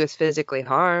 Nobody was physically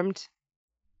harmed.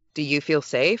 Do you feel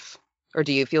safe? Or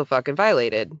do you feel fucking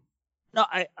violated? No,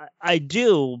 I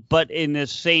do, but in the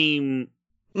same...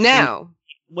 No.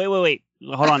 Wait.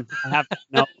 Hold on.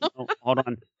 No, hold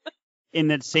on. In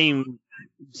that same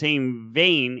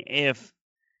vein, if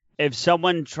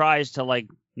someone tries to, like,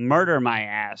 murder my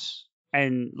ass,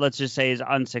 and let's just say is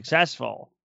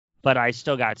unsuccessful, but I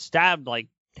still got stabbed, like,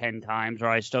 10 times, or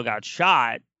I still got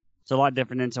shot, it's a lot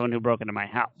different than someone who broke into my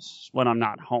house when I'm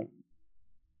not home.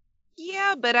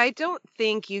 Yeah, but I don't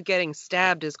think you getting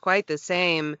stabbed is quite the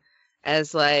same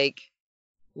as, like,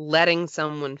 letting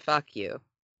someone fuck you.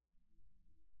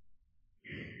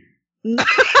 No.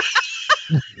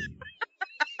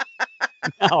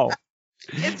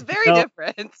 It's very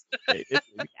different.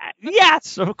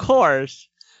 Yes, of course.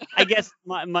 I guess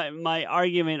my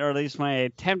argument, or at least my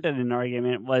attempt at an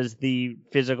argument, was the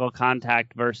physical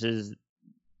contact versus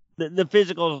the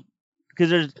physical,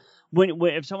 because there's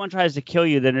if someone tries to kill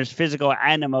you, then there's physical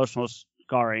and emotional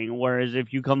scarring. Whereas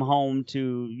if you come home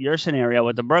to your scenario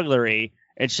with the burglary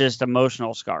It's just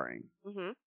emotional scarring.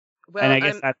 Mm-hmm. Well,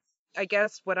 And I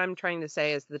guess what I'm trying to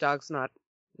say is the dog's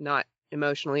not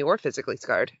emotionally or physically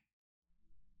scarred.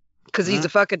 Because he's a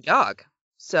fucking dog.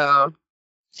 So.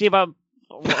 See,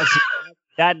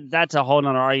 that's a whole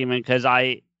nother argument, because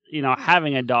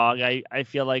having a dog, I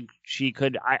feel like she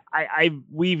could,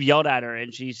 we've yelled at her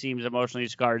and she seems emotionally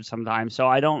scarred sometimes. So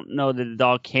I don't know that the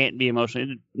dog can't be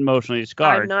emotionally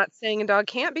scarred. I'm not saying a dog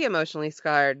can't be emotionally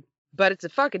scarred, but it's a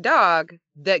fucking dog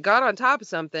that got on top of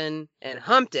something and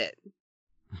humped it.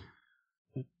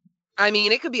 I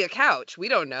mean, it could be a couch. We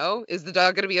don't know. Is the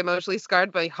dog going to be emotionally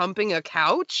scarred by humping a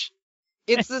couch?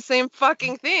 It's the same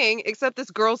fucking thing, except this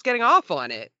girl's getting off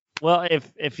on it. Well,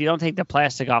 if you don't take the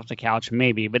plastic off the couch,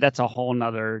 maybe, but that's a whole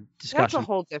nother discussion. That's a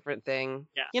whole different thing.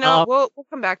 Yeah. We'll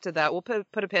come back to that. We'll put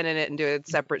a pin in it and do a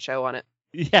separate show on it.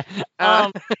 Yeah.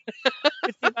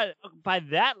 By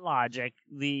that logic,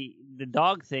 the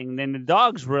dog thing, then the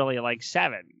dog's really like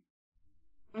 7.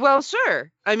 Well,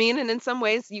 sure. I mean, and in some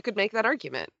ways, you could make that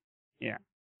argument. Yeah.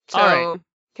 So, all right.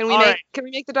 Can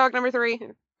we make the dog number 3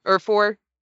 or 4?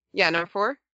 Yeah, number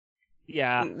 4.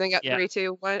 Yeah. Then got 3,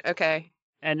 2, 1. Okay.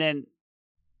 And then,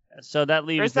 so that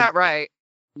leaves. Or is that right?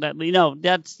 That's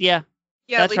Yeah,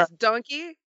 that's it leaves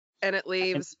Donkey, and it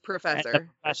leaves Professor. And the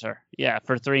Professor, yeah,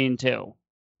 for 3 and 2.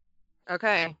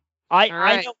 Okay. I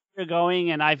know where you're going,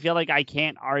 and I feel like I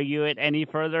can't argue it any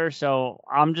further. So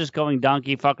I'm just going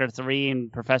Donkey Fucker 3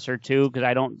 and Professor 2 because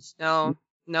I don't.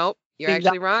 Nope. You're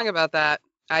actually wrong about that.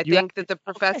 I think that the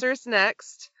Professor's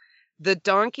next. The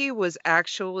Donkey was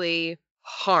actually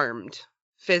harmed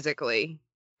physically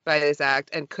by this act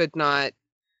and could not.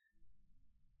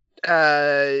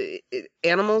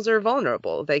 Animals are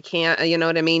vulnerable. They can't, you know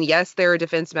what I mean? Yes, there are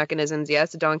defense mechanisms.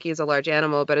 Yes, a donkey is a large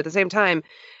animal, but at the same time,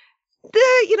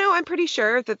 I'm pretty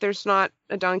sure that there's not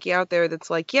a donkey out there that's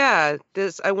like, yeah,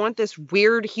 I want this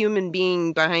weird human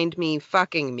being behind me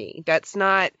fucking me.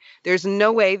 There's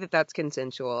no way that that's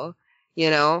consensual,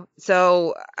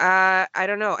 So, I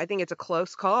don't know. I think it's a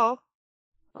close call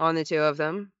on the two of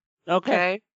them.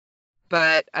 Okay.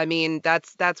 But I mean,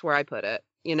 that's where I put it,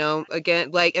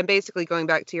 again, and basically going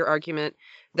back to your argument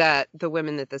that the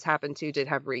women that this happened to did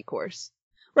have recourse.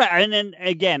 Right. And then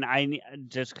again,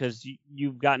 just because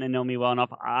you've gotten to know me well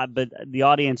enough, but the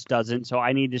audience doesn't. So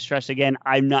I need to stress again,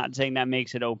 I'm not saying that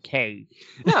makes it okay.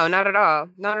 No, not at all.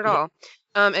 Not at all.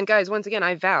 And guys, once again,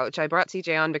 I vouch. I brought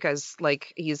CJ on because,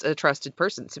 he's a trusted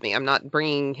person to me. I'm not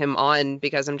bringing him on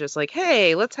because I'm just like,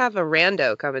 hey, let's have a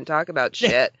rando come and talk about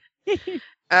shit.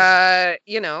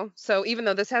 So even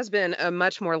though this has been a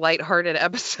much more lighthearted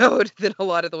episode than a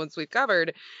lot of the ones we've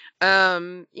covered,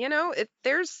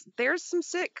 there's some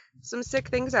sick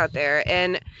things out there.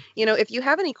 And, if you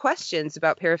have any questions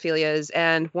about paraphilias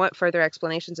and want further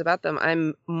explanations about them,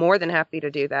 I'm more than happy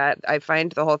to do that. I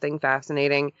find the whole thing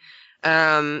fascinating.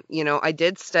 I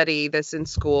did study this in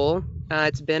school.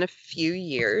 It's been a few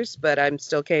years, but I'm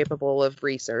still capable of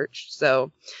research.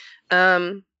 So,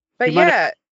 but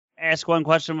yeah. Ask one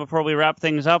question before we wrap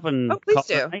things up and please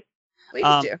do.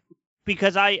 Please do.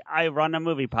 Because I run a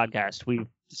movie podcast. We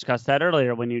discussed that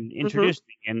earlier when you introduced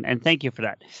me, and thank you for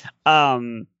that.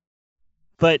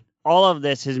 But all of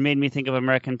this has made me think of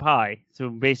American Pie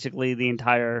through basically the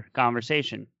entire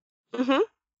conversation. Mm-hmm.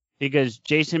 Because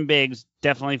Jason Biggs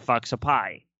definitely fucks a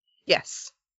pie.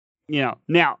 Yes.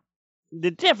 Now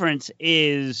the difference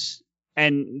is,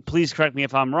 and please correct me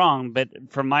if I'm wrong, but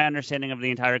from my understanding of the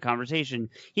entire conversation,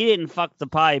 he didn't fuck the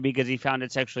pie because he found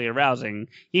it sexually arousing.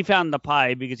 He found the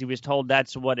pie because he was told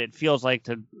that's what it feels like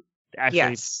to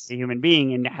actually be a human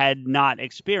being, and had not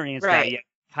experienced that yet.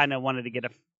 Kind of wanted to get a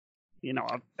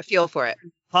feel for it.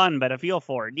 Fun, but a feel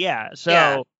for it. Yeah. So.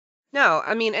 Yeah. No,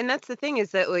 I mean, and that's the thing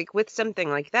is that, with something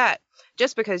like that,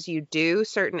 just because you do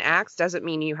certain acts doesn't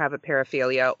mean you have a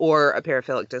paraphilia or a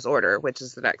paraphilic disorder, which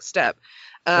is the next step.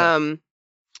 For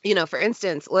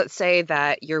instance, let's say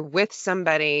that you're with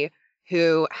somebody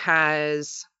who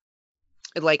has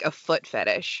a foot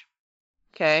fetish.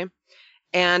 Okay.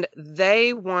 And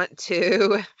they want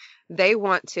to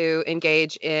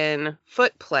engage in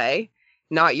foot play.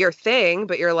 Not your thing,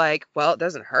 but you're like, well, it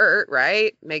doesn't hurt,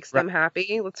 right? Makes them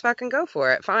happy. Let's fucking go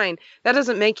for it. Fine. That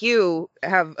doesn't make you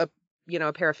have a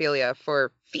paraphilia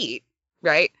for feet,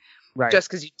 right? Right. Just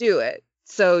because you do it.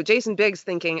 So Jason Biggs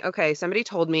thinking, okay, somebody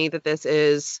told me that this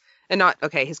is, and not,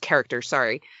 okay, his character,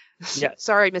 sorry. Yeah.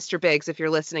 Sorry, Mr. Biggs, if you're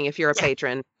listening, if you're a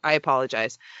patron, I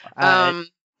apologize. I'm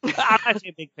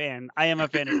actually a big fan. I am a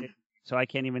fan of it, so I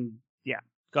can't even,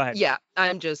 Go ahead. Yeah,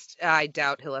 I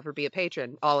doubt he'll ever be a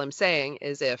patron. All I'm saying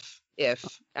is if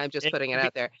I'm just putting it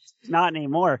out there. Not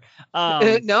anymore.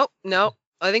 Nope.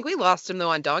 I think we lost him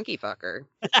though on Donkey Fucker.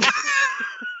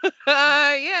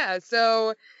 Yeah,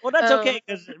 so... Well, that's okay,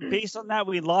 because based on that,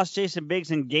 we lost Jason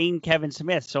Biggs and gained Kevin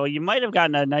Smith, so you might have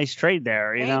gotten a nice trade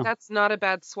there, you know? That's not a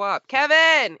bad swap.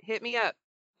 Kevin, hit me up.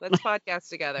 Let's podcast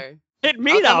together. Hit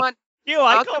me up?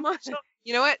 I'll come on.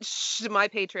 You know what? Shh, my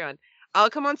Patreon. I'll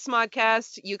come on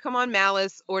Smodcast, you come on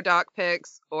Malice, or Doc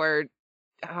Picks, or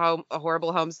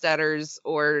Horrible Homesteaders,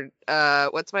 or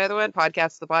what's my other one?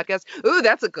 Podcast the Podcast. Ooh,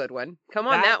 that's a good one. Come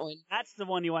on that one. That's the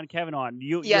one you want Kevin on.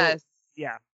 Yes.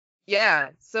 Yeah. Yeah.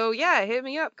 So yeah, hit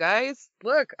me up, guys.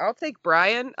 Look, I'll take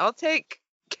Brian. I'll take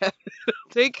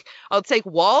Kevin. I'll take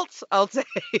Walt. I'll take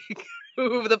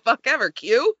who the fuck ever.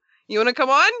 Q. You want to come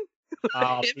on?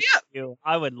 Hit me up. BQ.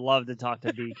 I would love to talk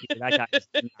to BQ. That guy is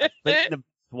nuts. But in the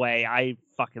best way. I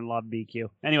fucking love BQ.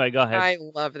 Anyway, go ahead. I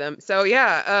love them. So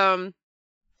yeah.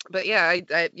 But yeah,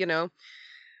 I you know,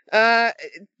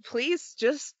 please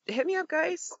just hit me up,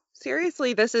 guys.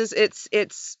 Seriously,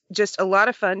 it's just a lot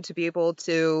of fun to be able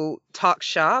to talk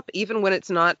shop, even when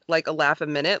it's not like a laugh a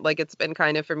minute, like it's been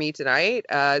kind of for me tonight.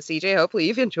 CJ, hopefully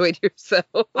you've enjoyed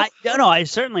yourself. I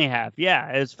certainly have.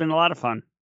 Yeah, it's been a lot of fun.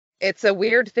 It's a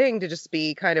weird thing to just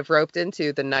be kind of roped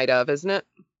into the night of, isn't it?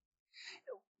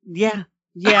 Yeah.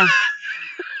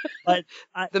 But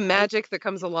the magic that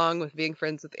comes along with being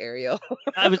friends with Ariel.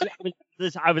 I was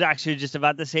actually just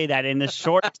about to say that in the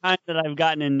short time that I've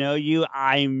gotten to know you,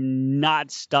 I'm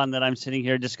not stunned that I'm sitting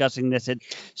here discussing this.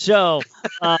 So,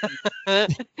 all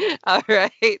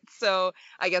right. So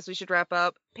I guess we should wrap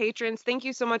up. Patrons, thank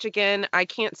you so much again. I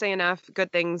can't say enough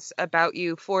good things about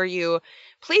you, for you.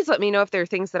 Please let me know if there are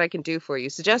things that I can do for you.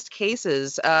 Suggest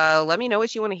cases. Let me know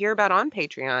what you want to hear about on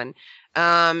Patreon.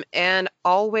 And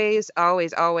always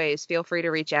feel free to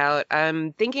reach out.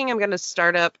 I'm thinking I'm going to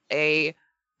start up a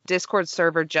Discord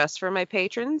server just for my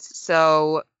patrons.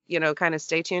 So, you know, kind of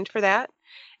stay tuned for that.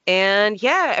 And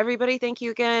yeah, everybody, thank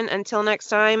you again. Until next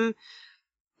time,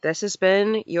 this has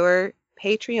been your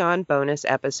Patreon bonus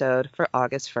episode for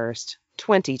August 1st,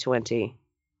 2020.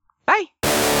 Bye.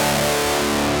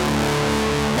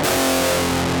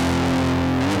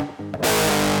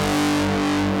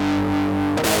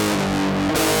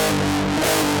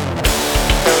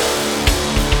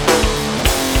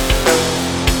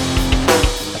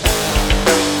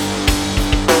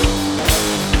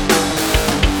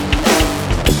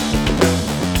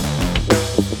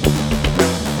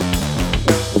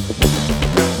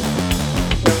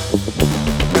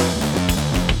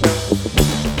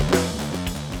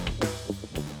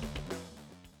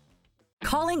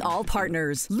 All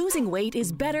partners. Losing weight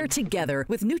is better together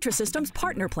with Nutrisystem's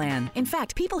Partner Plan. In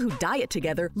fact, people who diet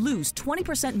together lose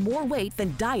 20% more weight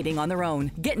than dieting on their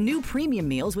own. Get new premium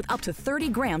meals with up to 30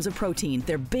 grams of protein.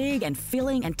 They're big and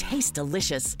filling and taste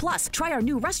delicious. Plus, try our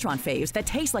new restaurant faves that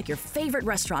taste like your favorite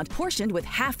restaurant, portioned with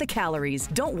half the calories.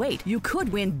 Don't wait. You could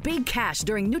win big cash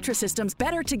during Nutrisystem's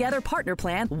Better Together Partner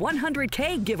Plan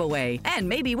 100K giveaway. And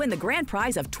maybe win the grand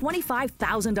prize of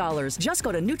 $25,000. Just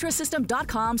go to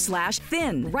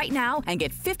Nutrisystem.com/thin right now and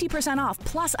get 50% off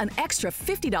plus an extra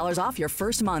 $50 off your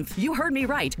first month. You heard me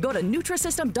right. Go to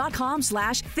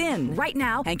Nutrisystem.com/thin right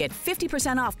now and get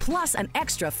 50% off plus an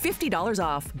extra $50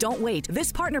 off. Don't wait. This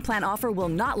partner plan offer will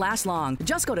not last long.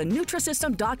 Just go to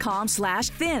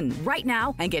Nutrisystem.com/thin right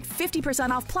now and get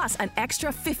 50% off plus an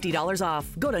extra $50 off.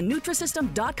 Go to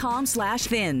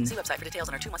Nutrisystem.com/thin. See website for details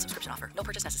on our 2-month subscription offer. No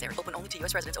purchase necessary. Open only to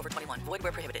U.S. residents over 21. Void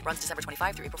where prohibited. Runs December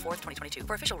 25 through April 4th, 2022.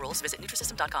 For official rules, visit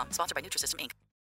Nutrisystem.com. Sponsored by Nutrisystem, Inc.